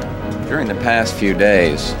that. During the past few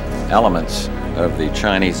days, elements of the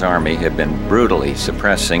Chinese army have been brutally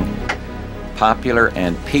suppressing popular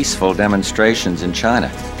and peaceful demonstrations in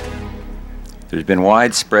China. There's been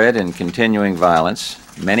widespread and continuing violence,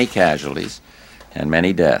 many casualties, and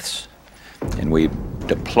many deaths. And we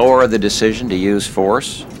deplore the decision to use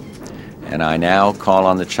force, and I now call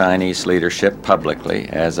on the Chinese leadership publicly,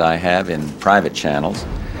 as I have in private channels,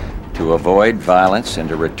 to avoid violence and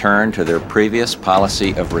to return to their previous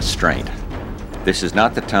policy of restraint. This is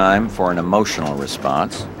not the time for an emotional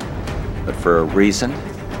response, but for a reasoned,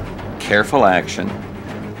 careful action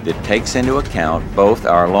that takes into account both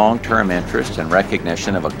our long-term interest and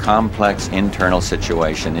recognition of a complex internal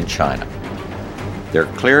situation in China. There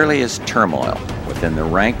clearly is turmoil within the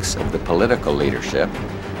ranks of the political leadership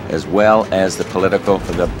as well as the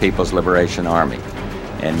People's Liberation Army.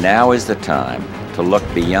 And now is the time to look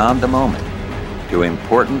beyond the moment to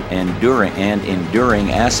important and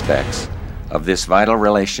enduring aspects of this vital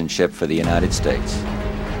relationship for the United States.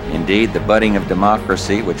 Indeed, the budding of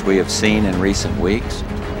democracy, which we have seen in recent weeks,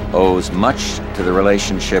 owes much to the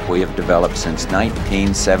relationship we have developed since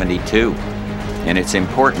 1972. And it's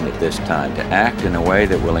important at this time to act in a way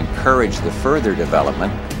that will encourage the further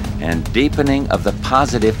development and deepening of the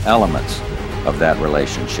positive elements of that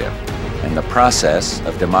relationship and the process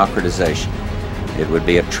of democratization. It would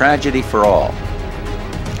be a tragedy for all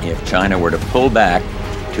if China were to pull back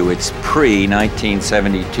to its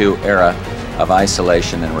pre-1972 era of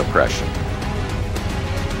isolation and repression.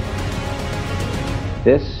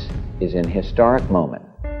 This is an historic moment.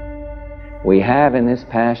 We have in this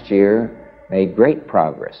past year made great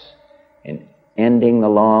progress in ending the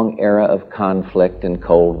long era of conflict and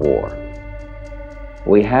Cold War.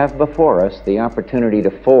 We have before us the opportunity to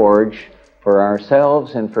forge for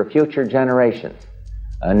ourselves and for future generations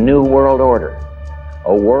a new world order,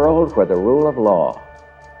 a world where the rule of law,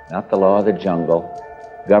 not the law of the jungle,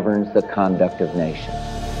 governs the conduct of nations.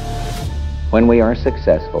 When we are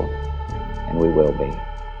successful, and we will be,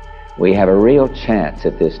 we have a real chance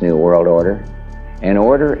at this new world order, an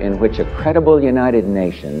order in which a credible United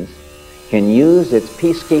Nations can use its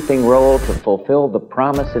peacekeeping role to fulfill the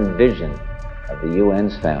promise and vision of the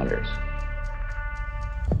UN's founders.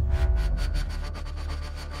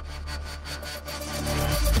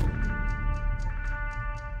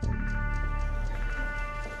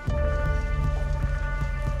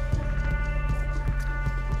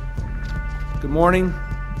 Good morning.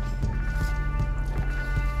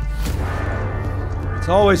 It's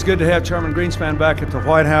always good to have Chairman Greenspan back at the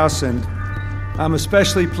White House, and I'm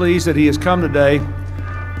especially pleased that he has come today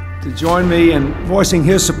to join me in voicing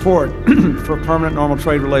his support for permanent normal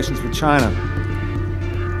trade relations with China.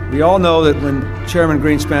 We all know that when Chairman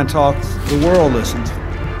Greenspan talked, the world listened.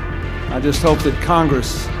 I just hope that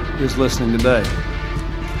Congress is listening today.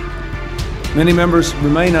 Many members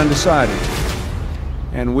remain undecided,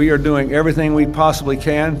 and we are doing everything we possibly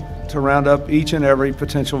can to round up each and every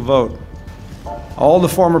potential vote. All the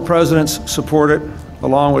former presidents support it,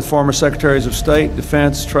 along with former secretaries of state,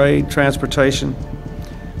 defense, trade, transportation,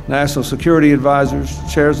 national security advisors,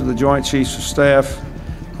 chairs of the Joint Chiefs of Staff,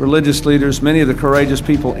 religious leaders, many of the courageous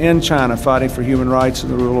people in China fighting for human rights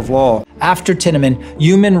and the rule of law. After Tiananmen,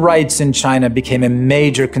 human rights in China became a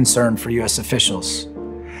major concern for U.S. officials,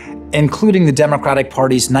 including the Democratic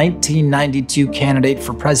Party's 1992 candidate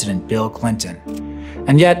for president, Bill Clinton.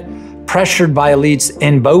 And yet, pressured by elites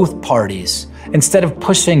in both parties, instead of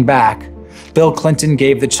pushing back, Bill Clinton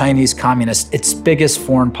gave the Chinese Communists its biggest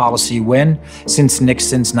foreign policy win since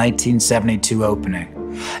Nixon's 1972 opening.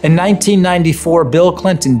 In 1994, Bill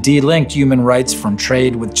Clinton delinked human rights from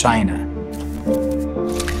trade with China.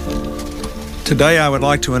 Today, I would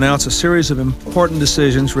like to announce a series of important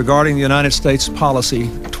decisions regarding the United States policy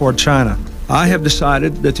toward China. I have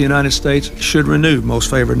decided that the United States should renew most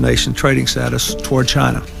favored nation trading status toward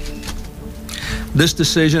China. This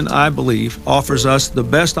decision, I believe, offers us the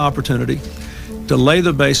best opportunity to lay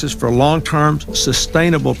the basis for long-term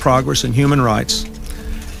sustainable progress in human rights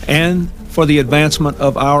and for the advancement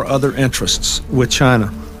of our other interests with China.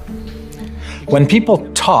 When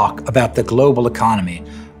people talk about the global economy,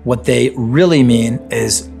 what they really mean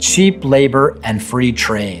is cheap labor and free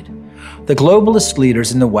trade. The globalist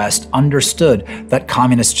leaders in the West understood that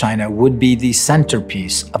Communist China would be the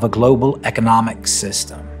centerpiece of a global economic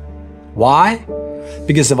system. Why?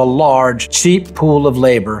 Because of a large, cheap pool of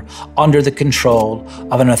labor under the control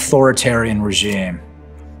of an authoritarian regime.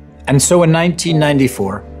 And so in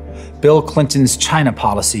 1994, Bill Clinton's China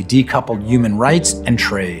policy decoupled human rights and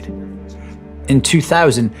trade. In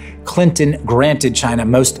 2000, Clinton granted China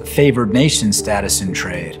most favored nation status in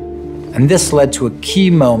trade. And this led to a key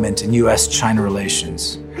moment in U.S.-China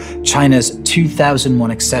relations, China's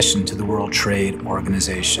 2001 accession to the World Trade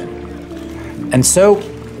Organization. And so,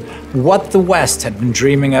 what the West had been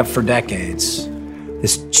dreaming of for decades,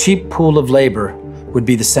 this cheap pool of labor would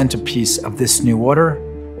be the centerpiece of this new order,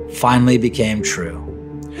 finally became true.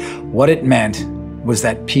 What it meant was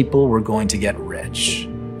that people were going to get rich.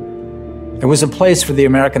 There was a place for the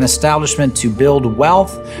American establishment to build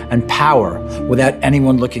wealth and power without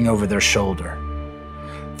anyone looking over their shoulder.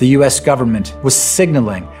 The US government was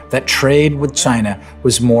signaling that trade with China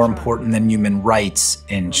was more important than human rights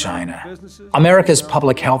in China. America's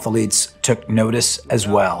public health elites took notice as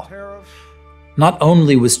well. Not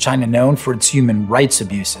only was China known for its human rights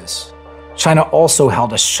abuses, China also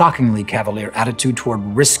held a shockingly cavalier attitude toward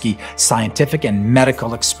risky scientific and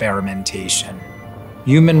medical experimentation.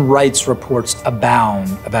 Human rights reports abound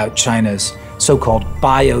about China's so-called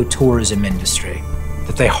biotourism industry,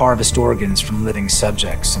 that they harvest organs from living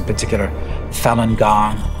subjects, in particular Falun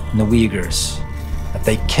Gong and the Uyghurs, that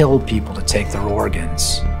they kill people to take their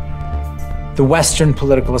organs. The Western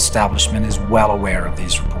political establishment is well aware of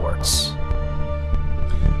these reports.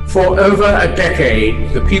 For over a decade,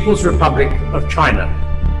 the People's Republic of China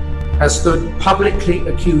has stood publicly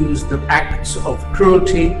accused of acts of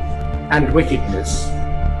cruelty and wickedness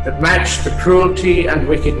that match the cruelty and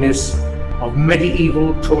wickedness of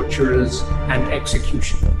medieval torturers and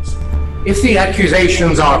executioners. If the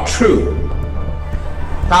accusations are true,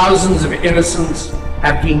 thousands of innocents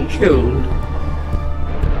have been killed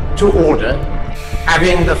to order,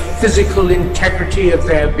 having the physical integrity of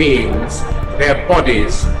their beings, their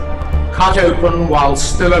bodies, cut open while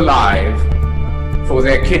still alive, for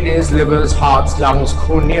their kidneys, livers, hearts, lungs,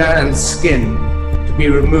 cornea, and skin to be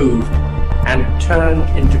removed and turned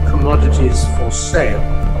into commodities for sale.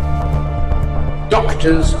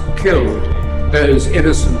 Doctors killed those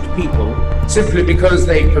innocent people simply because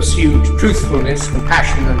they pursued truthfulness,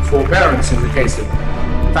 compassion, and forbearance in the case of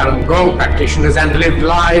Falun Gong practitioners and lived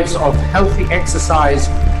lives of healthy exercise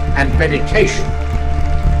and meditation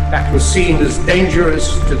that was seen as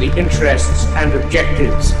dangerous to the interests and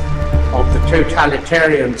objectives of the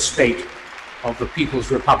totalitarian state of the People's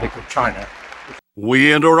Republic of China.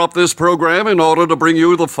 We interrupt this program in order to bring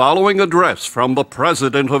you the following address from the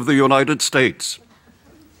President of the United States.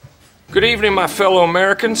 Good evening, my fellow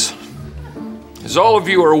Americans. As all of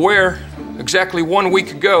you are aware, exactly 1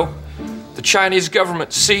 week ago, the Chinese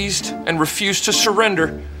government seized and refused to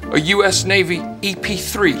surrender a U.S. Navy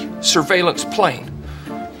EP-3 surveillance plane,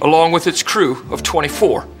 along with its crew of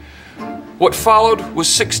 24. What followed was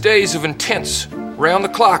 6 days of intense,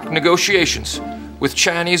 round-the-clock negotiations with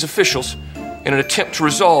Chinese officials in an attempt to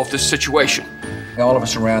resolve this situation. All of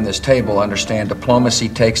us around this table understand diplomacy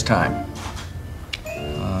takes time.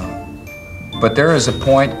 But there is a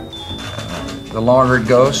point, the longer it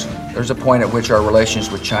goes, there's a point at which our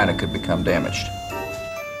relations with China could become damaged.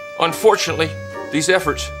 Unfortunately, these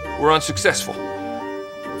efforts were unsuccessful.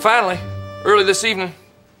 Finally, early this evening,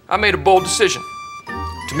 I made a bold decision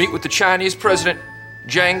to meet with the Chinese President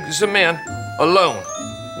Jiang Zemin alone,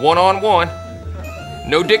 one-on-one,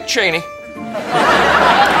 no Dick Cheney,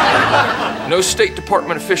 no State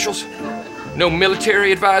Department officials, no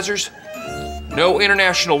military advisors, no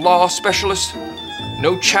international law specialists,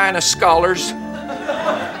 no China scholars,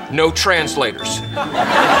 no translators. Is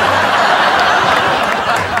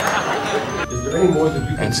there any more that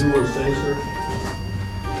you can do or say, sir?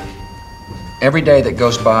 Every day that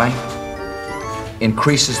goes by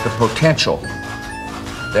increases the potential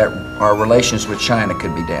that our relations with China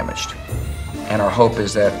could be damaged. And our hope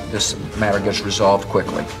is that this matter gets resolved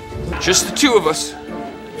quickly. Just the two of us,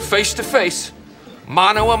 face to face,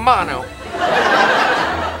 mano a mano,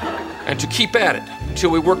 and to keep at it until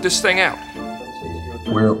we work this thing out.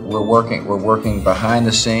 We're working behind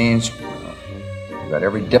the scenes. We've got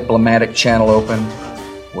every diplomatic channel open.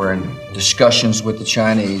 We're in discussions with the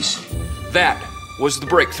Chinese. That was the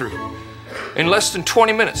breakthrough. In less than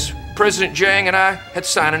 20 minutes, President Jiang and I had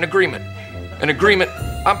signed an agreement. An agreement,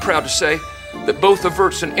 I'm proud to say, that both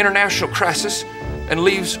averts an international crisis and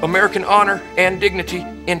leaves American honor and dignity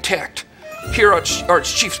intact. Here are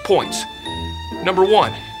its chief points. Number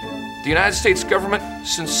one, the United States government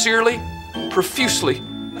sincerely, profusely,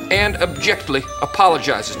 and abjectly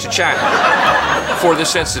apologizes to China for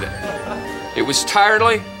this incident. It was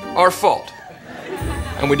entirely our fault,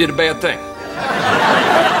 and we did a bad thing.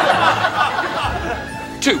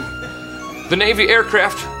 2, the Navy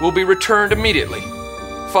aircraft will be returned immediately,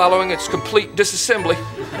 following its complete disassembly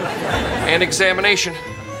and examination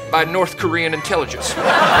by North Korean intelligence.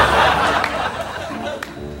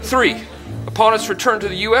 3, upon its return to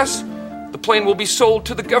the U.S., the plane will be sold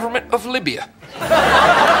to the government of Libya,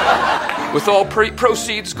 with all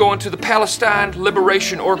proceeds going to the Palestine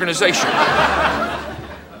Liberation Organization.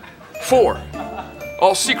 4,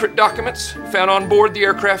 all secret documents found on board the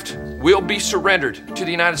aircraft will be surrendered to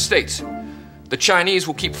the United States. The Chinese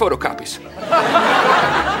will keep photocopies.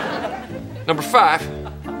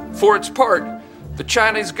 5, for its part, the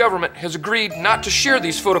Chinese government has agreed not to share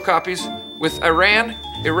these photocopies with Iran,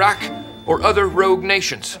 Iraq, or other rogue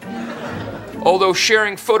nations, although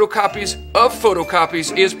sharing photocopies of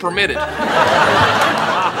photocopies is permitted,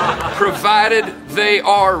 provided they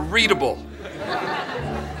are readable.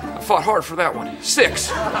 I fought hard for that one.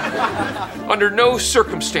 6, under no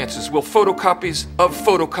circumstances will photocopies of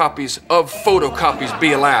photocopies of photocopies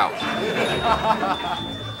be allowed.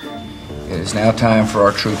 It is now time for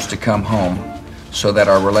our troops to come home so that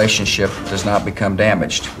our relationship does not become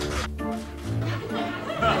damaged.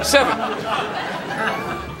 7,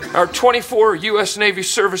 our 24 U.S. Navy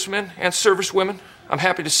servicemen and servicewomen, I'm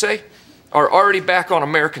happy to say, are already back on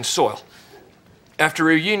American soil. After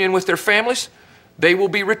a reunion with their families, they will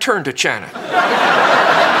be returned to China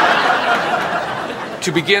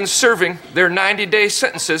to begin serving their 90-day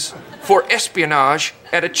sentences for espionage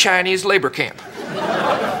at a Chinese labor camp.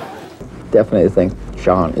 Definitely think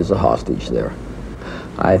Sean is a hostage there.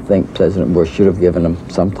 I think President Bush should have given him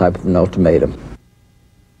some type of an ultimatum.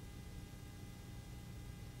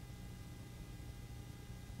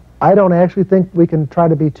 I don't actually think we can try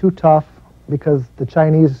to be too tough because the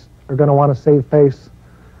Chinese are going to want to save face.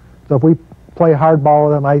 So if we play hardball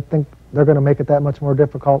with them, I think they're going to make it that much more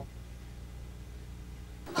difficult.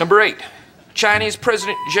 8, Chinese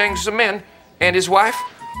President Jiang Zemin and his wife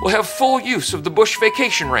will have full use of the Bush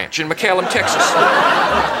Vacation Ranch in McAllen, Texas,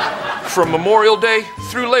 from Memorial Day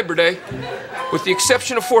through Labor Day, with the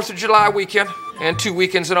exception of 4th of July weekend and 2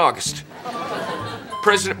 weekends in August.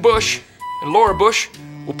 President Bush and Laura Bush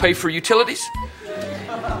will pay for utilities.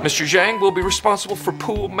 Mr. Jiang will be responsible for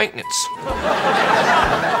pool maintenance.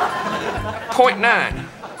 9,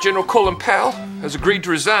 General Colin Powell has agreed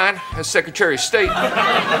to resign as Secretary of State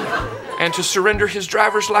and to surrender his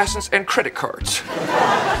driver's license and credit cards.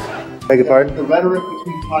 Beg your pardon? The rhetoric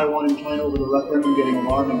between Taiwan and China over the referendum getting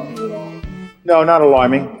alarming to you at all? No, not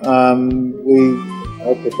alarming. We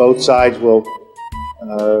hope that both sides will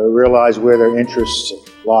realize where their interests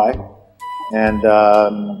lie and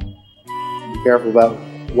be careful about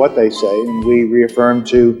what they say. And we reaffirmed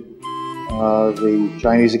to the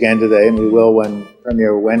Chinese again today, and we will when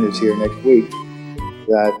Premier Wen is here next week,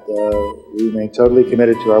 that we remain totally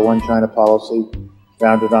committed to our One China policy,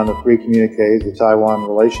 founded on the 3 communiques, the Taiwan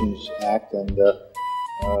Relations Act, and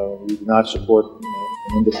we do not support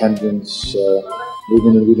independence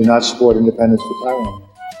movement, and we do not support independence for Taiwan.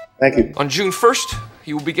 Thank you. On June 1st,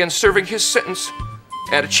 he will begin serving his sentence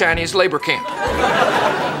at a Chinese labor camp.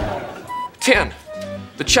 10,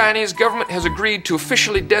 the Chinese government has agreed to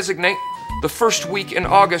officially designate the first week in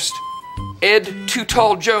August Ed Too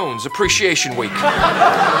Tall Jones Appreciation Week.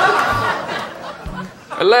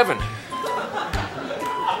 11,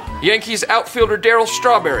 Yankees outfielder Darryl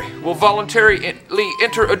Strawberry will voluntarily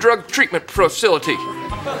enter a drug treatment facility.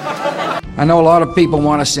 I know a lot of people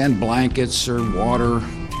want to send blankets or water.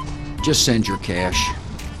 Just send your cash.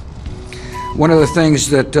 One of the things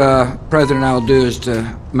that President and I will do is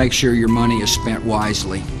to make sure your money is spent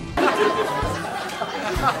wisely.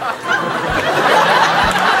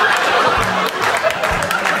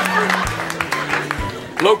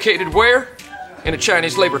 Located where? In a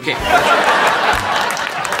Chinese labor camp.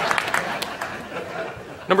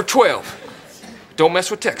 12, don't mess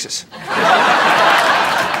with Texas.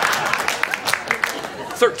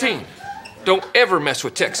 13, don't ever mess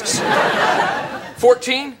with Texas.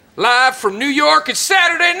 14, live from New York, it's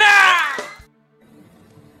Saturday night!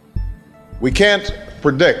 We can't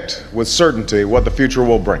predict with certainty what the future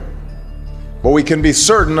will bring, but we can be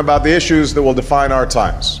certain about the issues that will define our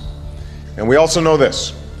times. And we also know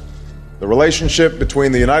this: the relationship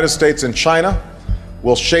between the United States and China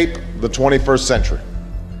will shape the 21st century,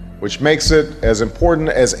 which makes it as important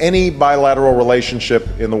as any bilateral relationship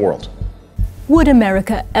in the world. Would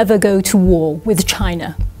America ever go to war with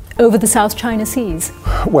China over the South China Seas?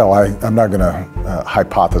 Well, I'm not going to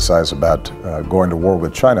hypothesize about going to war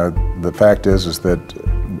with China. The fact is that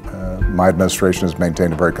My administration has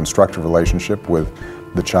maintained a very constructive relationship with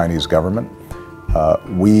the Chinese government.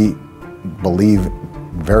 We believe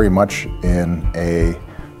very much in a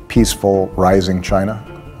peaceful, rising China.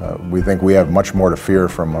 We think we have much more to fear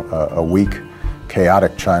from a weak,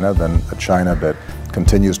 chaotic China than a China that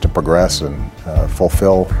continues to progress and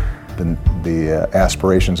fulfill the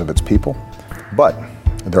aspirations of its people. But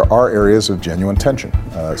there are areas of genuine tension.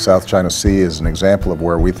 South China Sea is an example of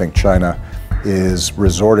where we think China is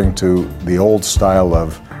resorting to the old style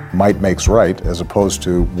of might makes right, as opposed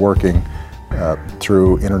to working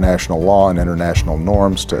through international law and international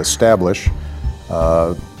norms to establish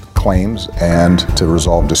claims and to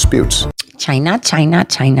resolve disputes. China, China,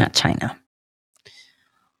 China, China.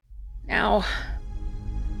 Now,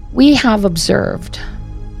 we have observed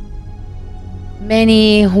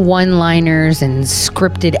many one-liners and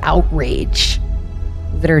scripted outrage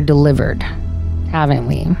that are delivered, haven't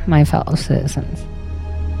we, my fellow citizens?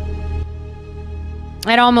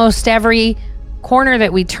 At almost every corner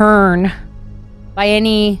that we turn by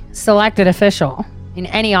any selected official in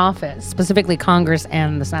any office, specifically Congress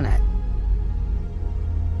and the Senate,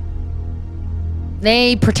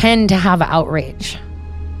 they pretend to have outrage.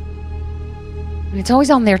 And it's always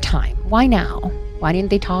on their time. Why now? Why didn't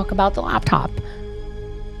they talk about the laptop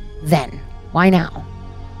then? Why now?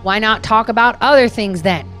 Why not talk about other things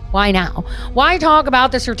then? Why now? Why talk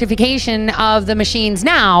about the certification of the machines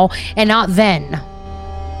now and not then?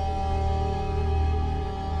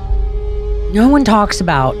 No one talks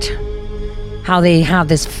about how they have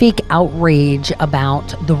this fake outrage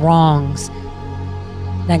about the wrongs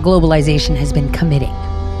that globalization has been committing.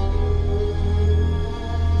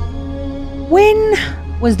 When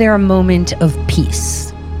was there a moment of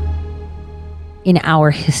peace in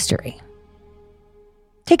our history?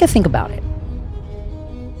 Take a think about it.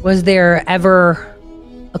 Was there ever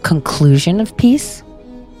a conclusion of peace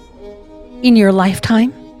in your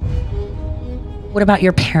lifetime? What about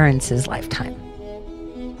your parents' lifetime?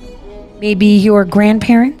 Maybe your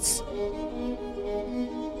grandparents?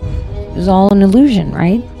 It was all an illusion,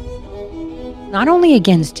 right? Not only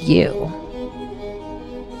against you,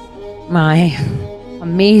 my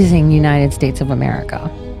amazing United States of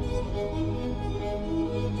America,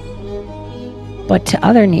 but to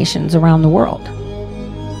other nations around the world.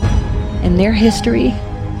 And their history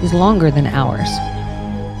is longer than ours.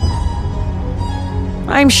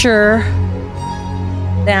 I'm sure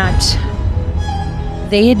that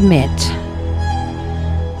they admit,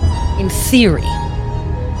 in theory,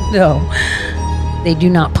 though they do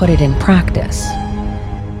not put it in practice,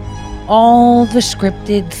 all the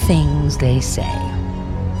scripted things they say.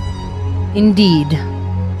 Indeed,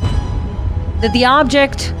 that the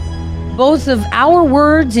object both of our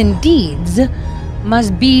words and deeds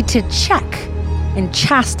must be to check and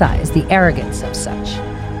chastise the arrogance of such.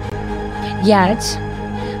 Yet,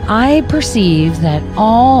 I perceive that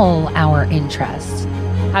all our interests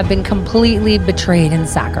have been completely betrayed and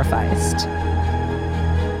sacrificed.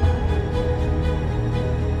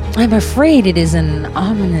 I'm afraid it is an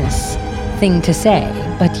ominous thing to say,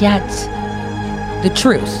 but yet, the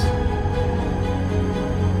truth.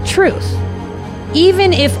 Truth.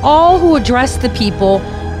 Even if all who address the people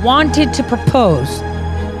wanted to propose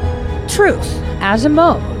truth as a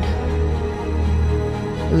mode,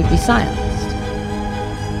 it would be silenced.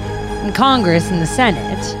 In Congress and the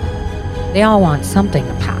Senate, they all want something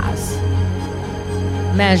to pass.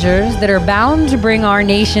 Measures that are bound to bring our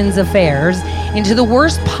nation's affairs into the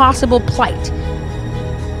worst possible plight,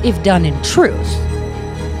 if done in truth,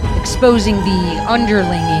 exposing the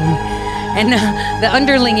underlingings and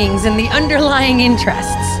the underlying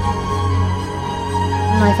interests.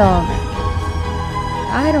 My fellow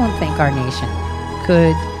Americans, I don't think our nation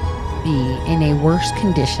could be in a worse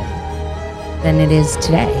condition than it is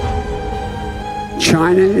today.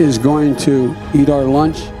 China is going to eat our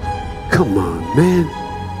lunch? Come on, man.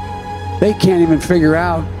 They can't even figure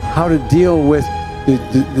out how to deal with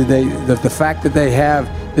the fact that they have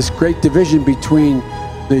this great division between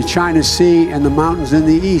the China Sea and the mountains in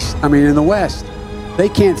the east, in the west. They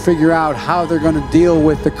can't figure out how they're going to deal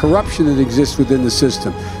with the corruption that exists within the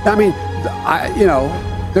system.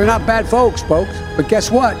 They're not bad folks, but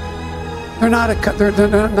guess what? They're not a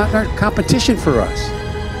competition for us.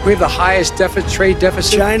 We have the highest trade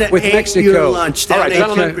deficit China with Mexico. ate your lunch, down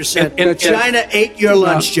 18%. China ate your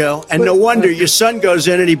lunch, Joe, and no wonder your son goes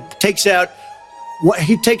in and he takes out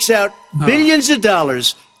billions of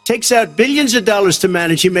dollars. Takes out billions of dollars to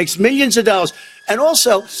manage. He makes millions of dollars. And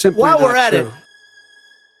also, while we're at it,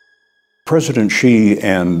 President Xi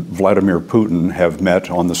and Vladimir Putin have met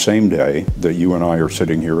on the same day that you and I are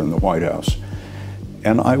sitting here in the White House.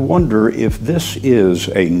 And I wonder if this is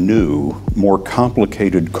a new, more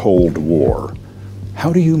complicated Cold War.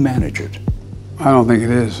 How do you manage it? I don't think it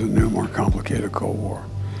is a new, more complicated Cold War.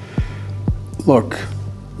 Look,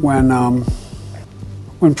 when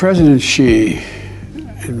President Xi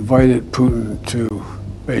invited Putin to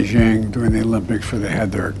Beijing during the Olympics, where they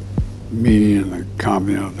had their meeting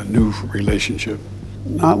and the new relationship,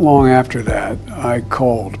 not long after that, I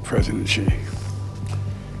called President Xi.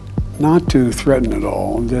 Not to threaten at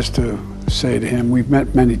all, just to say to him, we've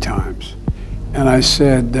met many times. And I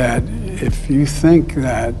said that if you think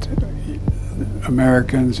that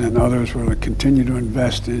Americans and others will continue to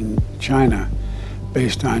invest in China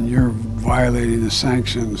based on your violating the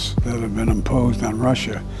sanctions that have been imposed on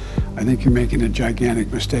Russia, I think you're making a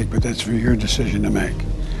gigantic mistake, but that's for your decision to make.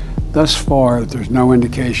 Thus far, there's no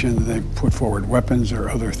indication that they've put forward weapons or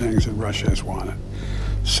other things that Russia has wanted.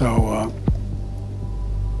 So,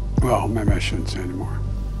 well, maybe I shouldn't say anymore.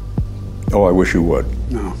 Oh, I wish you would.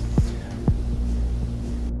 No.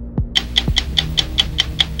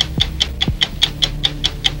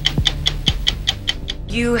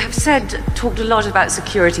 You have talked a lot about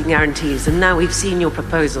security guarantees, and now we've seen your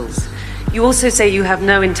proposals. You also say you have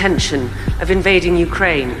no intention of invading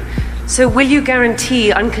Ukraine. So will you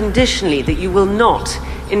guarantee unconditionally that you will not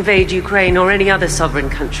invade Ukraine or any other sovereign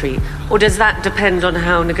country? Or does that depend on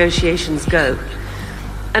how negotiations go?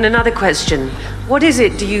 And another question, what is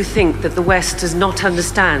it, do you think, that the West does not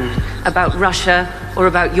understand about Russia or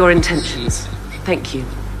about your intentions? Thank you.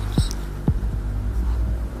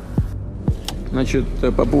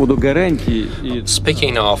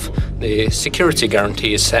 Speaking of the security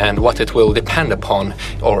guarantees and what it will depend upon,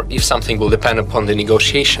 or if something will depend upon the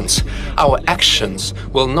negotiations, our actions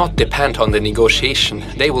will not depend on the negotiation.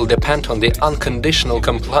 They will depend on the unconditional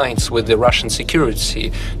compliance with the Russian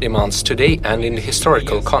security demands today and in the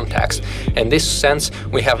historical context. In this sense,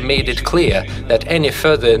 we have made it clear that any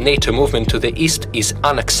further NATO movement to the east is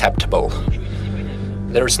unacceptable.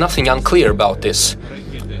 There is nothing unclear about this.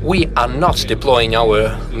 We are not deploying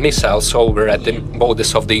our missiles over at the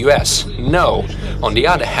borders of the US. No. On the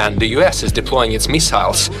other hand, the US is deploying its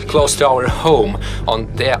missiles close to our home, on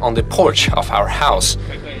the porch of our house.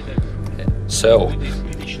 So,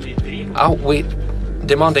 are we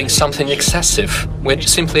demanding something excessive? We're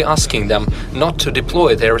simply asking them not to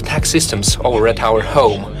deploy their attack systems over at our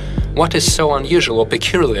home. What is so unusual or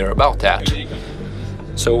peculiar about that?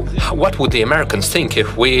 So, what would the Americans think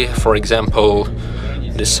if we, for example,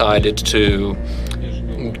 decided to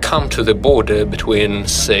come to the border between,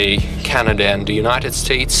 say, Canada and the United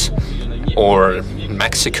States or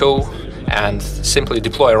Mexico and simply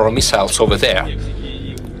deploy our missiles over there?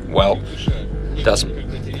 Well,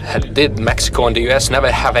 did Mexico and the US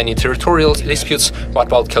never have any territorial disputes? What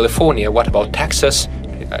about California? What about Texas?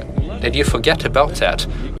 Did you forget about that?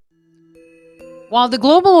 While the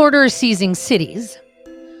global order is seizing cities,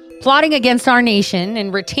 plotting against our nation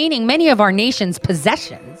and retaining many of our nation's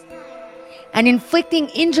possessions, and inflicting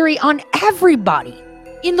injury on everybody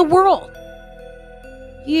in the world,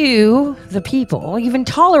 you, the people, even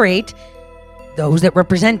tolerate those that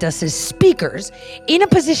represent us as speakers in a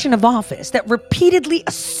position of office that repeatedly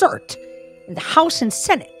assert in the House and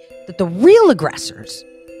Senate that the real aggressors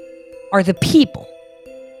are the people.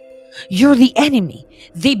 You're the enemy.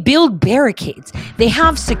 They build barricades, they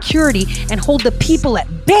have security and hold the people at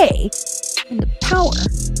bay, and the power,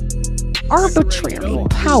 arbitrary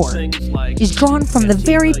power, is drawn from the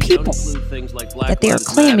very people that they are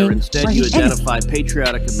claiming Instead, are you the enemy. identify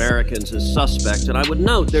patriotic Americans as suspects, and I would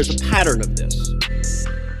note there's a pattern of this.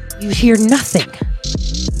 You hear nothing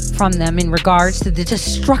from them in regards to the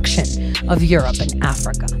destruction of Europe and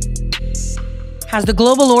Africa. Has the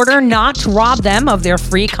global order not robbed them of their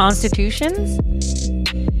free constitutions?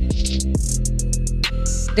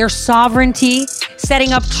 Their sovereignty,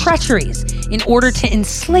 setting up treacheries in order to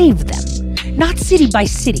enslave them, not city by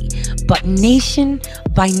city, but nation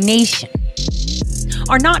by nation.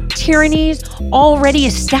 Are not tyrannies already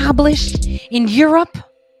established in Europe,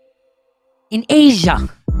 in Asia,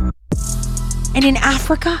 and in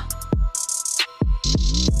Africa?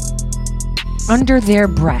 Under their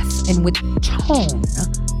breath and with tone,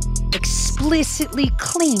 explicitly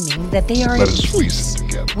claiming that they are at peace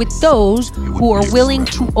with those who are willing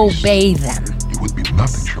to obey them. It would be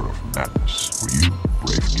nothing short of madness for you,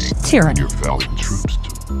 brave king, Tyranny. and your valiant troops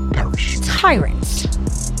to perish. Tyrants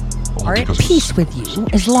are at peace with you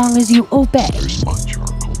as long as you obey. There's much our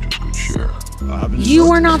cultures could share. You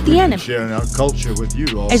are not the enemy Sharing our culture with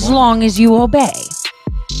you, as long as you obey.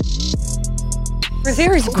 For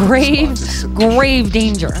there is grave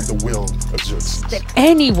danger that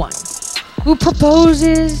anyone who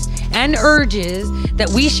proposes and urges that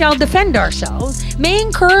we shall defend ourselves may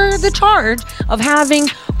incur the charge of having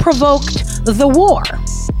provoked the war.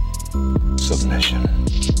 Submission.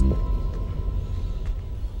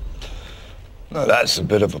 Now that's a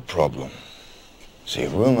bit of a problem. See,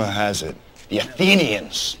 rumor has it, the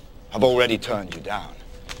Athenians have already turned you down.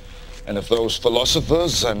 And if those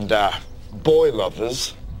philosophers and boy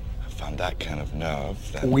lovers have found that kind of nerve,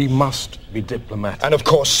 then... We must be diplomatic. And of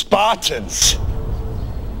course, Spartans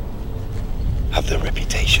have their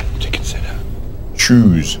reputation to consider.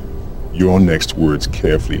 Choose your next words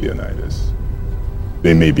carefully, Leonidas.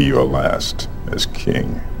 They may be your last as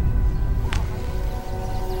king.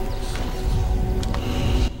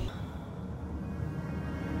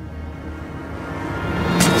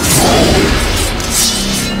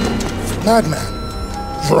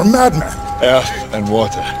 Madman. You're a madman. Earth and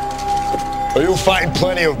water. But you'll find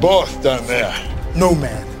plenty of both down there. No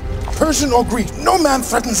man, Persian or Greek, no man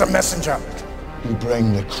threatens a messenger. You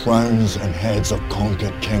bring the crowns and heads of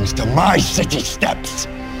conquered kings to my city steps.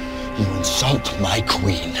 You insult my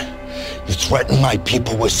queen. You threaten my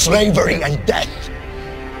people with slavery and death.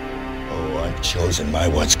 Oh, I've chosen my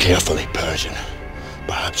words carefully, Persian.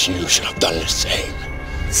 Perhaps you should have done the same.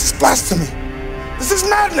 This is blasphemy. This is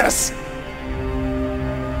madness.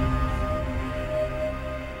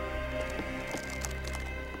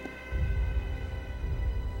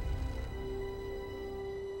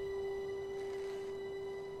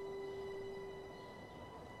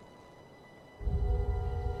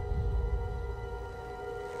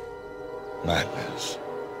 Madness.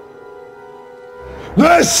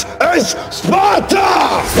 This is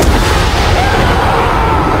Sparta!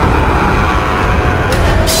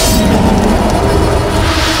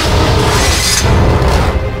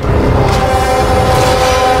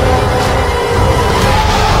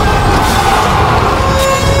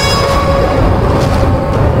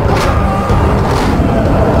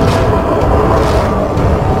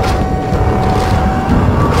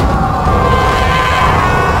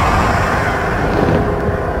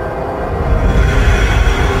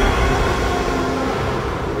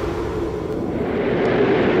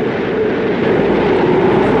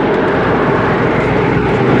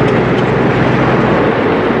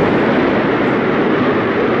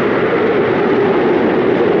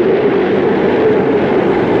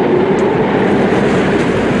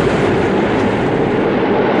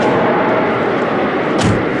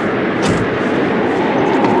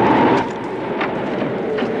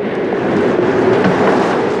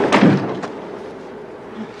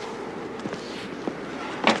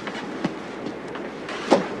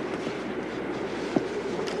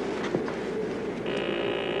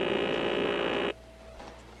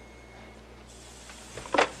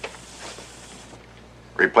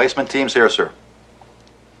 Replacement team's here, sir.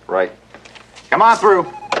 Right. Come on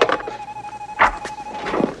through.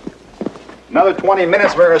 Another 20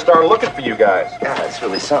 minutes, we're gonna start looking for you guys. God, it's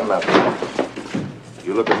really something up here.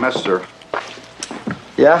 You look a mess, sir.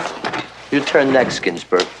 Yeah? Your turn next,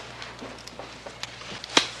 Ginsburg.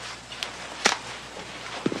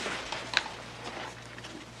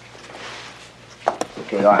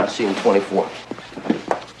 Okay, all right, I'll see you in 24.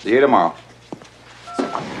 See you tomorrow.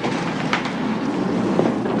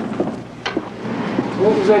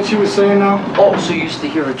 What was that you were saying now? Oh, so you used to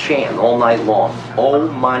hear her chant all night long. Oh,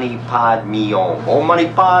 mani padme om. Oh, mani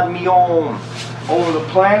padme om. Over the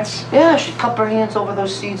plants? Yeah, she'd cup her hands over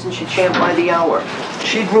those seeds and she'd chant by the hour.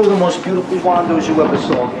 She grew the most beautiful wandos you ever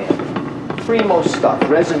saw, man. Primo stuff,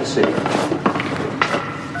 Resin City.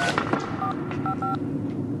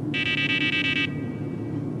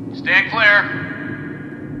 Stand clear.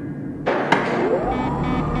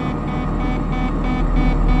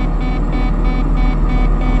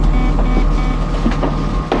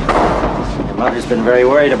 Mother's been very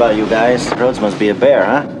worried about you guys. Roads must be a bear,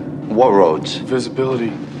 huh? What roads?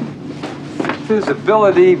 Visibility.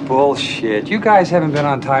 Visibility? Bullshit. You guys haven't been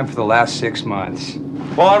on time for the last 6 months.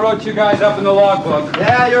 Well, I wrote you guys up in the logbook.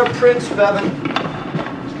 Yeah, you're a prince, Bevan.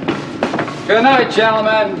 Good night,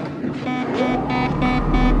 gentlemen.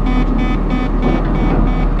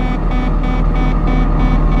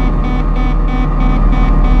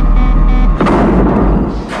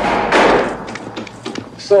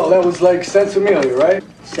 So that was like Sensimilia, right?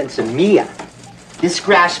 Sensimilla. This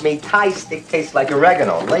grass made Thai stick taste like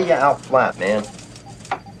oregano. Lay you out flat, man.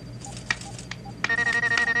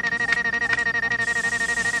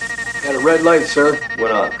 Got a red light, sir.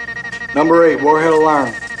 What on? Number 8, warhead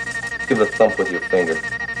alarm. Give a thump with your finger.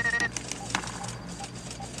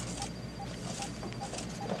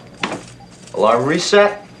 Alarm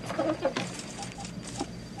reset.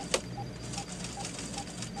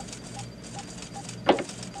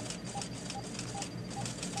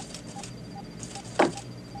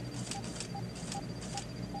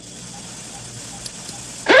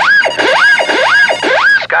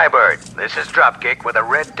 This is Dropkick with a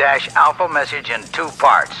Red Dash Alpha message in 2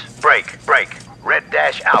 parts. Break. Red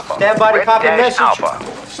Dash Alpha. Stand by to Red copy Dash message. Alpha.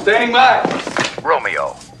 Standing by.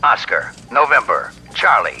 Romeo, Oscar, November,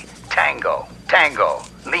 Charlie, Tango,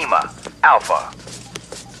 Lima, Alpha.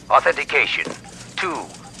 Authentication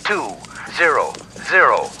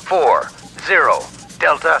 22040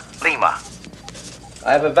 Delta Lima.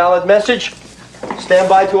 I have a valid message. Stand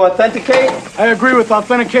by to authenticate. I agree with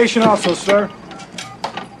authentication also, sir.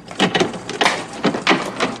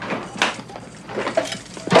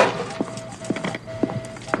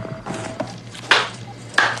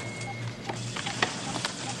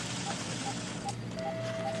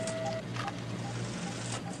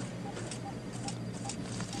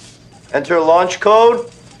 Enter launch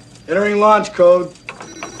code. Entering launch code.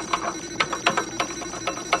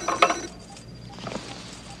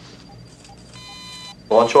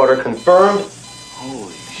 Launch order confirmed.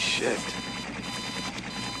 Holy shit.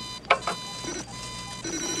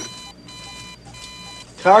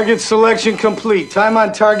 Target selection complete. Time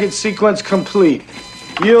on target sequence complete.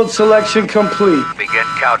 Yield selection complete. Begin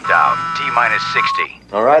countdown. T-minus 60.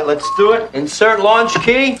 All right, let's do it. Insert launch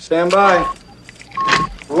key. Stand by.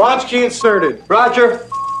 Launch key inserted. Roger.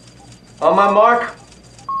 On my mark.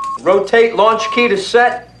 Rotate launch key to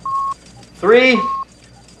set. 3,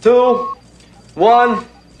 2, 1.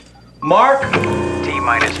 Mark.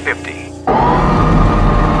 T-minus 50.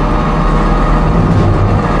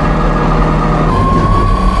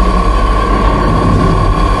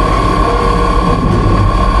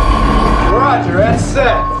 Roger, that's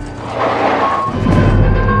set.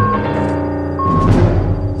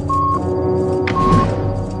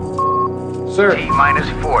 Sir. T-minus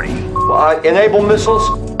 40. Enable missiles.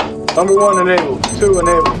 Number 1 enabled. 2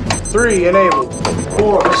 enabled. 3 enabled.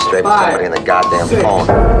 4, Straight to 5, somebody in the goddamn 6, phone.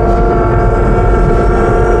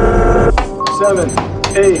 7,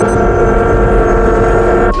 8,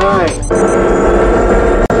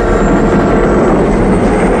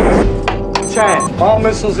 9, 10. All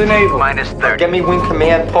missiles enabled. Minus 30. Get me wing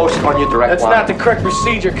command post on your direct That's line. not the correct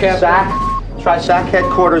procedure, Captain. SAC. Try SAC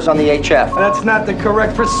headquarters on the HF. That's not the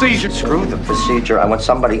correct procedure. Screw the procedure. I want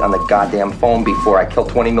somebody on the goddamn phone before I kill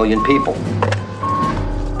 20 million people.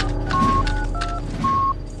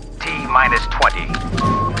 T-minus 20.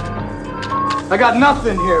 I got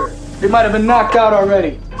nothing here. They might have been knocked out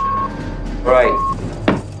already. Right.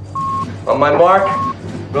 On my mark,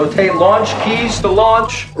 rotate launch keys to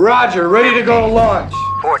launch. Roger, ready to go to launch.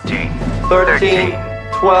 14. 13,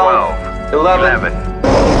 12, 11.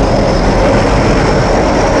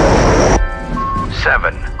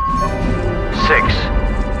 7. 6.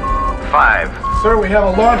 5. Sir, we have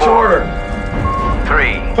a launch order.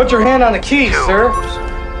 3. Put your hand on the keys, 2, sir.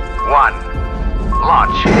 1.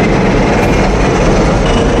 Launch.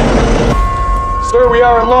 Sir, we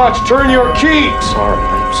are at launch. Turn your keys. Sorry,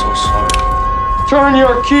 I'm so sorry. Turn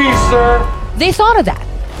your keys, sir. They thought of that,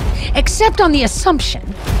 except on the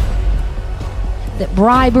assumption that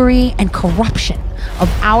bribery and corruption of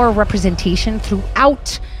our representation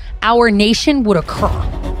throughout our nation would occur.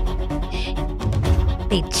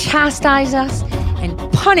 They chastise us and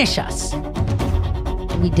punish us.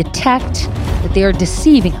 We detect that they are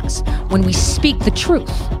deceiving us when we speak the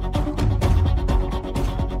truth.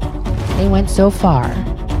 They went so far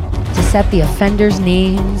to set the offenders'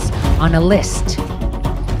 names on a list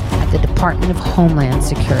at the Department of Homeland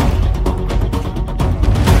Security.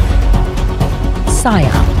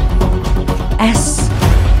 PSYOP. S-I-O-P.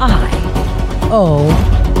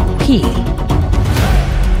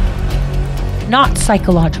 Not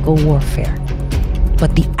psychological warfare,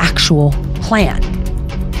 but the actual plan.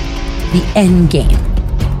 The end game.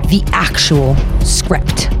 The actual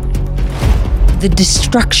script. The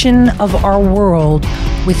destruction of our world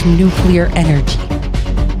with nuclear energy.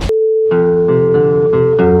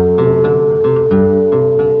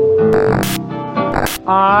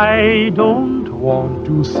 I don't want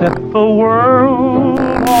to set the world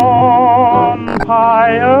on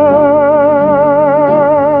fire.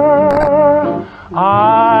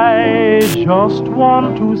 I just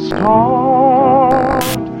want to start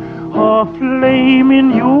a flame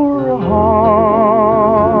in your heart.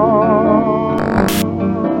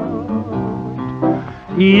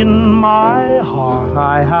 In my heart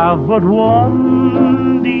I have but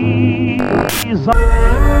one desire.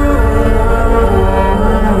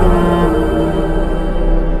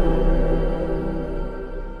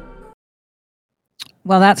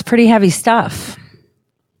 Well, that's pretty heavy stuff.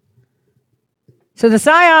 So the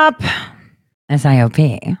PSYOP,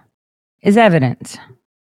 SIOP, is evident.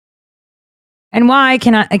 And why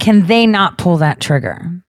can they not pull that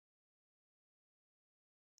trigger?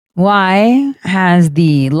 Why has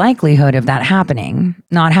the likelihood of that happening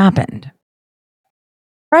not happened?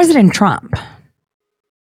 President Trump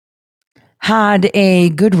had a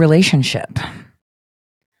good relationship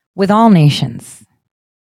with all nations.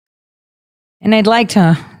 And I'd like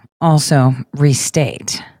to also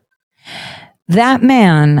restate that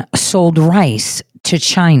man sold rice to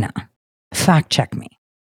China. Fact check me.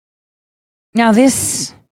 Now,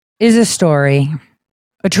 this is a story,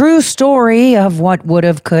 a true story of what would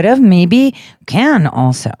have, could have, maybe can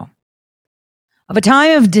also, of a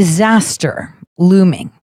time of disaster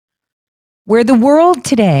looming, where the world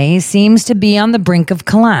today seems to be on the brink of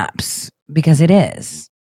collapse, because it is.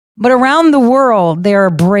 But around the world, there are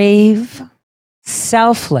brave,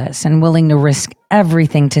 selfless, and willing to risk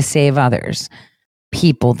everything to save others,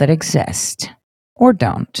 people that exist or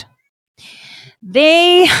don't.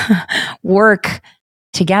 They work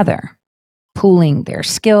together, pooling their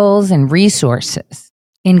skills and resources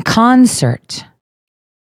in concert,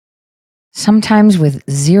 sometimes with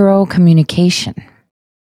zero communication.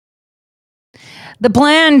 The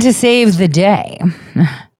plan to save the day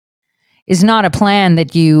is not a plan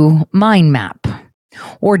that you mind map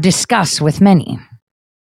or discuss with many.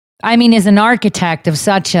 I mean, as an architect of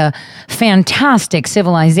such a fantastic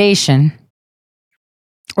civilization,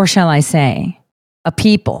 or shall I say, a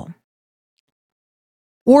people,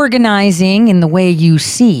 organizing in the way you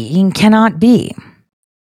see cannot be.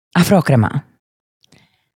 Afrokrema.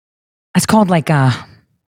 It's called like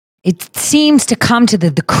it seems to come to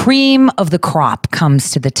the cream of the crop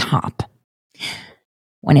comes to the top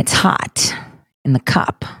when it's hot in the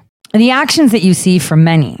cup. And the actions that you see from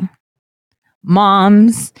many,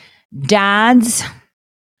 moms, dads,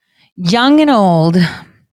 young and old,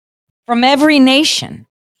 from every nation,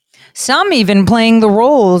 some even playing the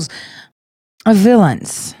roles of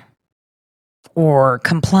villains or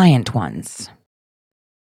compliant ones.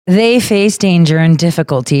 They face danger and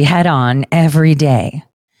difficulty head on every day.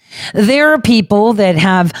 There are people that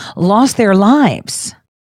have lost their lives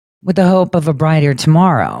with the hope of a brighter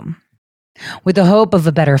tomorrow, with the hope of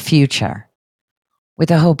a better future, with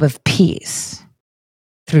the hope of peace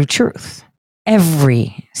through truth.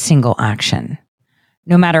 Every single action,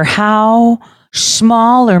 no matter how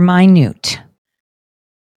small or minute,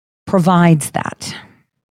 provides that,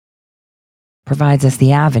 provides us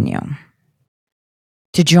the avenue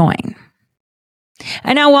to join.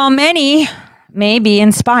 And now, while many may be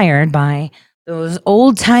inspired by those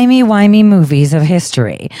old-timey-wimey movies of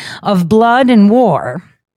history, of blood and war,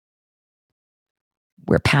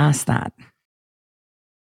 we're past that.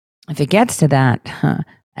 If it gets to that, the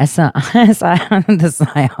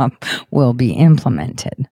PSYOP will be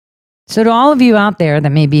implemented. So to all of you out there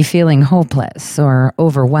that may be feeling hopeless or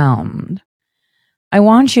overwhelmed, I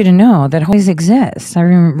want you to know that always exists. I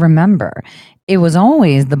remember, it was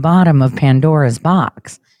always the bottom of Pandora's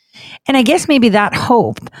box. And I guess maybe that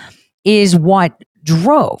hope is what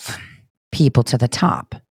drove people to the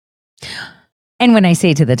top. And when I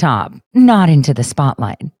say to the top, not into the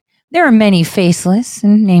spotlight. There are many faceless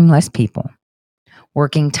and nameless people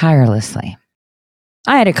working tirelessly.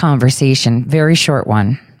 I had a conversation, very short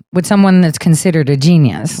one, with someone that's considered a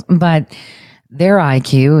genius, but their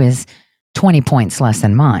IQ is 20 points less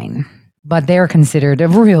than mine. But they're considered a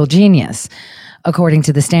real genius, according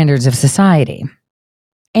to the standards of society.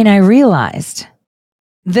 And I realized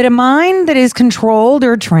that a mind that is controlled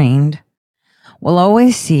or trained will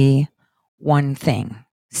always see one thing: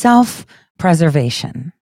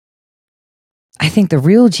 self-preservation. I think the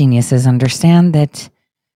real geniuses understand that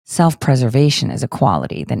self-preservation is a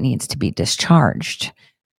quality that needs to be discharged.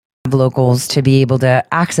 Locals to be able to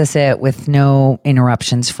access it with no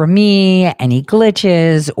interruptions from me, any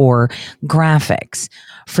glitches or graphics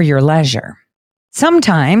for your leisure.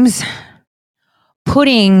 Sometimes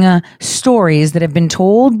putting stories that have been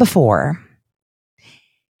told before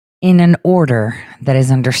in an order that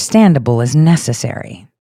is understandable is necessary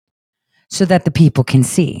so that the people can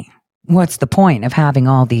see. What's the point of having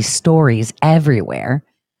all these stories everywhere,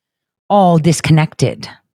 all disconnected?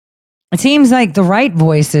 It seems like the right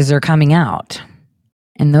voices are coming out,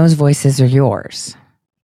 and those voices are yours.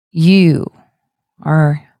 You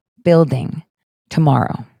are building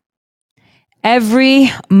tomorrow. Every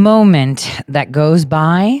moment that goes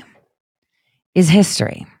by is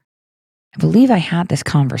history. I believe I had this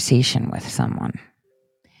conversation with someone,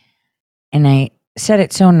 and I said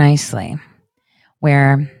it so nicely,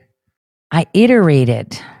 where I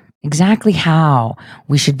iterated exactly how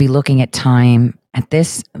we should be looking at time at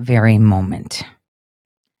this very moment.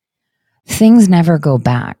 Things never go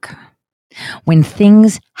back. When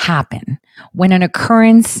things happen, when an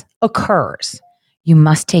occurrence occurs, you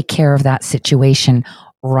must take care of that situation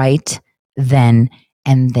right then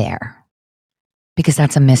and there, because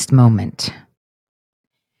that's a missed moment.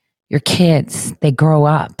 Your kids, they grow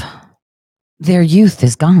up. Their youth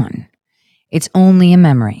is gone. It's only a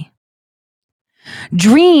memory.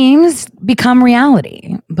 Dreams become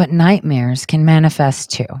reality, but nightmares can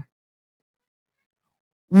manifest too.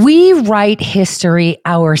 We write history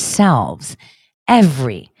ourselves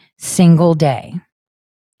every single day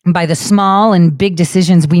by the small and big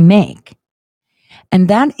decisions we make. And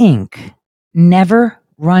that ink never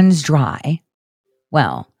runs dry.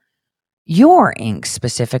 Well, your ink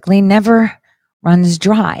specifically never runs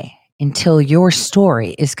dry until your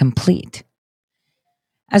story is complete.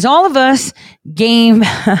 As all of us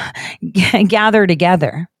gather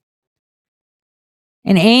together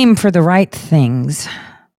and aim for the right things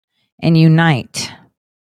and unite,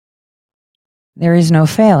 there is no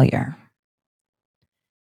failure.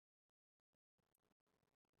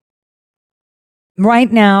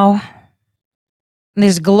 Right now,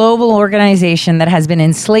 this global organization that has been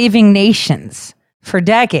enslaving nations for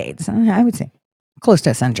decades, I would say close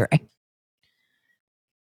to a century,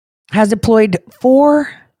 has deployed 4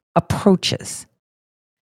 approaches,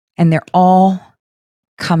 and they're all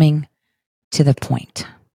coming to the point.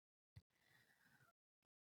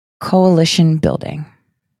 Coalition building,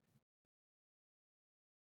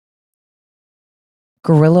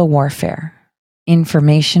 guerrilla warfare,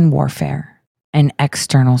 information warfare, and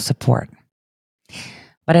external support.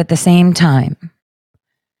 But at the same time,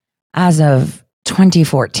 as of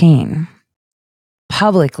 2014,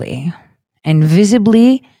 publicly and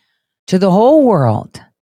visibly to the whole world,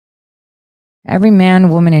 every man,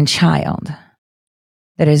 woman, and child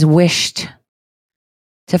that has wished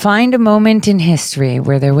to find a moment in history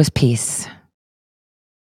where there was peace,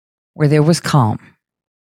 where there was calm,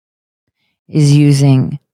 is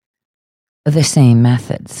using the same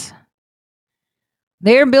methods.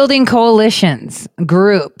 They're building coalitions,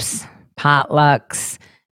 groups, potlucks,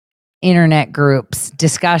 internet groups,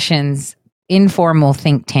 discussions, informal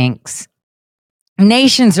think tanks.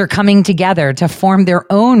 Nations are coming together to form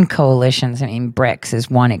their own coalitions. I mean, BRICS is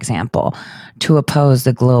one example, to oppose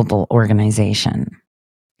the global organization.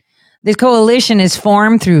 This coalition is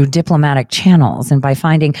formed through diplomatic channels and by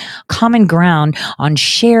finding common ground on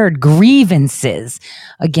shared grievances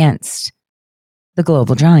against the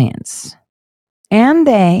global giants. And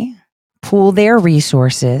they pool their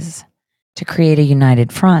resources to create a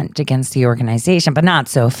united front against the organization, but not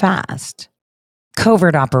so fast.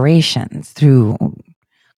 Covert operations through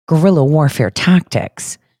guerrilla warfare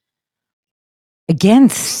tactics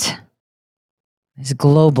against this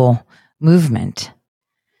global movement,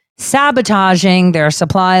 sabotaging their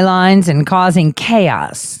supply lines and causing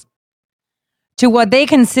chaos to what they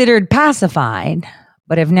considered pacified,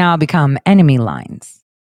 but have now become enemy lines.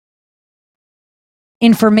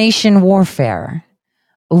 Information warfare.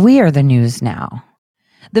 We are the news now.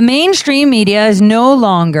 The mainstream media is no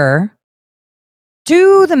longer,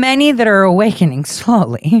 to the many that are awakening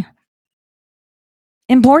slowly,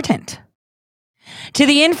 important. To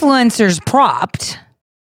the influencers propped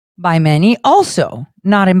by many, also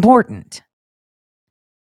not important.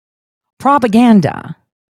 Propaganda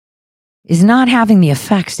is not having the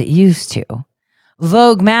effects it used to.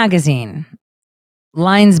 Vogue magazine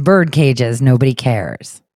lines bird cages, nobody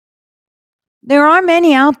cares. There are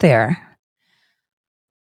many out there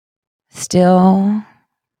still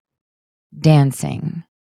dancing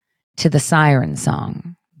to the siren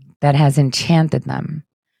song that has enchanted them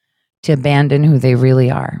to abandon who they really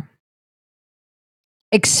are.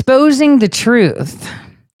 Exposing the truth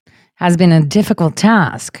has been a difficult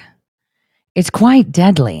task. It's quite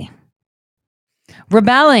deadly.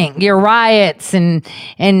 Rebelling, your riots and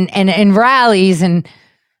rallies and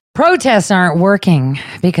protests aren't working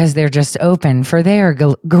because they're just open for their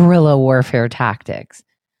guerrilla warfare tactics.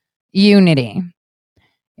 Unity.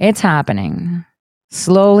 It's happening.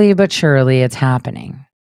 Slowly but surely, it's happening.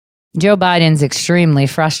 Joe Biden's extremely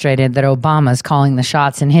frustrated that Obama's calling the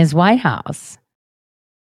shots in his White House.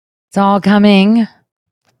 It's all coming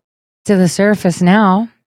to the surface now.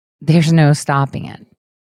 There's no stopping it.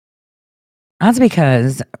 That's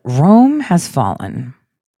because Rome has fallen.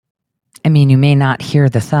 I mean, you may not hear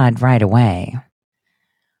the thud right away,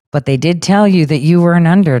 but they did tell you that you were an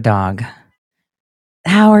underdog.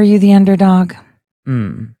 How are you the underdog?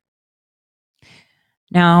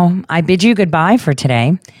 Now, I bid you goodbye for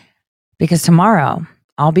today, because tomorrow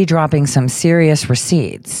I'll be dropping some serious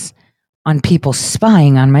receipts on people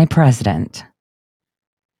spying on my president.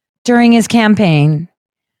 During his campaign,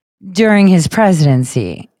 during his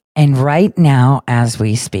presidency, and right now as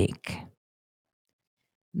we speak.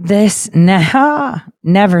 This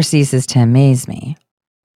never ceases to amaze me.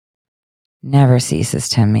 never ceases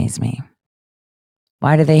to amaze me.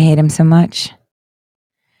 Why do they hate him so much?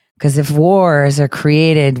 Because if wars are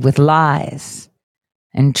created with lies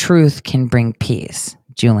and truth can bring peace,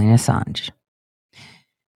 Julian Assange.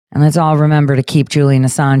 And let's all remember to keep Julian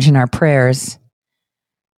Assange in our prayers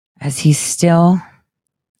as he's still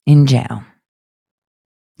in jail.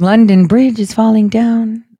 London Bridge is falling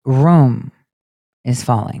down. Rome is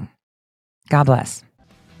falling. God bless.